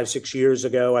 5-6 years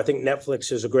ago. I think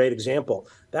Netflix is a great example.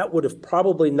 That would have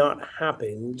probably not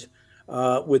happened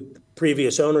with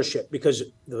previous ownership, because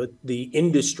the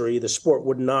industry, the sport,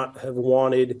 would not have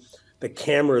wanted the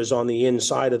cameras on the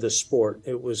inside of the sport.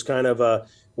 It was kind of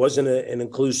wasn't an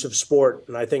inclusive sport,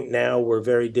 and I think now we're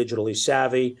very digitally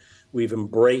savvy. We've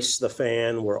embraced the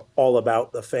fan. We're all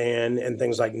about the fan, and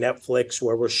things like Netflix,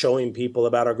 where we're showing people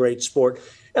about our great sport.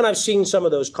 And I've seen some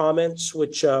of those comments,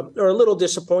 which are a little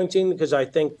disappointing, because I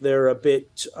think they're a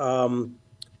bit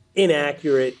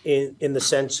inaccurate in the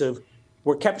sense of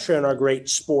we're capturing our great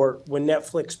sport. When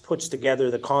Netflix puts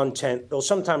together the content, they'll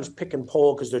sometimes pick and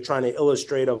pull because they're trying to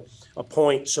illustrate a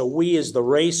point. So we, as the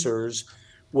racers,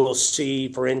 will see,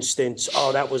 for instance,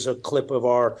 that was a clip of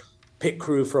our pit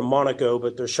crew from Monaco,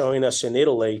 but they're showing us in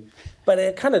Italy. But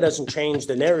it kind of doesn't change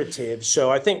the narrative. So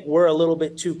I think we're a little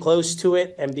bit too close to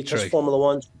it. And because Formula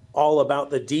One's all about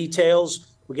the details,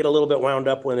 we get a little bit wound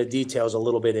up when the detail's a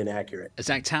little bit inaccurate.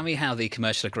 Zach, tell me how the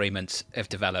commercial agreements have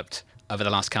developed over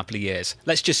the last couple of years.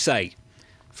 Let's just say,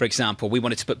 for example, we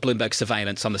wanted to put Bloomberg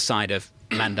surveillance on the side of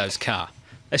Lando's car.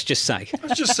 Let's just say.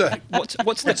 What's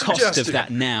the cost of that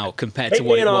now compared to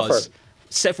what it was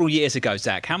several years ago,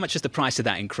 Zach? How much has the price of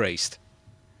that increased?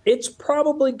 It's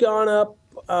probably gone up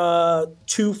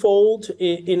twofold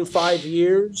in 5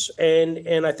 years.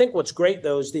 And I think what's great,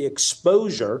 though, is the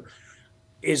exposure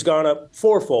is gone up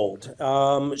fourfold.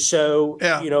 It's all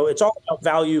about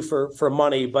value for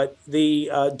money. But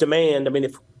the demand, I mean,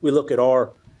 if we look at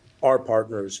our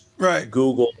partners, right?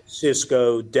 Google,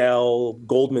 Cisco, Dell,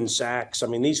 Goldman Sachs. I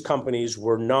mean, these companies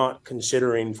were not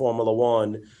considering Formula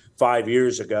One 5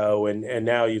 years ago, and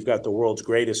now you've got the world's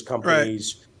greatest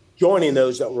companies joining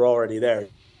those that were already there.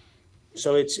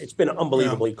 So it's been an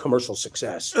unbelievably commercial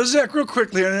success. Zach, real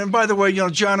quickly, and by the way,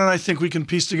 John and I think we can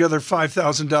piece together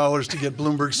 $5,000 to get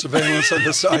Bloomberg surveillance on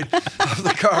the side of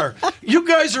the car. You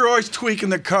guys are always tweaking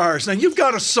the cars. Now, you've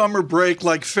got a summer break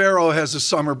like Ferro has a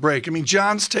summer break. I mean,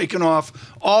 John's taken off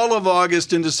all of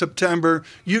August into September.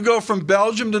 You go from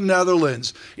Belgium to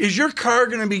Netherlands. Is your car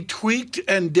going to be tweaked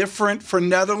and different for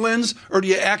Netherlands, or do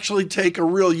you actually take a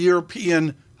real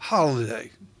European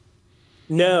holiday?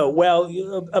 No, well,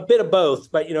 a bit of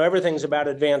both, but everything's about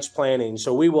advanced planning.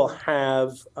 So we will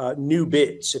have new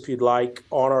bits, if you'd like,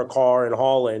 on our car in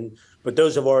Holland, but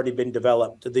those have already been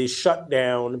developed. The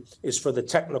shutdown is for the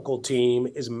technical team,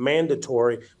 is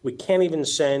mandatory. We can't even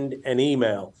send an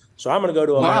email. So I'm going to go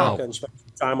to America and spend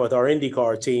some time with our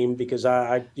IndyCar team, because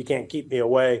you can't keep me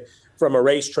away from a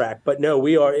racetrack. But no,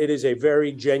 it is a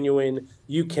very genuine,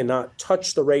 you cannot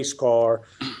touch the race car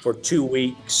for 2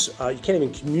 weeks. You can't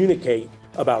even communicate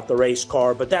about the race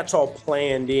car, but that's all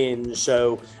planned in,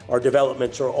 so our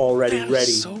developments are already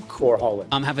ready for Holland.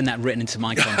 I'm having that written into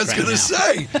my contract. I was going to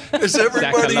say, is Zach,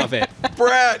 everybody? I love it.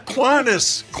 Brad,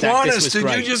 Qantas, did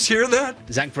great. you just hear that?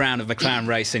 Zach Brown of McLaren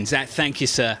Racing. Zach, thank you,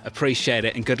 sir. Appreciate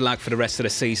it, and good luck for the rest of the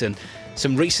season.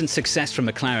 Some recent success from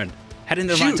McLaren. Heading in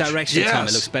the right direction, Tom.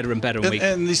 It looks better and better.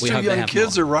 And these two young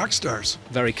kids are rock stars.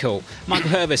 Very cool. Michael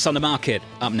Hervis on the market,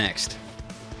 up next.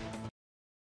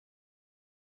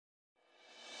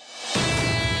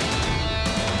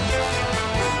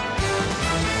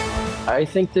 I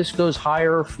think this goes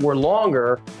higher for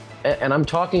longer, and I'm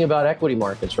talking about equity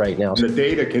markets right now. The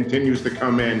data continues to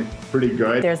come in pretty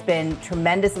good. There's been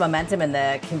tremendous momentum in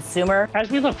the consumer. As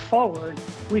we look forward,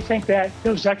 we think that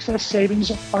those excess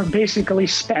savings are basically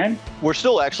spent. We're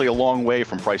still actually a long way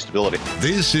from price stability.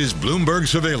 This is Bloomberg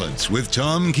Surveillance with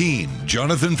Tom Keene,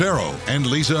 Jonathan Ferro, and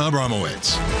Lisa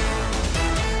Abramowicz.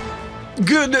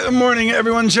 Good morning,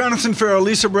 everyone. Jonathan Ferro,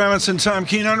 Lisa Abramowicz, and Tom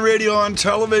Keene on radio, on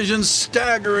television.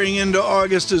 Staggering into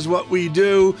August is what we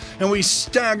do, and we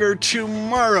stagger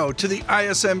tomorrow to the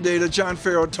ISM data. John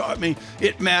Ferro taught me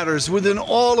it matters. Within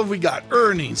all of we got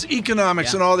earnings,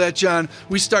 economics, and all that, John,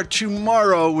 we start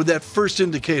tomorrow with that first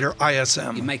indicator,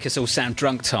 ISM. You make us all sound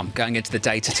drunk, Tom, going into the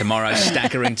data tomorrow,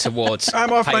 staggering towards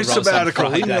I'm off my sabbatical.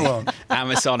 Leave me alone.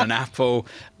 Amazon and Apple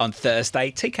on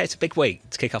Thursday. TK, it's a big week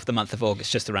to kick off the month of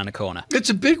August, just around the corner.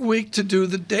 It's a big week to do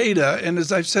the data, and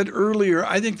as I've said earlier,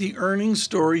 I think the earnings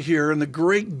story here and the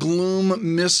great gloom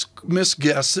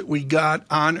misguess that we got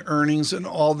on earnings and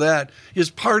all that is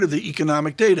part of the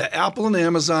economic data. Apple and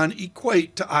Amazon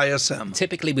equate to ISM.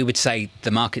 Typically, we would say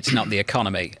the market's not the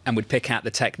economy, and would pick out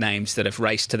the tech names that have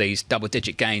raced to these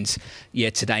double-digit gains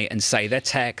year to date and say they're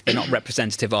tech, they're not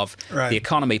representative of the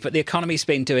economy. But the economy's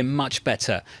been doing much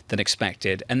better than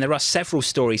expected, and there are several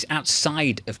stories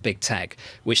outside of big tech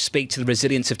which speak to the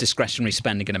resilience of discretionary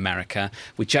spending in America.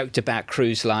 We joked about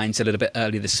cruise lines a little bit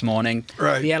earlier this morning.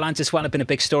 The airlines as well have been a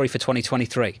big story for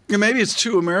 2023. Yeah, maybe it's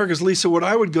two Americas. Lisa, what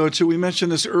I would go to, we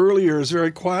mentioned this earlier, is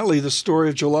very quietly the story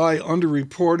of July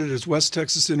underreported as West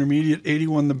Texas Intermediate,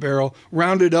 81 the barrel.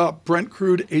 Rounded up, Brent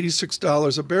crude,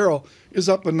 $86 a barrel, is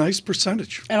up a nice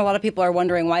percentage. And a lot of people are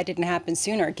wondering why it didn't happen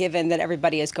sooner, given that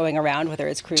everybody is going around, whether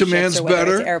it's cruise Demand's ships or whether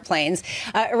better. it's airplanes.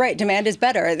 Right, demand is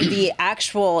better. The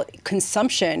actual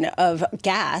consumption of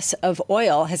gas, of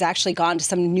oil, has actually gone to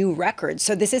some new records.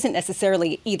 So this isn't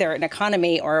necessarily either an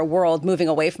economy or a world moving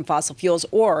away from fossil fuels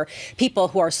or people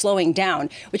who are slowing down,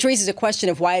 which raises a question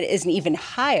of why it isn't even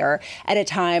higher at a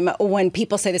time when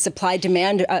people say the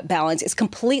supply-demand balance is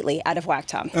completely out of whack,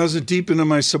 Tom. I was deep into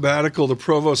my sabbatical. The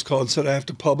provost called and said I have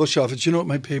to publish off it. You know what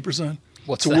my paper's on?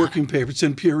 What's it's that? A working paper. It's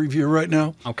in peer review right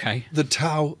now. Okay. The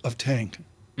Tao of Tank.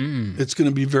 It's going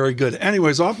to be very good.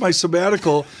 Anyways, off my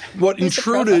sabbatical, what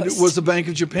intruded was the Bank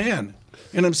of Japan.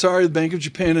 And I'm sorry, the Bank of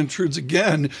Japan intrudes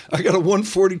again. I got a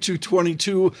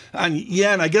 142.22 on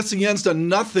yen. I guess the yen's done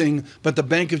nothing, but the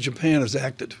Bank of Japan has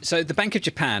acted. So the Bank of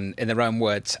Japan, in their own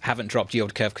words, haven't dropped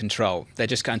yield curve control. They're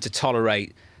just going to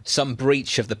tolerate some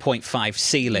breach of the 0.5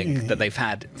 ceiling that they've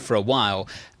had for a while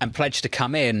and pledge to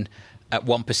come in at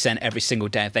 1% every single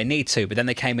day if they need to, but then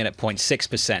they came in at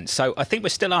 0.6%. So I think we're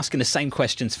still asking the same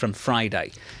questions from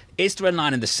Friday. Is there a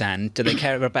line in the sand? Do they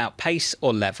care about pace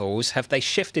or levels? Have they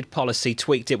shifted policy,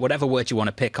 tweaked it, whatever word you want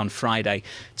to pick on Friday,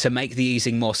 to make the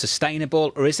easing more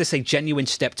sustainable? Or is this a genuine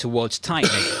step towards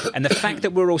tightening? And the fact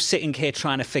that we're all sitting here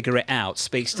trying to figure it out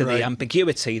speaks to the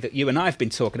ambiguity that you and I have been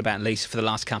talking about, Lisa, for the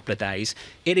last couple of days.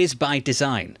 It is by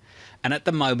design. And at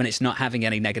the moment, it's not having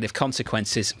any negative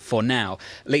consequences for now.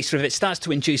 Lisa, if it starts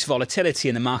to induce volatility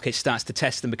and the market starts to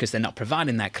test them because they're not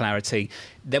providing that clarity,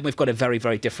 then we've got a very,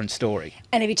 very different story.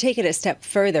 And if you take it a step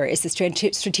further, is the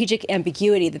strategic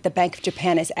ambiguity that the Bank of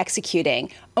Japan is executing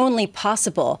only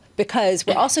possible because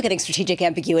we're also getting strategic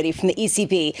ambiguity from the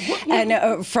ECB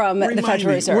and from the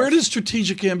Federal Reserve? Where does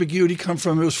strategic ambiguity come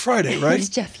from? It was Friday, right? It's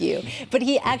Jeff Yu. But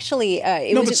he actually...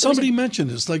 somebody mentioned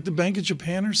this, like the Bank of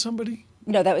Japan or somebody?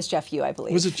 No, that was Jeff Yu, I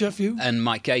believe. Was it Jeff Yu? And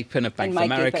Mike Gapin of Bank of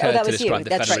Gapin. America that to was describe you. the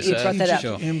That's Federal right, you Reserve. brought that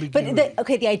up. Sure.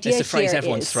 But the idea it's the phrase here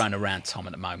everyone's is, throwing around, Tom,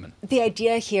 at the moment. The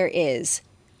idea here is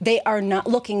they are not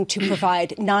looking to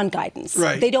provide non-guidance.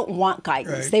 Right. They don't want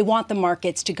guidance. Right. They want the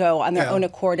markets to go on their own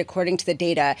accord according to the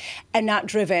data and not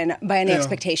driven by any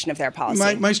expectation of their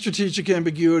policy. My strategic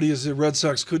ambiguity is the Red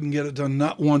Sox couldn't get it done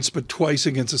not once but twice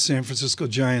against the San Francisco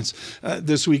Giants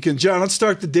this weekend. John, let's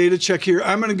start the data check here.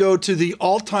 I'm going to go to the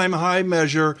all-time high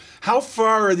measure. How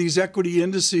far are these equity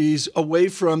indices away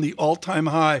from the all-time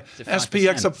high?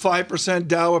 SPX up 5%,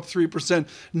 Dow up 3%,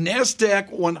 NASDAQ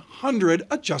 100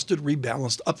 adjusted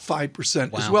rebalanced up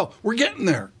 5% as well. We're getting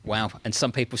there. Wow. And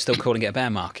some people still calling it a bear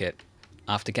market.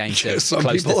 after gains of Some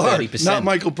close to people are. 30%. Not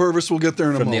Michael Purvis. We'll get there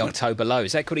in a from moment. the October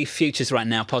lows. Equity futures right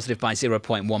now positive by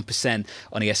 0.1%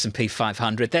 on the S&P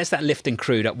 500. There's that lift in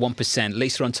crude at 1%.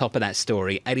 Lisa on top of that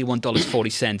story,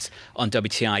 $81.40 on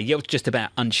WTI. Yield just about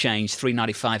unchanged,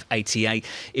 395.88.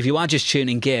 If you are just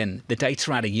tuning in, the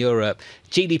data out of Europe,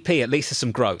 GDP, at least there's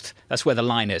some growth. That's where the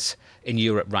line is in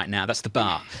Europe right now. That's the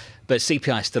bar. But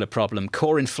CPI is still a problem.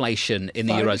 Core inflation in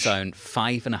the Eurozone,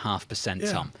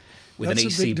 5.5%, Tom. With an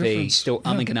ECB still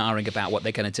umming and ahhing about what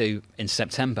they're going to do in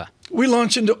September. We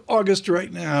launch into August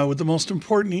right now with the most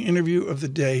important interview of the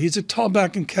day. He's at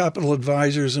Tallback and Capital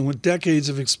Advisors, and with decades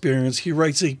of experience, he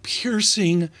writes a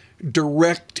piercing,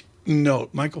 direct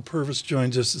note. Michael Purvis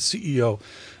joins us, the CEO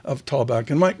of Tallback.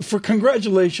 And Mike, for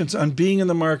congratulations on being in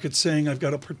the market, saying I've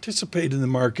got to participate in the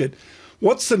market.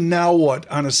 What's the now what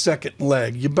on a second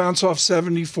leg? You bounce off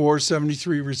 74,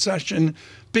 73 recession,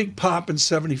 big pop in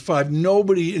 75.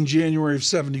 Nobody in January of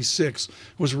 76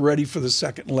 was ready for the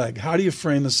second leg. How do you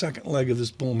frame the second leg of this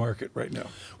bull market right now?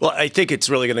 Well, I think it's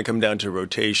really going to come down to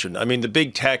rotation. I mean, the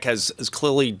big tech has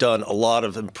clearly done a lot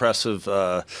of impressive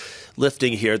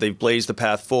lifting here. They've blazed the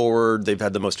path forward. They've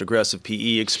had the most aggressive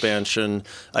PE expansion.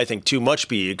 I think too much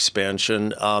PE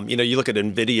expansion. You look at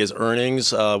NVIDIA's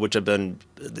earnings, which have been,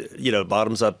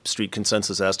 bottoms up street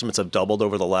consensus estimates have doubled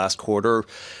over the last quarter,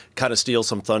 kind of steal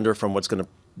some thunder from what's going to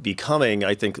be coming,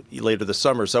 I think, later this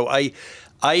summer. So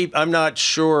I'm not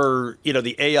sure,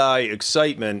 the AI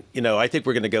excitement, I think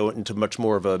we're going to go into much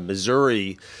more of a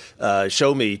Missouri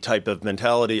show me type of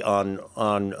mentality on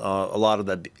a lot of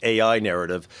the AI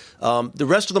narrative. The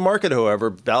rest of the market, however,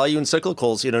 value and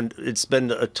cyclicals, it's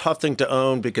been a tough thing to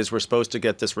own because we're supposed to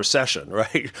get this recession,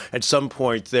 right? At some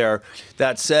point there.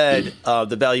 That said,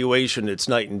 the valuation, it's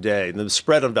night and day. And the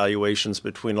spread on valuations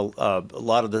between a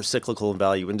lot of the cyclical and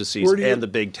value indices and the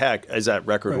big tech is at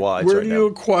record wides right now. Where do you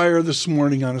acquire this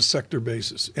morning on a sector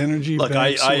basis? Energy, Look,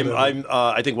 banks,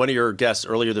 I think one of your guests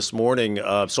earlier this morning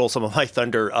stole some of my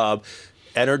thunder.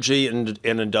 Energy and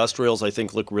industrials, I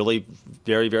think, look really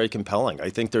very, very compelling. I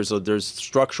think there's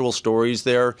structural stories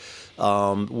there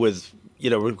with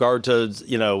regard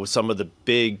to some of the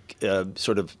big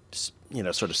sort of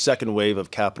second wave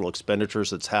of capital expenditures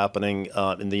that's happening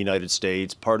in the United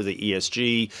States. Part of the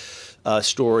ESG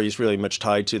story is really much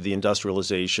tied to the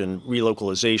industrialization.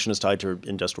 Relocalization is tied to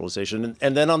industrialization.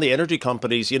 And then on the energy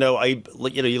companies, you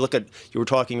were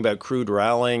talking about crude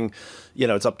rallying.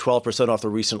 It's up 12% off the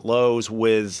recent lows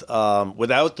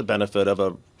without the benefit of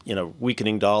a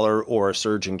weakening dollar or a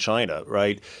surging China,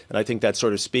 right? And I think that's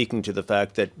sort of speaking to the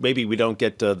fact that maybe we don't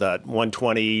get to that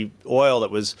 120 oil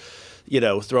that was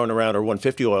thrown around, or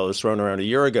 150 oil was thrown around a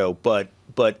year ago. But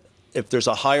if there's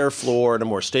a higher floor and a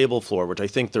more stable floor, which I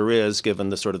think there is, given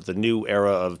the sort of the new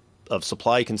era of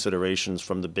supply considerations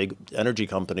from the big energy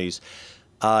companies,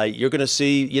 you're going to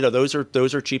see, those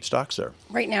are cheap stocks there.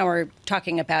 Right now, we're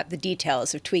talking about the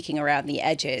details of tweaking around the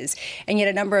edges. And yet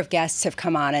a number of guests have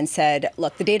come on and said,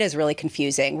 look, the data is really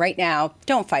confusing. Right now,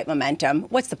 don't fight momentum.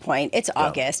 What's the point? It's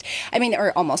August.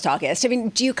 Or almost August.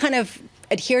 Do you kind of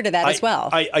adhere to that as well?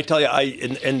 I tell you,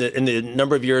 in the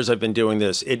number of years I've been doing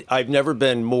this, I've never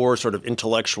been more sort of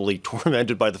intellectually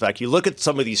tormented by the fact you look at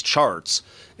some of these charts,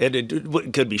 and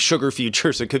it could be sugar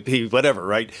futures, it could be whatever,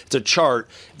 right? It's a chart.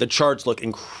 The charts look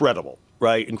incredible,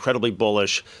 right? Incredibly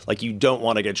bullish. Like, you don't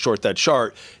want to get short that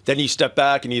chart. Then you step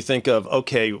back and you think of,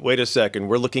 okay, wait a second.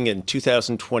 We're looking at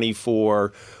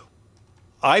 2024.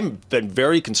 I've been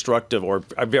very constructive, or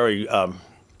very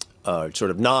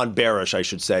sort of non-bearish, I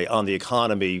should say, on the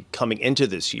economy coming into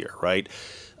this year, right?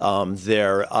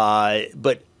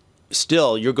 But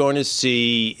still, you're going to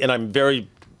see, and I'm very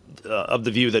of the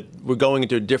view that we're going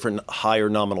into a different, higher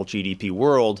nominal GDP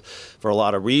world for a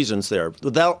lot of reasons there.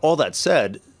 Without all that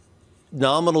said,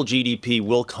 nominal GDP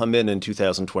will come in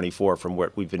 2024 from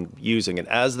what we've been using. And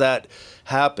as that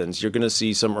happens, you're going to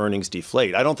see some earnings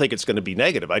deflate. I don't think it's going to be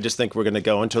negative. I just think we're going to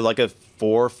go into like a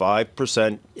 4 or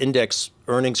 5% index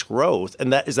earnings growth.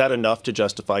 And is that enough to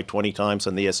justify 20 times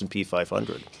on the S&P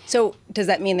 500? So does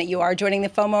that mean that you are joining the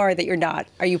FOMO, or that you're not?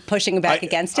 Are you pushing back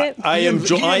against it? I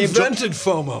invented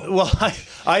FOMO. Well,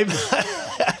 I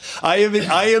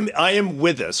am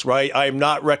with this, right? I am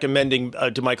not recommending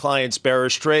to my clients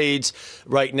bearish trades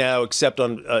right now, except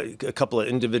on a couple of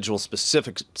individual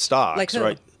specific stocks, like who?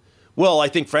 Right? Well, I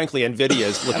think, frankly, NVIDIA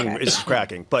is looking is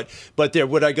cracking. But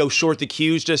would I go short the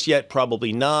Qs just yet?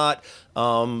 Probably not.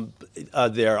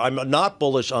 there. I'm not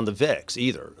bullish on the VIX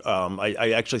either.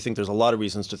 I actually think there's a lot of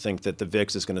reasons to think that the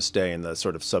VIX is going to stay in the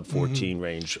sort of sub 14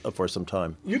 range for some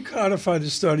time. You codified a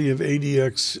study of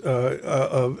ADX,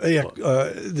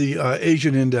 the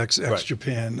Asian index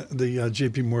ex-Japan, the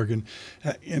JP Morgan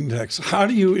index. How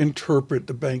do you interpret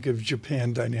the Bank of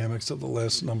Japan dynamics of the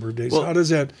last number of days? How does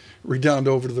that redound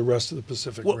over to the rest of the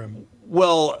Pacific Rim?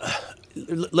 Well,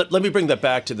 let me bring that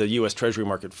back to the U.S. Treasury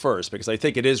market first, because I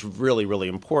think it is really, really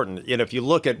important. If you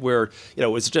look at where, it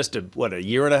was just a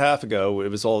year and a half ago, it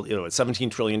was all,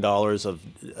 $17 trillion of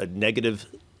negative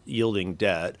yielding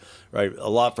debt, right? A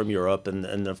lot from Europe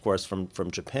and of course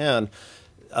from Japan.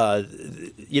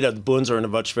 The bunds are in a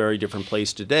much very different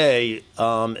place today,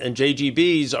 and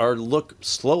JGBs look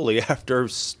slowly after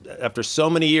so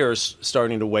many years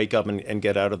starting to wake up and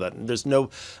get out of that. And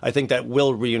I think that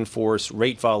will reinforce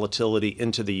rate volatility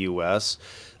into the U.S.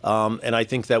 And I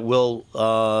think that will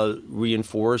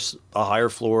reinforce a higher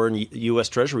floor in U.S.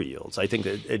 Treasury yields. I think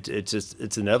that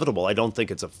it's inevitable. I don't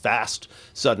think it's a fast,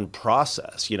 sudden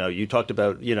process. You talked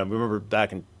about, remember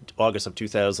back in August of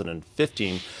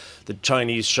 2015, the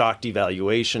Chinese shock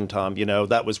devaluation, Tom,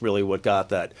 that was really what got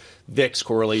that VIX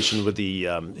correlation with the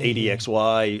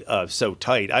ADXY so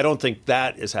tight. I don't think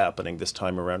that is happening this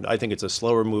time around. I think it's a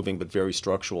slower moving but very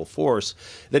structural force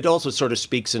that also sort of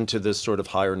speaks into this sort of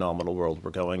higher nominal world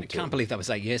we're going to. I can't believe that was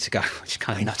 8 years ago, which is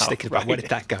kind of nuts thinking about where did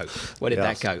that go? Where did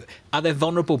that go? Are there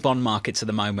vulnerable bond markets at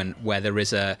the moment where there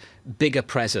is a bigger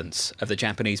presence of the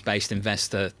Japanese-based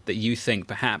investor that you think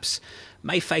perhaps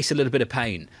may face a little bit of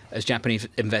pain as Japanese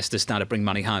investors start to bring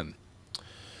money home?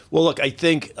 Well, look, I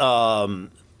think I'm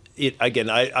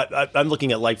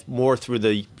looking at life more through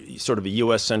the sort of a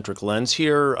U.S.-centric lens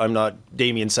here. I'm not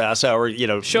Damian Sassower,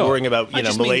 worrying about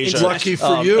Malaysia. Lucky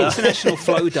for you, international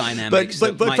flow dynamics.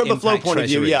 But from a flow point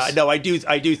treasuries. of view,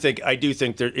 I do think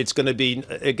it's going to be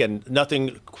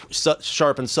nothing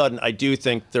sharp and sudden. I do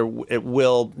think it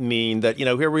will mean that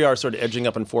here we are, sort of edging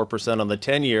up in 4% on the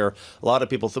 10-year. A lot of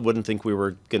people wouldn't think we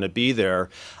were going to be there.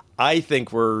 I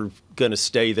think we're going to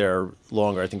stay there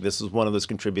longer. I think this is one of those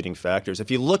contributing factors. If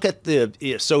you look at the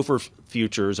SOFR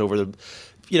futures over the,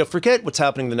 forget what's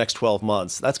happening in the next 12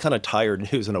 months. That's kind of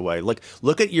tired news in a way. Look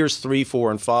at years 3, 4,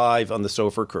 and 5 on the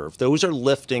SOFR curve. Those are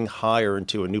lifting higher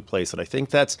into a new place. And I think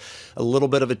that's a little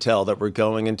bit of a tell that we're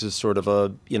going into sort of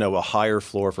a higher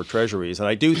floor for treasuries. And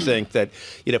I do think that,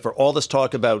 for all this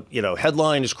talk about,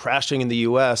 headline is crashing in the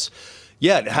U.S.,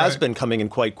 yeah, it has been coming in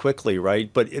quite quickly,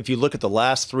 right? But if you look at the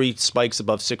last 3 spikes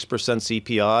above 6%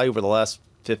 CPI over the last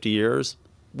 50 years,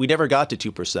 we never got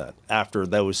to 2% after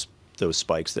those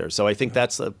spikes there. So I think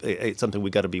that's something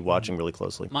we've got to be watching really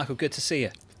closely. Michael, good to see you.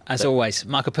 As always,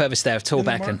 Michael Purvis there of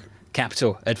Tallback and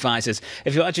Capital Advisors.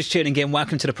 If you are just tuning in,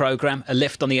 welcome to the programme. A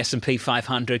lift on the S&P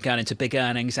 500 going into big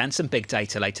earnings and some big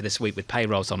data later this week with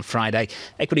payrolls on Friday.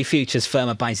 Equity futures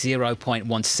firmer by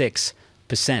 0.16%.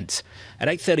 At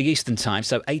 8:30 Eastern time,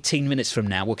 so 18 minutes from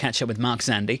now, we'll catch up with Mark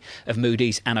Zandi of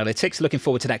Moody's Analytics. Looking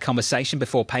forward to that conversation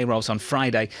before payrolls on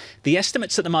Friday. The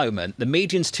estimates at the moment, the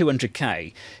median's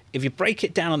 200K. If you break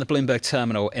it down on the Bloomberg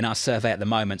terminal in our survey at the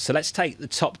moment, so let's take the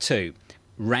top 2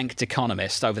 ranked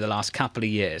economists over the last couple of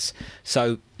years.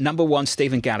 So number 1,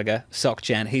 Stephen Gallagher,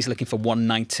 SocGen, he's looking for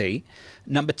 190.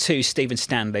 Number 2, Stephen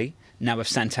Stanley, now of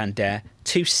Santander,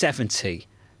 270.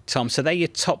 Tom, so they're your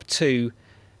top 2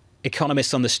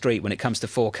 economists on the street when it comes to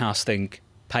forecasting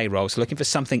payrolls, looking for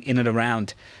something in and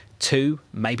around 2,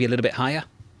 maybe a little bit higher?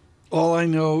 All I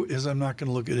know is I'm not going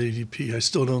to look at ADP. I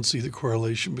still don't see the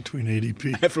correlation between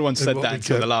ADP. Everyone said that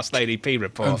until the last ADP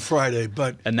report on Friday,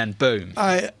 and then boom.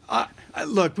 I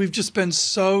look, we've just been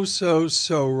so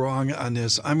wrong on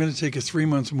this. I'm going to take a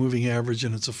 3-month moving average,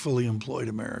 and it's a fully employed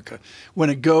America.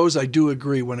 When it goes, I do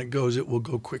agree. When it goes, it will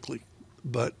go quickly.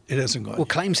 But it hasn't gone. Well,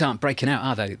 claims aren't breaking out,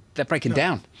 are they? They're breaking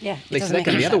down. Yeah. At least they're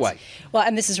going the other way. Well,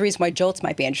 and this is the reason why JOLTS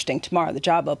might be interesting tomorrow, the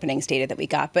job openings data that we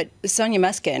got. But Sonia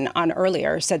Meskin on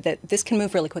earlier said that this can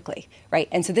move really quickly, right?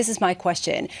 And so this is my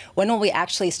question. When will we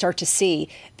actually start to see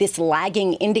this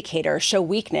lagging indicator show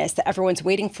weakness that everyone's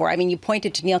waiting for? I mean, you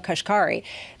pointed to Neil Kashkari.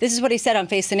 This is what he said on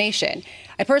Face the Nation.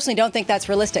 I personally don't think that's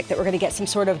realistic, that we're going to get some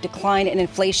sort of decline in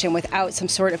inflation without some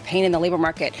sort of pain in the labor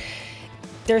market.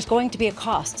 There's going to be a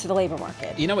cost to the labor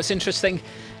market. You know what's interesting?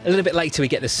 A little bit later, we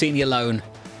get the Senior Loan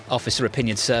Officer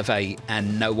Opinion Survey,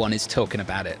 and no one is talking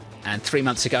about it. And 3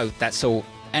 months ago, that's all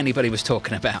anybody was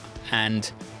talking about. And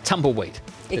tumbleweed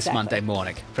this Monday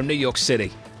morning. From New York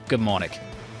City, good morning.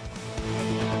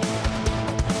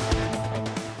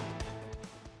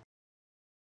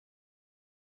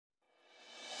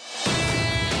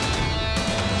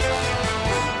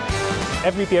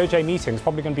 every BOJ meeting is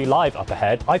probably going to be live up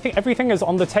ahead. I think everything is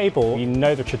on the table. We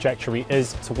know the trajectory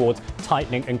is towards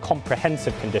tightening and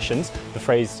comprehensive conditions, the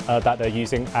phrase that they're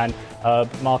using, and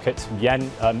markets,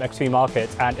 yen, equity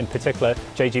markets, and in particular,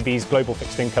 JGB's global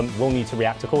fixed income will need to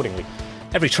react accordingly.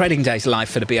 Every trading day is live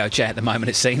for the BOJ at the moment,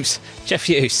 it seems. Jeff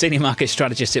Hughes, Senior Market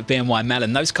Strategist at BNY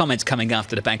Mellon. Those comments coming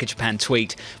after the Bank of Japan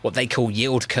tweet what they call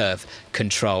yield curve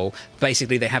control.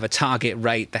 Basically, they have a target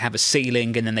rate, they have a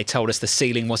ceiling, and then they told us the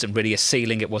ceiling wasn't really a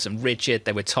ceiling, it wasn't rigid.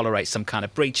 They would tolerate some kind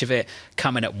of breach of it,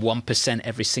 come in at 1%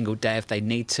 every single day if they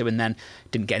need to, and then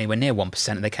didn't get anywhere near 1%,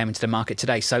 and they came into the market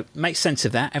today. So make sense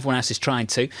of that. Everyone else is trying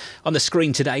to. On the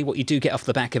screen today, what you do get off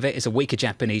the back of it is a weaker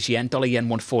Japanese yen, dollar yen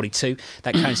 142,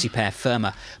 that currency pair firmer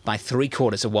by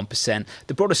 0.75%.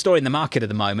 The broader story in the market at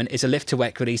the moment is a lift to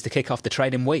equities to kick off the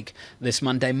trading week this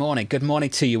Monday morning. Good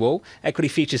morning to you all. Equity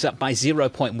futures up by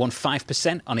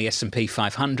 0.15% on the S&P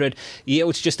 500.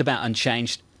 Yields just about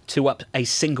unchanged to up a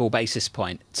single basis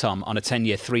point, Tom, on a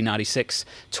 10-year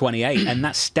 396.28. And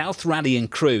that stealth rally in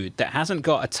crude that hasn't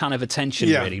got a ton of attention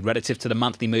really relative to the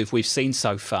monthly move we've seen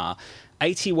so far.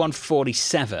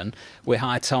 81.47. We're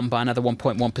higher, Tom, by another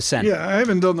 1.1%. Yeah, I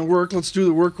haven't done the work. Let's do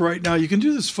the work right now. You can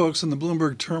do this, folks, on the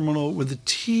Bloomberg terminal with the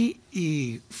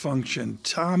TE function.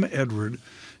 Tom Edward.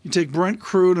 You take Brent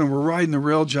crude, and we're riding the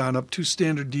rail, John, up 2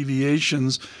 standard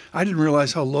deviations. I didn't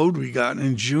realize how low we got.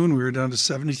 In June, we were down to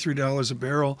 $73 a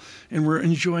barrel, and we're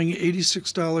enjoying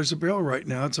 $86 a barrel right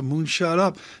now. It's a moonshot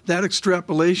up. That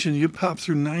extrapolation, you pop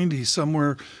through 90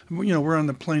 somewhere. We're on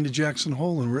the plane to Jackson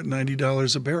Hole, and we're at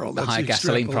 $90 a barrel. That's the high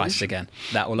gasoline price again.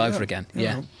 That all over again.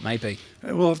 Yeah, maybe.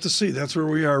 We'll have to see. That's where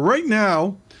we are. Right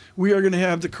now, we are going to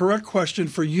have the correct question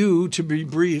for you to be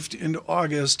briefed into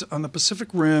August on the Pacific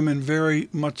Rim, and very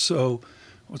much so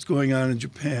what's going on in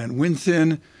Japan. Win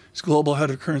Thin is Global Head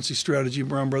of Currency Strategy,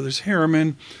 Brown Brothers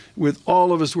Harriman, with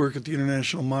all of his work at the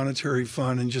International Monetary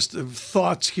Fund, and just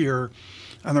thoughts here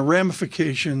on the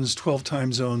ramifications 12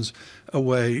 time zones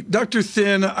away. Dr.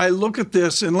 Thin, I look at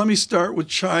this, and let me start with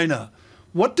China.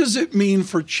 What does it mean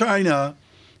for China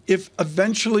if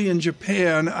eventually in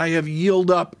Japan I have yield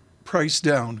up, price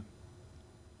down?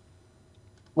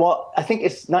 Well, I think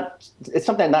it's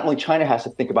something that not only China has to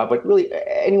think about, but really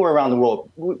anywhere around the world.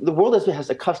 The world has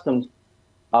accustomed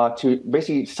to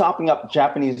basically sopping up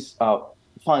Japanese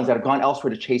funds that have gone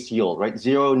elsewhere to chase yield, right?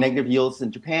 Zero negative yields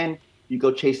in Japan. You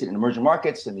go chase it in emerging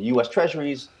markets, in the U.S.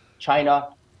 Treasuries, China.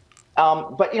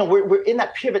 But we're in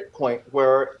that pivot point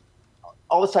where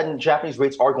all of a sudden Japanese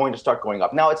rates are going to start going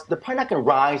up. Now, they're probably not going to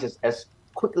rise as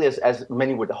quickly as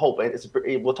many would hope.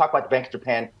 We'll talk about the Bank of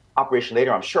Japan operation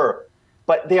later, I'm sure.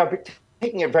 But they are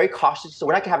taking it very cautiously, so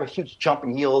we're not going to have a huge jump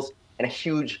in yields and a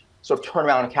huge sort of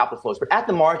turnaround in capital flows. But at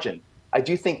the margin, I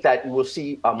do think that we'll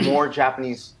see more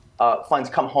Japanese funds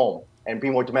come home and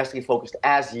be more domestically focused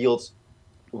as yields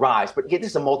rise. But this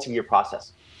is a multi-year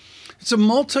process. It's a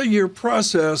multi-year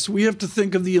process. We have to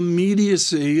think of the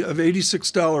immediacy of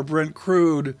 $86 Brent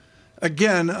crude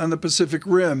again on the Pacific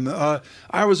Rim.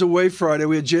 I was away Friday.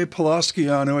 We had Jay Pulaski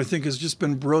on, who I think has just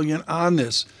been brilliant on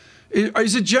this.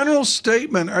 As a general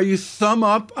statement, are you thumb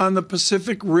up on the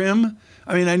Pacific Rim?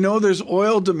 I mean, I know there's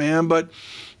oil demand, but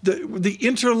the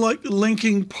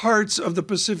interlinking parts of the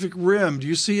Pacific Rim, do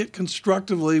you see it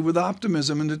constructively with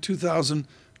optimism into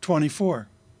 2024?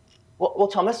 Well,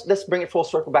 Tom, let's bring it full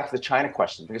circle back to the China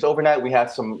question, because overnight we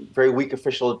had some very weak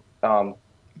official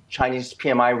Chinese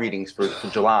PMI readings for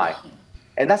July.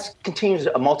 And that continues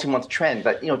a multi-month trend.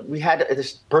 But, we had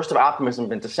this burst of optimism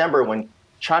in December when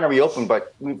China reopened,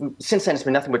 but since then it's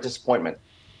been nothing but disappointment.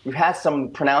 We've had some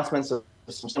pronouncements of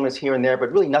some stimulus here and there,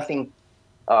 but really nothing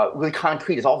really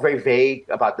concrete. It's all very vague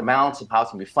about the amounts and how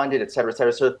it's going to be funded, et cetera, et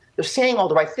cetera. So they're saying all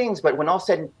the right things, but when all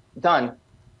said and done,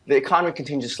 the economy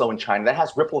continues to slow in China. That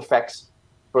has ripple effects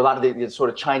for a lot of the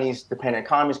sort of Chinese-dependent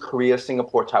economies, Korea,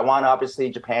 Singapore, Taiwan, obviously,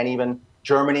 Japan even,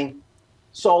 Germany.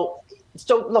 So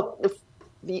look,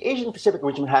 the Asian Pacific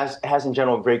region has in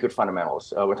general very good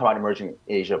fundamentals. We're talking about emerging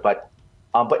Asia, but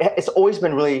it's always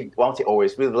been really, well, I won't say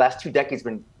always, really the last 2 decades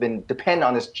been dependent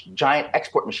on this giant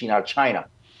export machine out of China.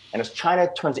 And as China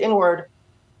turns inward,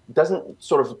 doesn't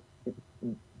sort of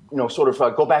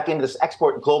go back into this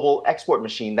global export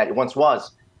machine that it once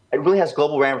was, it really has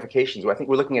global ramifications. I think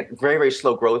we're looking at very, very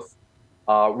slow growth,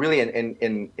 really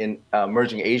in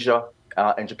emerging Asia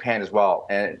and Japan as well.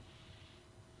 And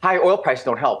higher oil prices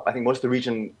don't help. I think most of the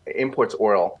region imports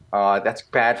oil. That's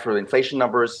bad for the inflation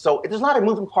numbers. So there's a lot of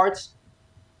moving parts.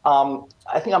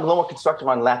 I think I'm a little more constructive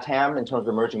on LATAM in terms of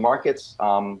emerging markets,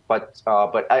 but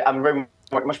I'm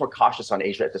much more cautious on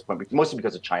Asia at this point, mostly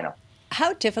because of China.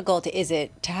 How difficult is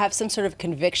it to have some sort of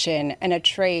conviction and a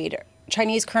trade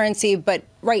Chinese currency, but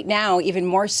right now, even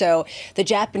more so, the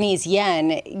Japanese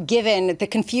yen, given the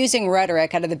confusing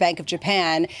rhetoric out of the Bank of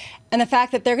Japan and the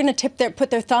fact that they're going to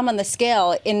put their thumb on the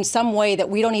scale in some way that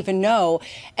we don't even know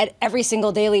at every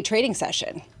single daily trading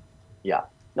session. Yeah.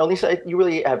 No, Lisa, you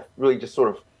really have just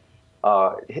sort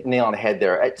of hit the nail on the head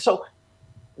there. So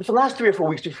for the last 3 or 4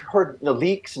 weeks, we've heard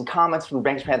leaks and comments from the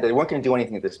Bank of Japan that they weren't going to do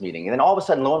anything at this meeting. And then all of a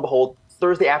sudden, lo and behold,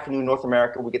 Thursday afternoon, North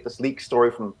America, we get this leak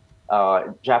story from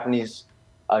Japanese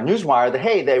newswire that,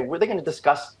 hey, they're going to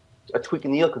discuss a tweak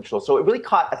in the yield control. So it really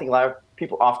caught, I think, a lot of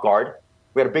people off guard.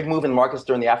 We had a big move in the markets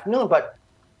during the afternoon, but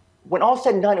when all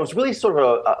said and done, it was really sort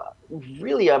of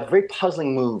a very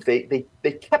puzzling move. They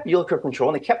kept yield curve control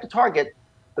and they kept the target,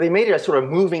 but they made it a sort of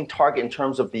moving target in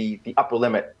terms of the upper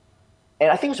limit. And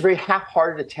I think it was a very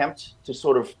half-hearted attempt to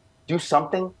sort of do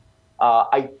something.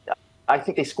 I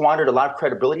think they squandered a lot of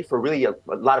credibility for really a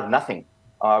lot of nothing.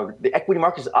 The equity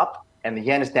market is up and the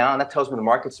yen is down. That tells me the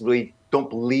markets really don't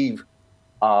believe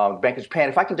Bank of Japan.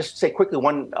 If I can just say quickly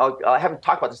I haven't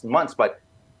talked about this in months, but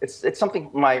it's something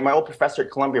my old professor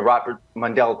at Columbia,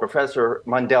 Professor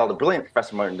Mundell, the brilliant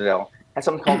Professor Mundell, had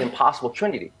something called the impossible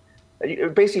trinity.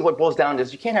 Basically, what it boils down to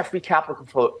is you can't have free capital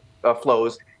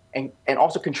flows and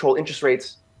also control interest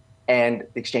rates and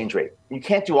the exchange rate. You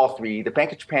can't do all three. The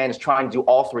Bank of Japan is trying to do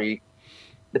all three.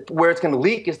 Where it's going to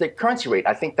leak is the currency rate.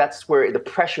 I think that's where the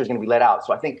pressure is going to be let out.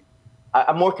 So I think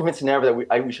I'm more convinced than ever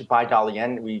that we should buy dollar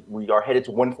yen. We are headed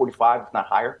to 145, if not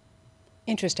higher.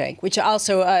 Interesting, which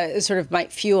also sort of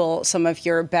might fuel some of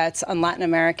your bets on Latin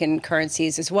American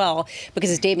currencies as well, because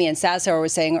as Damian Sassower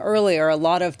was saying earlier, a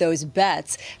lot of those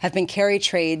bets have been carry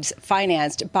trades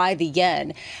financed by the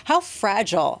yen. How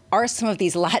fragile are some of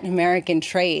these Latin American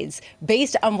trades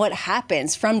based on what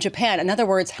happens from Japan? In other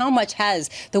words, how much has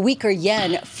the weaker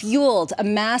yen fueled a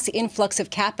mass influx of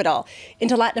capital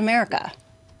into Latin America?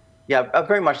 Yeah,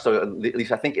 very much so,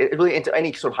 Lisa. I think it really into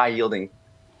any sort of high-yielding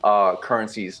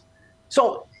currencies.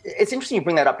 So it's interesting you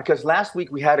bring that up because last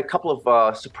week we had a couple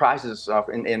of surprises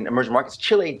in emerging markets.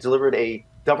 Chile delivered a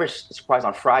dovish surprise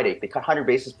on Friday. They cut 100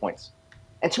 basis points.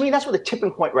 And to me, that's where the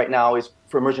tipping point right now is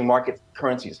for emerging market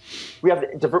currencies. We have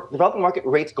the developing market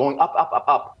rates going up, up, up,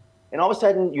 up. And all of a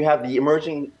sudden, you have the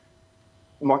emerging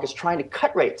markets trying to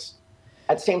cut rates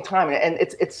at the same time. And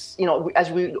it's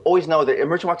as we always know, the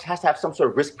emerging markets has to have some sort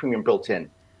of risk premium built in.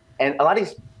 And a lot of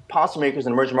these policymakers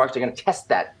in emerging markets are going to test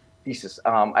that thesis.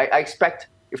 I expect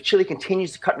if Chile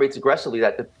continues to cut rates aggressively,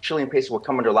 that the Chilean peso will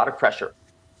come under a lot of pressure.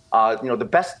 The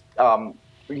best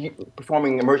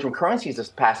performing emerging currencies this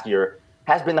past year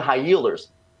has been the high yielders,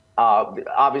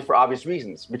 for obvious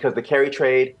reasons, because the carry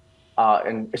trade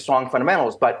and strong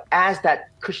fundamentals. But as that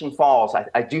cushion falls,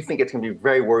 I do think it's going to be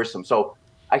very worrisome. So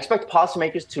I expect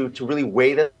policymakers to really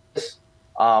weigh this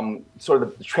sort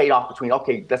of the trade-off between,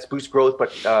 okay, let's boost growth, but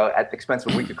at the expense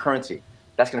of a weaker currency.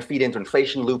 That's going to feed into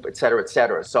inflation loop, et cetera, et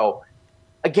cetera. So,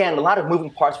 again, a lot of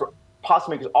moving parts for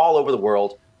policymakers all over the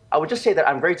world. I would just say that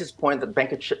I'm very disappointed that the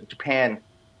Bank of Japan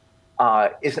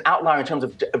is an outlier in terms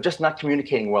of just not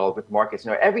communicating well with markets.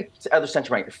 Every other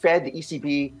central bank, the Fed, the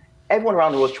ECB, everyone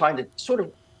around the world is trying to sort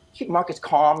of keep markets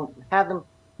calm, have them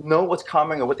know what's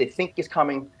coming or what they think is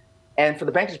coming. And for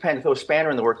the Bank of Japan to throw a spanner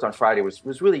in the works on Friday was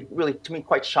really, really, to me,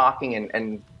 quite shocking.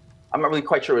 And I'm not really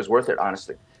quite sure it was worth it,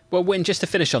 honestly. Well, Wynne, just to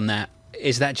finish on that,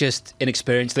 is that just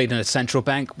inexperience leading a central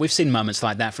bank? We've seen moments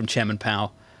like that from Chairman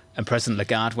Powell and President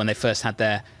Lagarde when they first had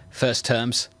their first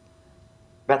terms.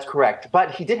 That's correct.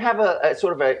 But he did have a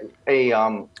sort of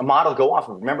a model go off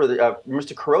of. Remember,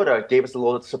 Mr. Kuroda gave us a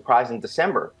little surprise in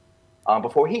December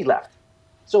before he left.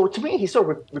 So to me, he's sort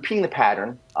of repeating the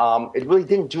pattern. It really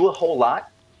didn't do a whole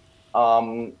lot.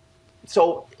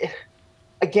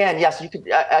 Again, yes, you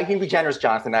could. I can be generous,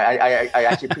 Jonathan. I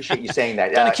actually appreciate you saying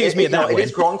that. Don't accuse me of that. It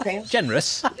is growing pains.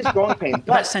 Generous. It is growing pains.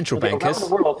 But central bankers. Around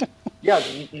the world,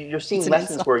 you're seeing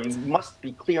lessons where you must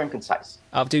be clear and concise.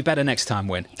 I'll do better next time,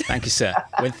 Wynne. Thank you, sir.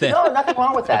 No, nothing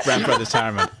wrong with that. Brown Brothers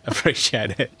Harriman.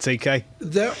 Appreciate it. TK.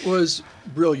 That was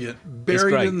brilliant.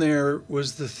 Buried in there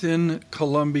was the thin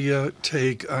Columbia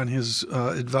take on his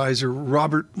advisor,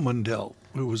 Robert Mundell,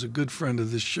 who was a good friend of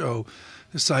this show.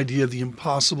 This idea of the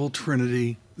impossible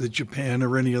trinity that Japan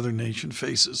or any other nation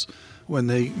faces when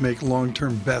they make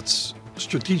long-term bets,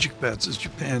 strategic bets, as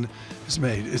Japan has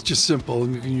made. It's just simple,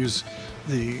 and you can use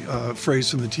the phrase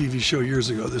from the TV show years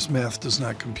ago, this math does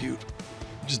not compute.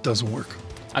 It just doesn't work.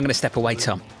 I'm going to step away,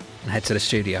 Tom, and head to the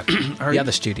studio.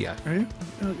 Other studio. Are you?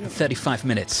 35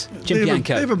 minutes. Jim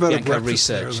Bianco, they have a better Bianco breakfast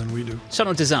Research. there than we do.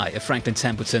 Sonal Desai of Franklin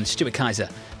Templeton, Stuart Kaiser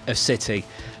of Citi.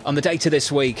 On the data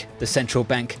this week, the central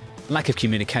bank, lack of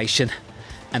communication,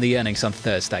 and the earnings on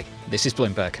Thursday. This is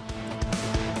Bloomberg.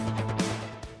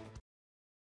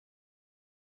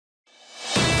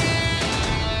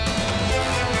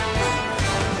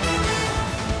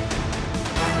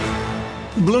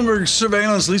 Bloomberg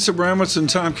Surveillance, Lisa Abramowicz and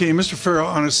Tom Keene. Mr. Ferro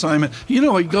on assignment. You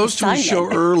know, he goes to his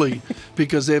show early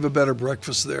because they have a better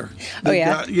breakfast there. Oh,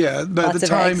 yeah? By Lots the of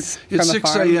time eggs it's from a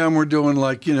 6 farm. a.m., we're doing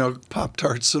like,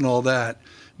 Pop-Tarts and all that.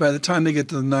 By the time they get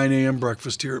to the 9 a.m.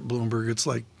 breakfast here at Bloomberg, it's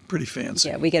like pretty fancy.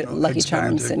 Yeah, we get Lucky Eggs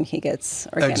Charms, Benedict. and he gets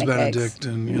organic Eggs Benedict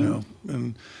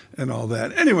and, and all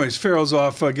that. Anyways, Ferro's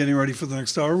off getting ready for the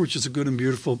next hour, which is a good and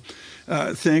beautiful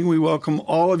thing. We welcome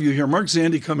all of you here. Mark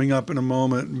Zandi coming up in a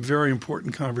moment. Very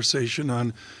important conversation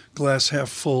on glass half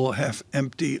full, half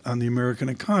empty on the American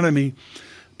economy.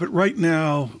 But right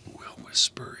now, we'll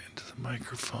whisper into the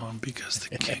microphone because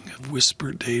the king of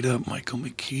whisper data, Michael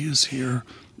McKee, is here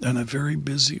on a very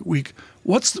busy week.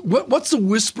 What's the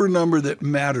whisper number that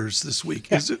matters this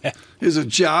week? Is it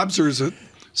jobs or is it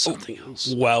something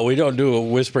else? Well, we don't do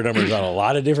whisper numbers on a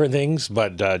lot of different things,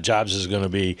 but jobs is going to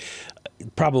be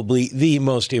probably the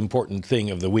most important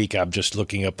thing of the week. I'm just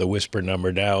looking up the whisper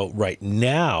number right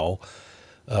now.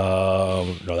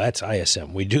 No, that's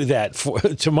ISM. We do that for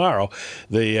tomorrow.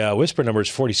 The whisper number is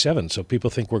 47, so people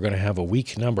think we're going to have a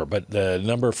weak number. But the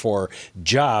number for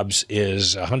jobs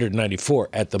is 194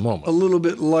 at the moment. A little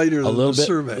bit lighter than the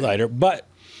survey. A little bit lighter, but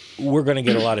we're going to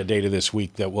get a lot of data this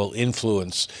week that will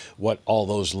influence what all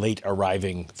those late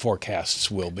arriving forecasts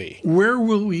will be. Where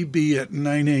will we be at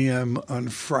 9 a.m. on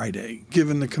Friday,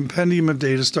 given the compendium of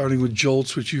data starting with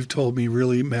JOLTS, which you've told me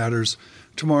really matters,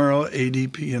 tomorrow,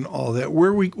 ADP, and all that?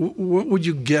 What would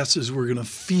you guess is we're going to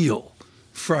feel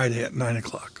Friday at 9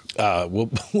 o'clock? We'll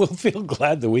feel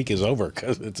glad the week is over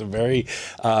because it's a very,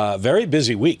 very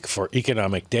busy week for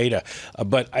economic data.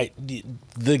 But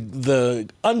the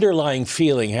underlying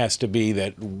feeling has to be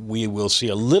that we will see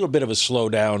a little bit of a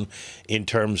slowdown in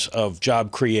terms of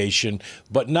job creation,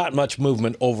 but not much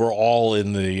movement overall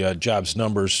in the jobs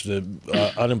numbers. The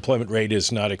unemployment rate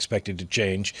is not expected to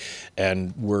change,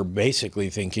 and we're basically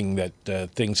thinking that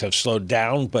things have slowed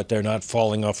down, but they're not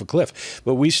falling off a cliff.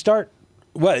 But we start.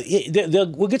 Well,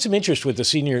 we'll get some interest with the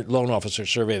senior loan officer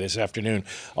survey this afternoon,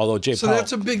 although Jay Powell... So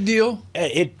that's a big deal?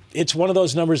 It's one of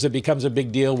those numbers that becomes a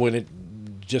big deal when it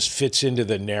just fits into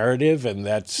the narrative, and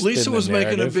that's Lisa was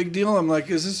making a big deal. I'm like,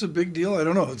 is this a big deal? I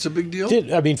don't know. It's a big deal?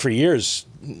 I mean, for years,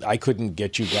 I couldn't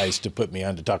get you guys to put me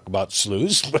on to talk about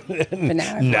SLUs, but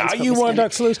now you want to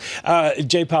talk SLUs?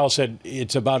 Jay Powell said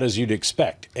it's about as you'd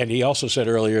expect, and he also said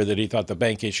earlier that he thought the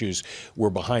bank issues were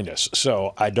behind us.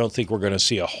 So I don't think we're going to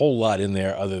see a whole lot in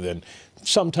there other than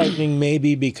some tightening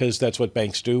maybe, because that's what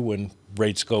banks do when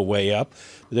rates go way up.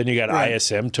 But then you got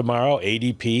ISM tomorrow,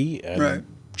 ADP, and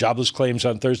jobless claims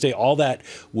on Thursday. All that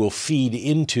will feed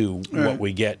into what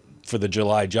we get for the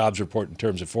July jobs report in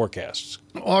terms of forecasts.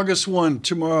 August 1,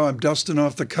 tomorrow, I'm dusting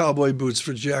off the cowboy boots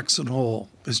for Jackson Hole.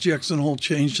 Has Jackson Hole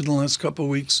changed in the last couple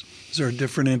of weeks? Is there a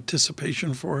different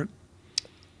anticipation for it?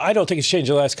 I don't think it's changed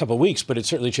in the last couple of weeks, but it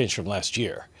certainly changed from last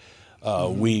year.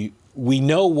 We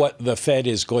know what the Fed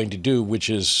is going to do, which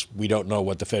is we don't know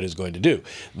what the Fed is going to do.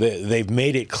 They've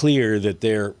made it clear that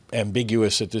they're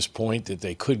ambiguous at this point, that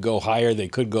they could go higher, they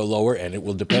could go lower, and it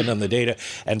will depend on the data.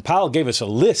 And Powell gave us a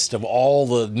list of all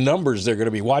the numbers they're going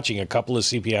to be watching, a couple of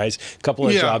CPIs, a couple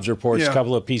of jobs reports, a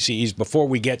couple of PCEs before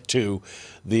we get to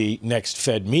the next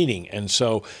Fed meeting. And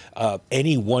so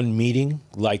any one meeting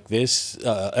like this,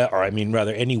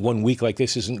 any 1 week like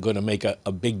this isn't going to make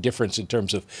a big difference in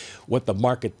terms of what the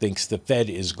market thinks the Fed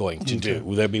is going to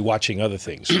do. They'll be watching other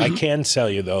things. I can tell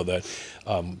you, though, that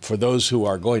for those who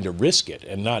are going to risk it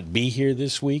and not be here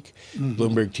this week,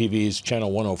 Bloomberg TV's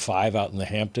Channel 105 out in the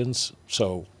Hamptons.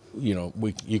 So, you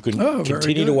can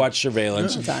continue to watch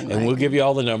surveillance, and we'll give you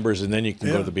all the numbers, and then you can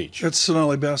go to the beach. That's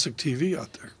Sonali Bassick TV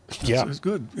out there. It's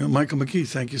good. Michael McKee,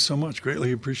 thank you so much.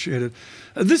 Greatly appreciated.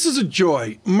 This is a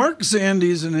joy. Mark Zandi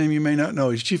is a name you may not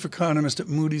know. He's chief economist at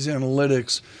Moody's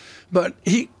Analytics. But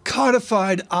he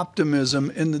codified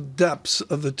optimism in the depths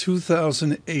of the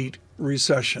 2008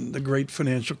 recession, the great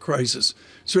financial crisis.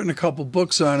 He's written a couple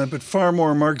books on it, but far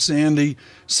more, Mark Zandi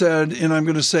said, and I'm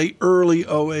going to say early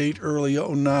 08, early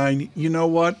 09, you know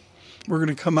what? We're going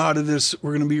to come out of this.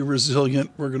 We're going to be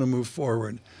resilient. We're going to move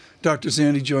forward. Dr.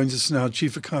 Zandi joins us now,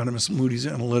 chief economist, Moody's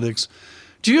Analytics.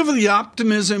 Do you have the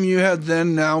optimism you had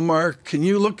then now, Mark? Can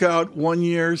you look out 1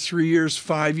 year, 3 years,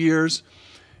 5 years,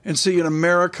 and see an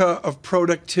America of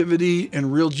productivity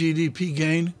and real GDP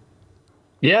gain?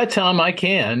 Yeah, Tom, I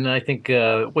can. I think,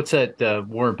 what's that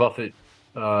Warren Buffett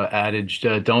adage,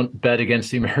 don't bet against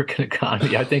the American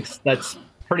economy? I think that's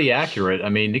pretty accurate. I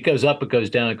mean, it goes up, it goes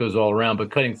down, it goes all around,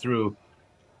 but cutting through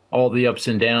all the ups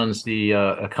and downs, the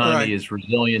economy is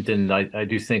resilient, and I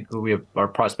do think our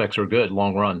prospects are good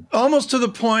long run. Almost to the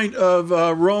point of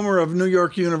Romer of New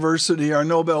York University, our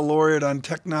Nobel laureate on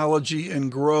technology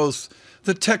and growth,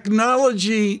 the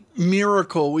technology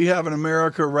miracle we have in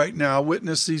America right now,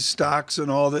 witness these stocks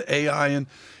and all the AI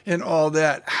and all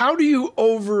that. How do you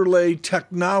overlay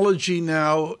technology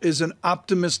now as an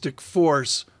optimistic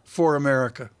force for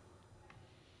America?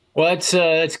 Well,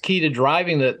 that's key to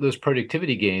driving those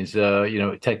productivity gains.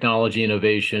 Technology,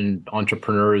 innovation,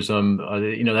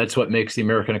 entrepreneurism. That's what makes the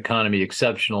American economy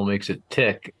exceptional, makes it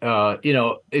tick.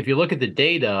 If you look at the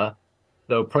data,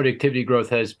 though, productivity growth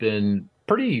has been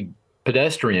pretty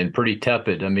pedestrian, pretty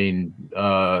tepid. I mean,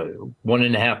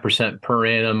 1.5% per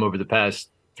annum over the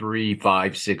past 3,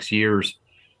 5, 6 years,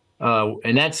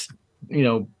 and that's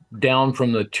down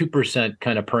from the 2%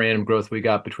 kind of per annum growth we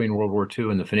got between World War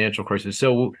II and the financial crisis.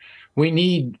 So we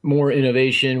need more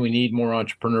innovation. We need more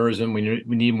entrepreneurism.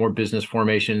 We need more business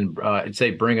formation. I'd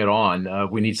say bring it on.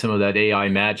 We need some of that AI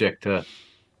magic to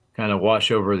kind of wash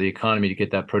over the economy to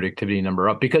get that productivity number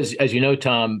up. Because, as you know,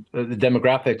 Tom, the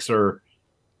demographics are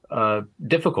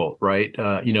difficult, right?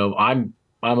 I'm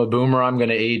a boomer. I'm going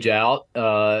to age out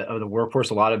of the workforce.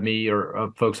 A lot of me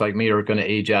or folks like me are going to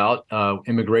age out.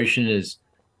 Immigration is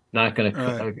not going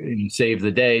to save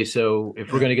the day. So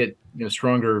if we're going to get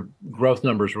stronger growth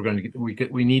numbers,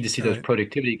 we need to see those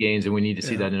productivity gains, and we need to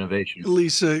see that innovation.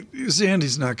 Lisa,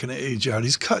 Zandy's not going to age out.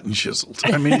 He's cut and chiseled.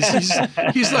 I mean,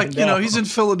 he's like he's in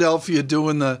Philadelphia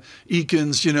doing the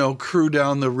Eakins crew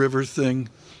down the river thing.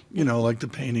 Like the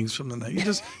paintings from the night. He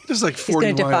does like 40 miles. He's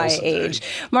going to defy age.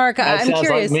 Mark, I'm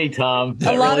curious. Sounds like me, Tom.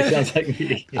 Sounds like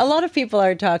me. A lot of people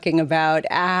are talking about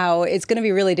how it's going to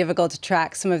be really difficult to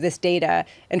track some of this data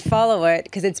and follow it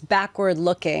because it's backward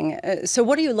looking. So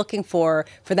what are you looking for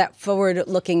that forward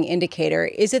looking indicator?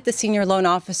 Is it the Senior Loan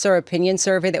Officer Opinion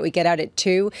Survey that we get out at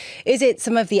 2? Is it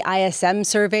some of the ISM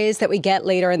surveys that we get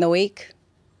later in the week?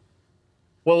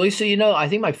 Well, Lisa, I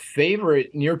think my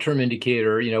favorite near-term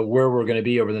indicator, where we're going to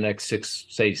be over the next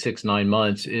 6, 9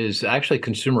 months is actually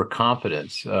consumer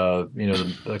confidence.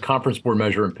 The Conference Board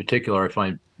measure in particular, I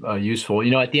find useful.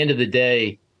 At the end of the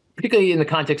day, particularly in the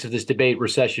context of this debate,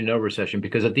 recession, no recession,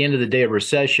 because at the end of the day, a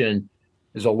recession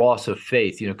is a loss of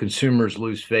faith. Consumers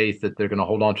lose faith that they're going to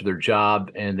hold on to their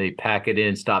job, and they pack it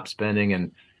in, stop spending,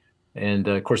 and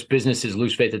of course, businesses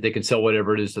lose faith that they can sell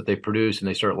whatever it is that they produce, and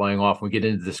they start laying off. And we get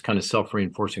into this kind of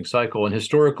self-reinforcing cycle. And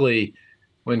historically,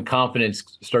 when confidence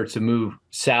starts to move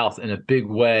south in a big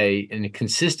way, in a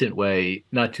consistent way,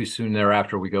 not too soon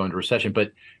thereafter, we go into recession.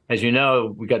 But as you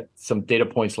know, we got some data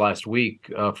points last week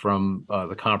from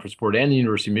the Conference Board and the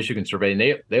University of Michigan survey,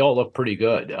 and they all look pretty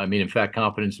good. I mean, in fact,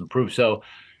 confidence improved. So,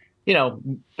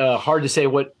 hard to say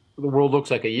what the world looks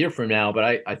like a year from now, but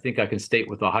I think I can state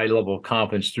with a high level of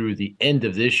confidence through the end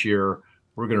of this year,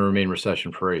 we're going to remain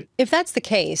recession-free. If that's the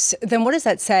case, then what does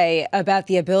that say about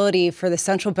the ability for the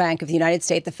Central Bank of the United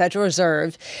States, the Federal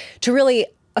Reserve, to really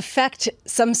affect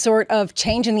some sort of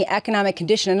change in the economic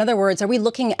condition? In other words, are we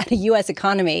looking at a U.S.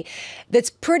 economy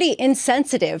that's pretty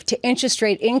insensitive to interest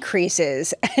rate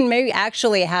increases and maybe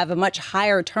actually have a much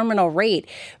higher terminal rate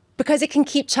because it can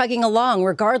keep chugging along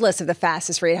regardless of the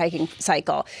fastest rate hiking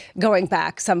cycle going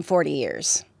back some 40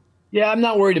 years? Yeah, I'm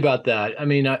not worried about that. I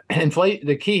mean,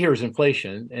 the key here is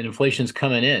inflation, and inflation's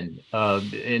coming in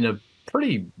a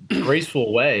pretty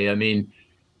graceful way. I mean,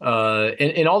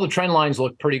 and all the trend lines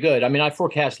look pretty good. I mean, I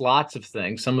forecast lots of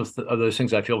things. Some of those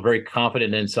things I feel very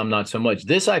confident in, some not so much.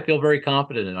 This I feel very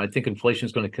confident in. I think inflation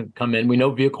is going to come in. We know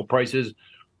vehicle prices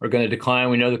are going to decline.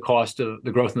 We know the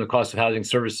growth in the cost of housing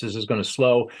services is going to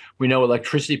slow. We know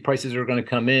electricity prices are going to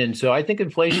come in. So I think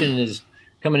inflation is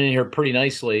coming in here pretty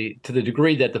nicely, to the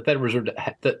degree that the Federal Reserve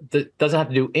doesn't have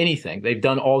to do anything. They've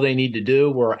done all they need to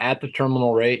do. We're at the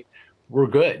terminal rate. We're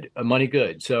good, money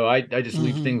good. So I just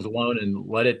leave things alone and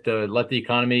let the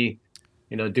economy,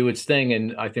 do its thing,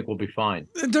 and I think we'll be fine.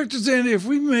 Dr. Zandy, if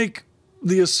we make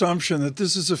the assumption that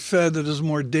this is a Fed that is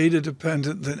more data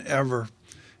dependent than ever,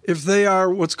 if they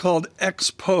are what's called ex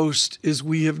post, as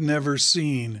we have never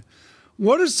seen,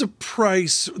 what is the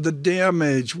price, the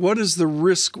damage, what is the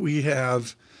risk we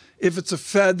have if it's a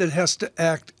Fed that has to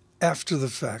act after the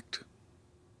fact?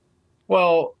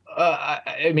 Well,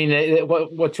 I mean,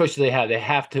 what choice do they have? They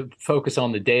have to focus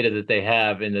on the data that they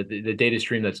have and the data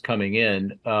stream that's coming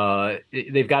in.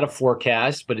 They've got a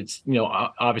forecast, but it's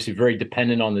obviously very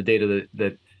dependent on the data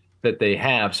that they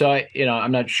have. So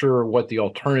I'm not sure what the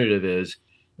alternative is.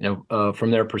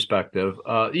 From their perspective,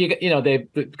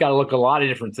 they've got to look at a lot of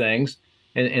different things,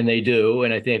 and they do,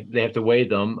 and I think they have to weigh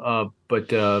them.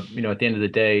 But at the end of the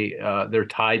day, they're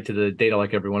tied to the data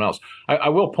like everyone else. I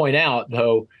will point out,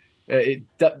 though,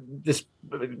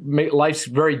 life's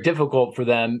very difficult for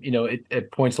them,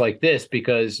 at points like this,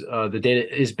 because the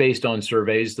data is based on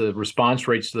surveys. The response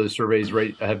rates to those surveys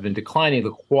have been declining.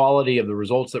 The quality of the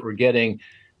results that we're getting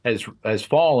has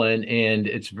fallen, and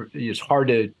it's hard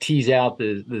to tease out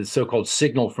the so-called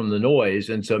signal from the noise,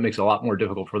 and so it makes it a lot more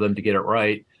difficult for them to get it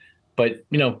right. But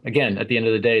again, at the end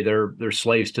of the day, they're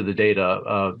slaves to the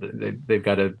data. They've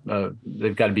got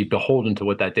to be beholden to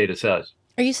what that data says.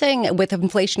 Are you saying with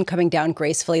inflation coming down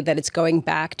gracefully that it's going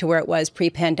back to where it was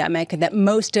pre-pandemic, and that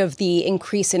most of the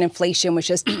increase in inflation was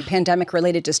just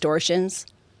pandemic-related distortions?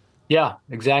 Yeah,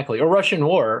 exactly. Or Russian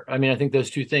war. I mean, I think those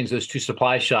two things, those two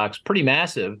supply shocks, pretty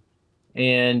massive.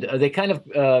 And they kind of,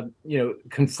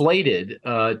 conflated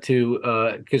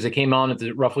because they came on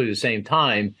at roughly the same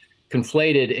time,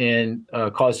 conflated and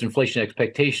caused inflation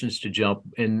expectations to jump.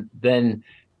 And then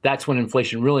that's when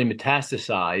inflation really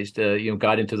metastasized,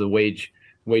 got into the wage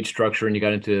structure, and you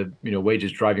got into,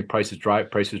 wages driving prices,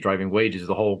 prices driving wages,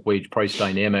 the whole wage price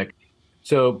dynamic.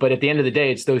 So, but at the end of the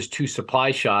day, it's those two supply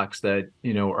shocks that,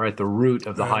 are at the root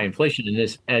of the high inflation.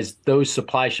 And as those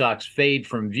supply shocks fade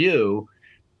from view,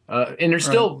 and they're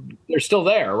still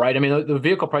there, right? I mean, the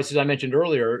vehicle prices I mentioned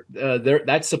earlier,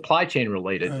 that's supply chain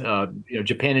related.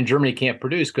 Japan and Germany can't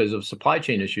produce because of supply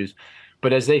chain issues.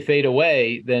 But as they fade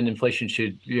away, then inflation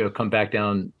should, come back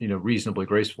down, reasonably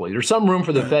gracefully. There's some room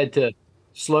for the Fed to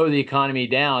slow the economy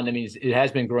down. I mean, it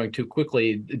has been growing too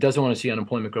quickly. It doesn't want to see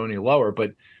unemployment go any lower,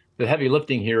 but the heavy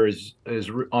lifting here is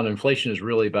on inflation is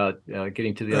really about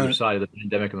getting to the other side of the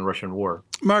pandemic and the Russian war.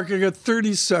 Mark, I got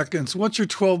 30 seconds. What's your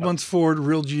 12 months forward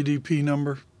real GDP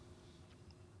number?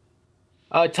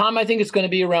 Tom, I think it's going to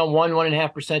be around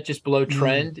 1.5%, just below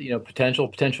trend.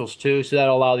 Potentials too. So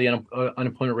that'll allow the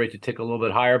unemployment rate to tick a little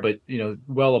bit higher, but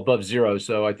well above zero.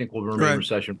 So I think we'll remain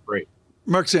recession free.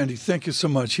 Mark Zandi, thank you so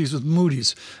much. He's with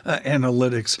Moody's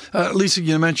Analytics. Lisa,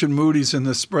 you mentioned Moody's, and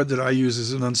the spread that I use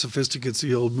is an unsophisticated. It's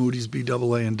the old Moody's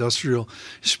BAA industrial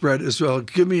spread as well.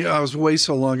 I was away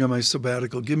so long on my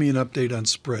sabbatical. Give me an update on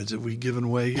spreads. Have we given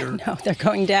way here? No, they're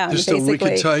going down. They're still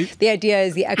wicked tight? The idea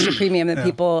is the extra premium that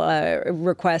people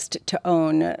request to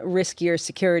own riskier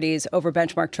securities over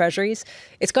benchmark treasuries.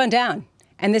 It's gone down.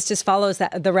 And this just follows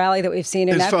the rally that we've seen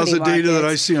in equity markets. It follows the data that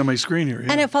I see on my screen here.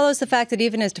 Yeah. And it follows the fact that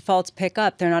even as defaults pick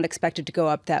up, they're not expected to go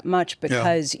up that much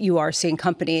because you are seeing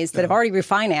companies that have already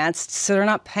refinanced, so they're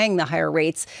not paying the higher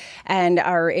rates and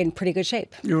are in pretty good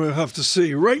shape. You will have to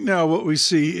see. Right now, what we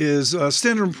see is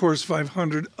Standard & Poor's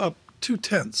 500 up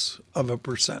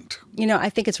 0.2%. I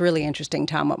think it's really interesting,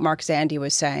 Tom, what Mark Zandi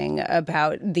was saying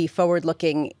about the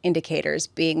forward-looking indicators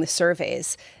being the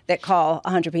surveys that call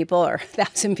 100 people or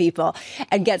 1,000 people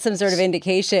and get some sort of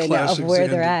indication Classic of where Zandi.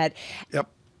 they're at. Yep.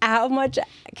 How much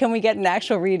can we get an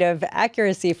actual read of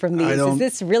accuracy from these? Is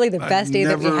this really the best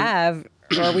data that we have,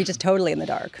 or are we just totally in the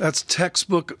dark? That's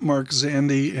textbook Mark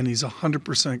Zandi, and he's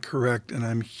 100% correct, and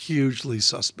I'm hugely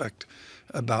suspect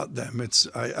about them.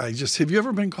 Have you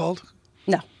ever been called?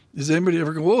 No. Has anybody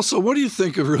ever go, well, so what do you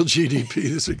think of real GDP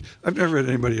this week? I've never had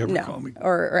anybody ever call me.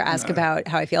 Or ask about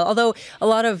how I feel. Although a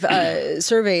lot of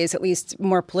surveys, at least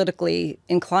more politically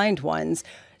inclined ones,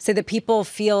 say that people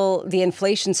feel the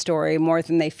inflation story more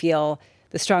than they feel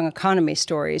the strong economy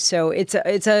story. So it's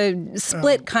a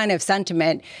split kind of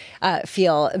sentiment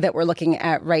feel that we're looking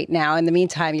at right now. In the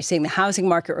meantime, you're seeing the housing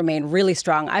market remain really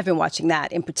strong. I've been watching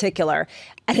that in particular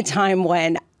at a time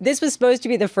when this was supposed to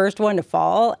be the first one to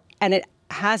fall, and it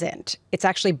hasn't. It's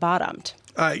actually bottomed.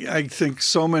 I think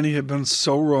so many have been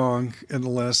so wrong in the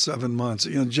last 7 months.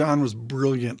 John was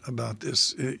brilliant about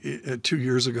this 2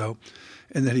 years ago,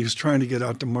 and that he was trying to get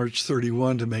out to March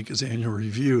 31 to make his annual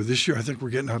review. This year, I think we're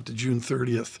getting out to June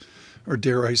 30th, or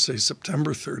dare I say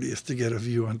September 30th, to get a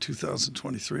view on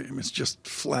 2023. I mean, it's just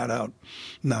flat out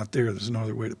not there. There's no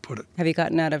other way to put it. Have you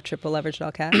gotten out of triple leveraged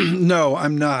all cash? No,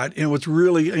 I'm not. And what's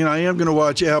really, I am going to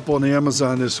watch Apple and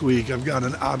Amazon this week. I've got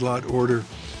an odd lot order.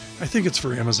 I think it's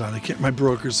for Amazon. My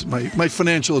brokers, my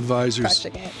financial advisors.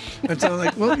 And so I'm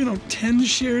like, well, 10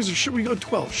 shares, or should we go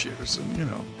 12 shares?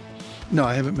 And, no,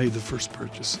 I haven't made the first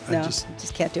purchase. No, I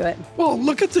just can't do it. Well,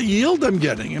 look at the yield I'm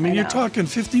getting. I mean, you're talking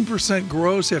 15%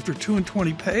 gross after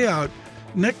 2.20 payout,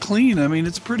 net clean. I mean,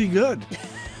 it's pretty good.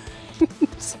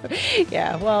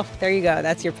 Yeah, well, there you go.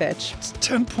 That's your pitch. It's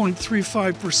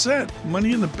 10.35%.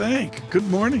 Money in the bank. Good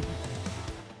morning.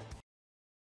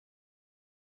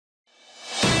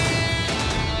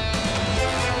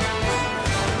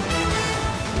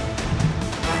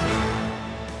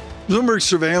 Bloomberg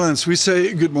Surveillance. We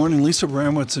say good morning. Lisa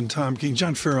Abramowicz and Tom Keene.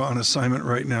 John Ferro on assignment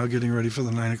right now, getting ready for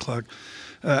the 9 o'clock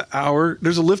hour.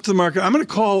 There's a lift to the market. I'm going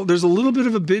to call. There's a little bit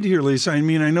of a bid here, Lisa. I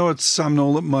mean, I know it's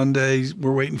somnolent Monday.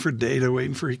 We're waiting for data,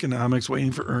 waiting for economics,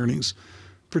 waiting for earnings,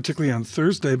 particularly on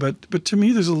Thursday. But to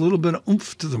me, there's a little bit of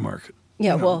oomph to the market.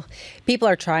 Yeah, well, people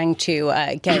are trying to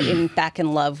get back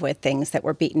in love with things that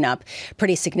were beaten up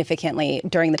pretty significantly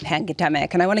during the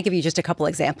pandemic. And I want to give you just a couple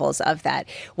examples of that.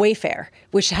 Wayfair,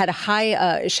 which had a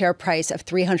high share price of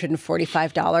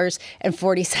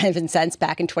 $345.47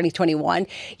 back in 2021.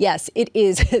 Yes, it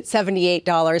is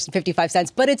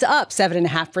 $78.55, but it's up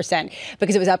 7.5%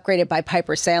 because it was upgraded by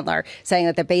Piper Sandler, saying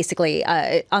that they're basically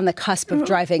on the cusp of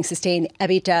driving sustained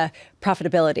EBITDA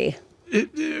profitability.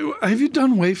 Have you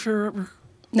done Wayfair ever?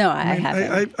 No, I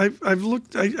haven't. I've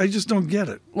looked. I just don't get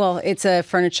it. Well, it's a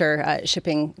furniture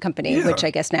shipping company, which I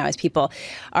guess now as people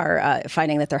are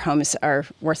finding that their homes are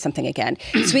worth something again.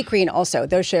 Sweetgreen also,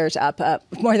 those shares up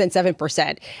more than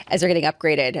 7% as they're getting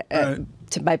upgraded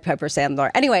by Piper Sandler.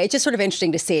 Anyway, it's just sort of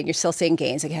interesting to see, and you're still seeing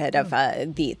gains ahead of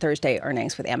the Thursday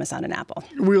earnings with Amazon and Apple.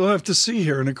 We'll have to see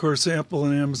here. And of course, Apple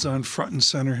and Amazon front and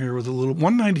center here with a little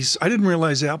 190. I didn't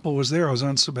realize Apple was there. I was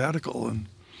on sabbatical and,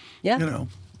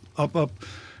 up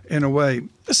and away.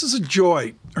 This is a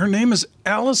joy. Her name is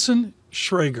Allison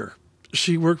Schrager.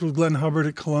 She worked with Glenn Hubbard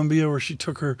at Columbia, where she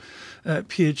took her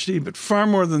PhD. But far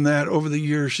more than that, over the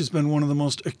years, she's been one of the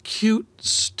most acute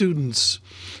students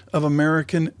of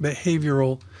American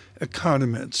behavioral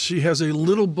economists. She has a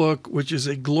little book, which is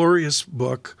a glorious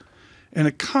book. An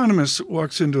economist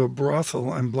walks into a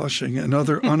brothel, I'm blushing, and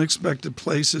other unexpected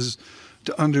places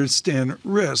to understand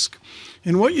risk.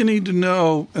 And what you need to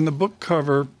know in the book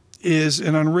cover is,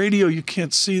 and on radio you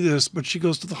can't see this, but she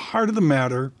goes to the heart of the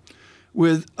matter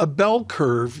with a bell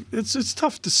curve. It's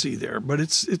tough to see there, but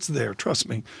it's there, trust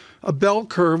me. A bell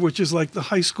curve, which is like the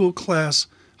high school class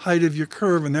height of your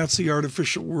curve, and that's the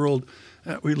artificial world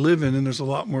that we live in, and there's a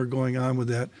lot more going on with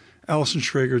that. Allison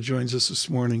Schrager joins us this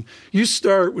morning. You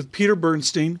start with Peter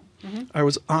Bernstein. Mm-hmm. I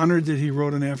was honored that he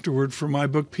wrote an afterword for my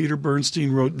book. Peter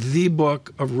Bernstein wrote the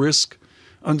book of risk,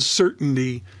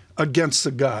 uncertainty, against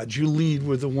the gods. You lead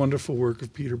with the wonderful work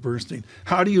of Peter Bernstein.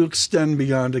 How do you extend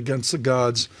beyond against the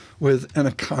gods with an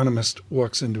economist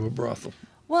walks into a brothel?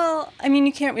 Well, I mean,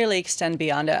 you can't really extend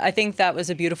beyond it. I think that was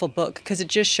a beautiful book because it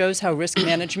just shows how risk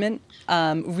management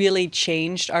really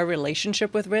changed our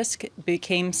relationship with risk. It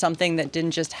became something that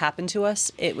didn't just happen to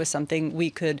us. It was something we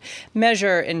could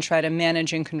measure and try to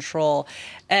manage and control.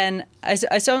 And I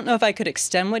don't know if I could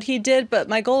extend what he did, but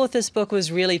my goal with this book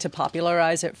was really to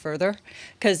popularize it further.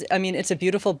 Because, I mean, it's a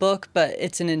beautiful book, but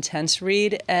it's an intense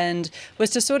read, and was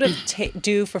to sort of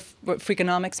do for what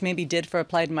Freakonomics maybe did for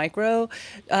Applied Micro,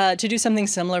 to do something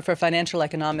similar for financial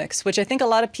economics, which I think a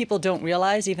lot of people don't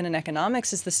realize, even in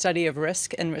economics, is the study of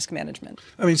risk and risk management.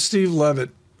 I mean, Steve Levitt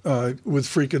with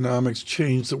Freakonomics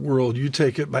changed the world. You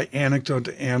take it by anecdote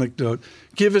to anecdote.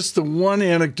 Give us the one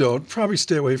anecdote. Probably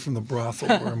stay away from the brothel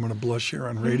where I'm going to blush here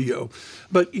on radio.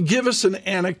 But give us an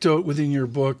anecdote within your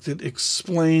book that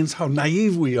explains how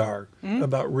naive we are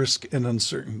about risk and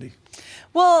uncertainty.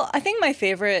 Well, I think my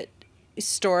favorite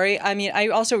story, I mean, I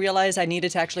also realized I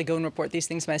needed to actually go and report these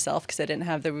things myself because I didn't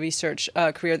have the research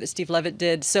career that Steve Levitt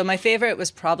did. So my favorite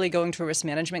was probably going to a risk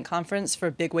management conference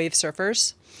for big wave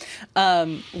surfers,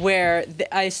 where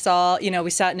I saw, we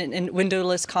sat in a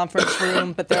windowless conference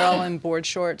room, but they're all in board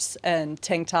shorts and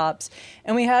tank tops.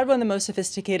 And we had one of the most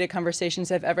sophisticated conversations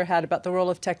I've ever had about the role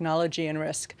of technology and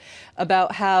risk,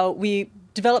 about how we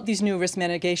develop these new risk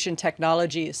mitigation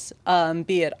technologies,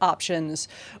 be it options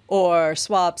or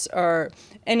swaps or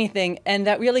anything, and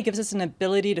that really gives us an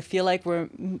ability to feel like we're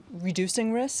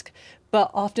reducing risk, but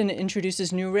often it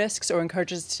introduces new risks or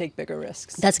encourages us to take bigger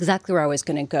risks. That's exactly where I was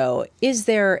going to go. Is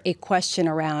there a question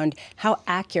around how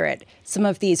accurate some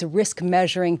of these risk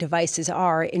measuring devices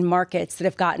are in markets that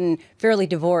have gotten fairly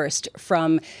divorced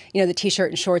from, the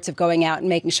T-shirt and shorts of going out and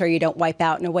making sure you don't wipe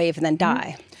out in a wave and then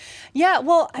die? Yeah,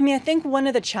 well, I mean, I think one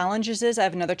of the challenges is I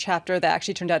have another chapter that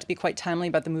actually turned out to be quite timely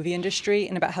about the movie industry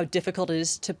and about how difficult it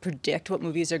is to predict what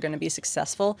movies are going to be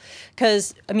successful.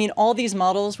 Because, I mean, all these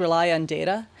models rely on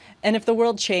data. And if the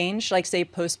world changed, like, say,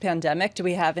 post-pandemic, do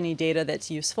we have any data that's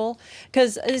useful?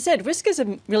 Because, as I said, risk is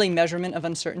a really measurement of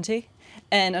uncertainty.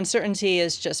 And uncertainty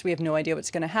is just we have no idea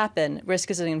what's going to happen.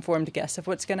 Risk is an informed guess of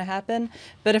what's going to happen.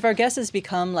 But if our guesses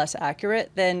become less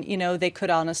accurate, then, they could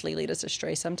honestly lead us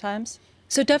astray sometimes.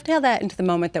 So dovetail that into the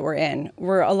moment that we're in,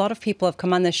 where a lot of people have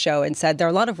come on this show and said there are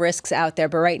a lot of risks out there,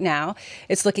 but right now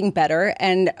it's looking better.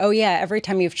 And, every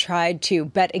time you've tried to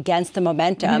bet against the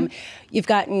momentum, you've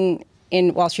gotten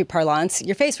in Wall Street parlance,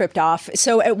 your face ripped off.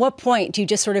 So at what point do you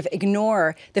just sort of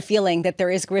ignore the feeling that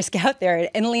there is risk out there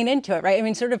and lean into it, right? I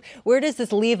mean, sort of, where does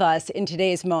this leave us in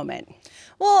today's moment?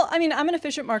 Well, I mean, I'm an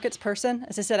efficient markets person.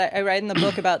 As I said, I write in the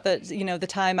book about the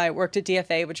time I worked at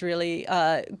DFA, which really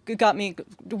got me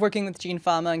working with Gene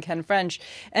Fama and Ken French.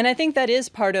 And I think that is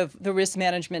part of the risk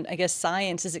management, I guess,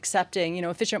 science is accepting,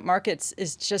 efficient markets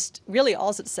is just really all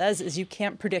it says is you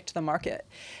can't predict the market.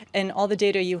 And all the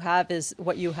data you have is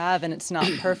what you have, and it's not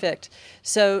perfect.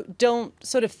 So don't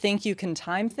sort of think you can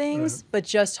time things, but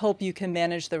just hope you can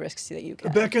manage the risks that you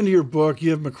can. Back into your book, you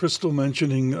have McChrystal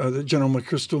mentioning, General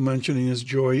McChrystal mentioning his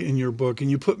joy in your book, and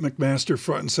you put McMaster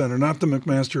front and center, not the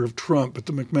McMaster of Trump, but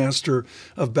the McMaster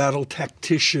of battle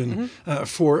tactician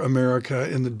for America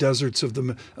in the deserts of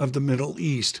the Middle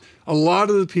East. A lot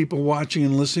of the people watching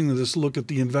and listening to this look at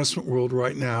the investment world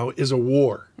right now is a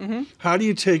war. How do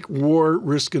you take war,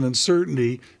 risk, and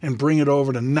uncertainty and bring it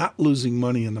over to not losing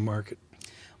money in the market?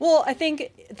 Well, I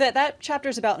think that chapter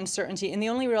is about uncertainty, and the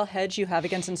only real hedge you have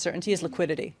against uncertainty is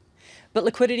liquidity. But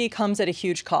liquidity comes at a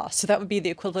huge cost. So that would be the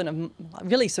equivalent of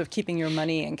really sort of keeping your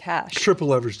money in cash. Triple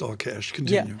leveraged all cash.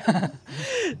 Continue. Yeah.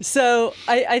 So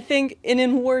I think, and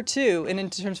in war too, and in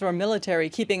terms of our military,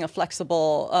 keeping a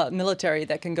flexible military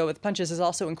that can go with punches is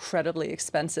also incredibly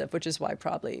expensive, which is why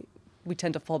probably we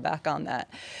tend to fall back on that.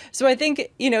 So I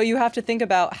think, you have to think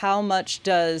about how much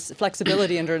does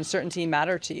flexibility under uncertainty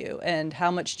matter to you, and how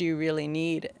much do you really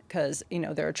need, because,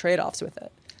 there are trade-offs with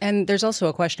it. And there's also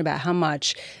a question about how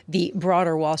much the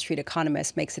broader Wall Street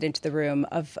economist makes it into the room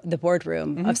of the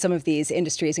boardroom of some of these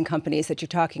industries and companies that you're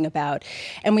talking about.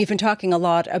 And we've been talking a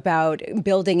lot about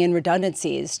building in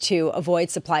redundancies to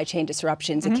avoid supply chain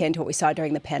disruptions akin to what we saw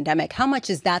during the pandemic. How much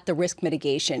is that the risk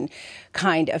mitigation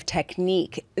kind of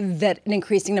technique that an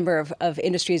increasing number of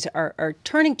industries are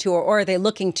turning to, or are they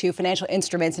looking to financial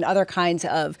instruments and other kinds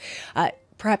of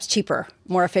perhaps cheaper,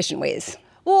 more efficient ways?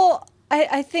 Well,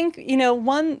 I think,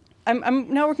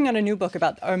 I'm now working on a new book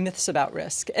about our myths about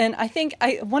risk. And I think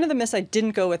one of the myths I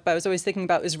didn't go with, but I was always thinking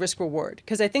about, is risk reward.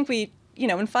 Because I think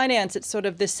in finance, it's sort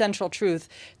of this central truth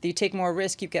that you take more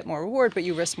risk, you get more reward, but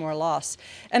you risk more loss.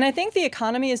 And I think the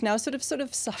economy is now sort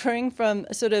of suffering from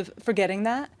sort of forgetting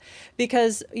that.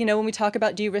 Because, when we talk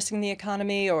about de-risking the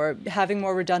economy or having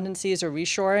more redundancies or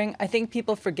reshoring, I think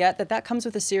people forget that comes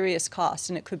with a serious cost.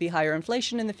 And it could be higher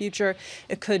inflation in the future.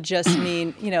 It could just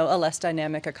mean, a less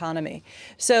dynamic economy.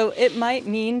 So it might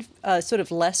mean sort of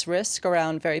less risk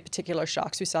around very particular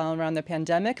shocks we saw around the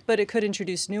pandemic, but it could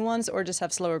introduce new ones or just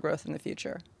have slower growth in the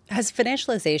future. Has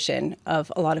financialization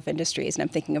of a lot of industries, and I'm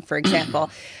thinking of, for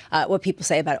example, what people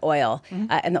say about oil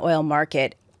and the oil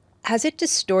market, has it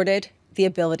distorted the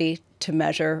ability to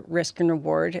measure risk and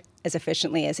reward as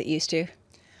efficiently as it used to?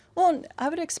 Well, I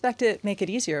would expect it make it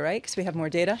easier, right? Because we have more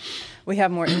data, we have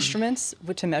more instruments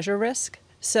to measure risk.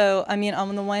 So, I mean,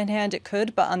 on the one hand, it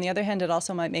could, but on the other hand, it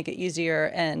also might make it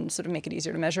easier and sort of make it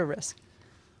easier to measure risk.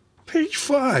 Page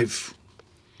 5.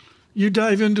 You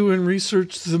dive into and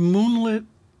research the Moonlight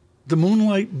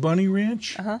Bunny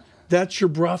Ranch. That's your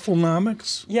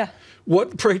brothelnomics? Yeah.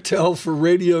 What, pray tell, for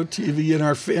radio, TV, and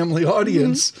our family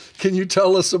audience, can you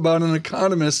tell us about an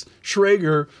economist,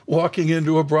 Schrager, walking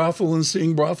into a brothel and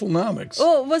seeing brothelnomics?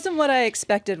 Well, it wasn't what I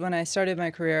expected when I started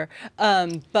my career.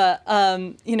 But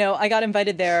I got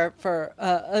invited there for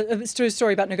a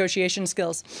story about negotiation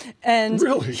skills. And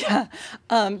really? Yeah.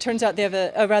 Turns out they have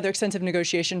a rather extensive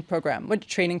negotiation program,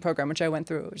 training program, which I went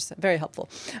through, which is very helpful.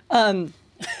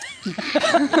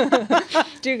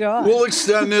 Do go on. We'll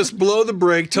extend this, blow the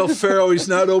break, tell Ferro he's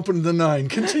not open to the 9.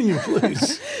 Continue,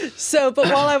 please. But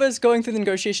while I was going through the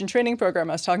negotiation training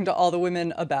program, I was talking to all the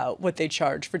women about what they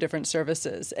charge for different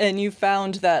services. And you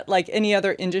found that, like any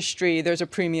other industry, there's a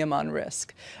premium on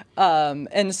risk.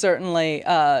 And certainly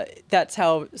that's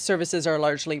how services are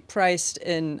largely priced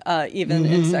in even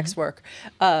in sex work.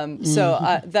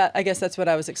 I guess that's what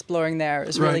I was exploring there,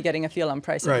 is really getting a feel on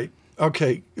pricing. Right.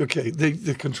 Okay.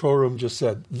 The control room just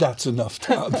said, that's enough,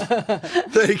 Tom.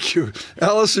 Thank you.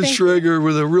 Alison Schrager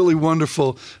with a really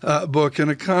wonderful book. An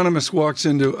economist walks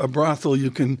into a brothel.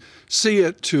 You can see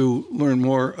it to learn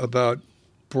more about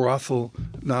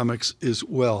brothelnomics as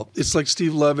well. It's like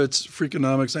Steve Levitt's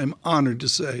Freakonomics. I'm honored to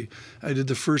say I did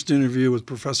the first interview with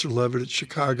Professor Levitt at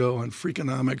Chicago on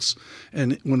Freakonomics.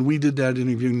 And when we did that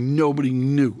interview, nobody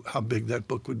knew how big that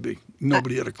book would be.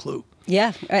 Nobody had a clue.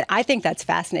 Yeah, I think that's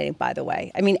fascinating, by the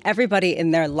way. I mean, everybody in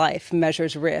their life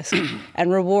measures risk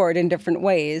and reward in different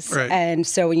ways. Right. And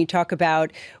so when you talk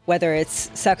about whether it's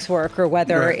sex work or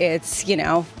whether it's,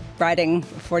 riding a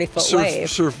 40-foot wave.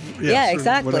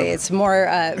 Exactly. Whatever. It's more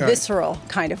visceral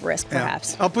kind of risk,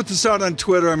 perhaps. I'll put this out on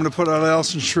Twitter. I'm going to put out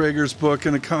Alison Schrager's book,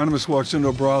 An Economist Walks into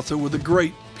a Brothel, with the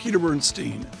great Peter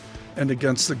Bernstein and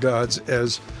Against the Gods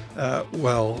as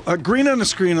well. Green on the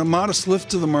screen, a modest lift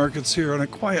to the markets here on a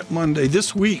quiet Monday.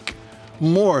 This week,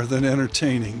 more than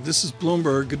entertaining. This is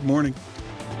Bloomberg. Good morning.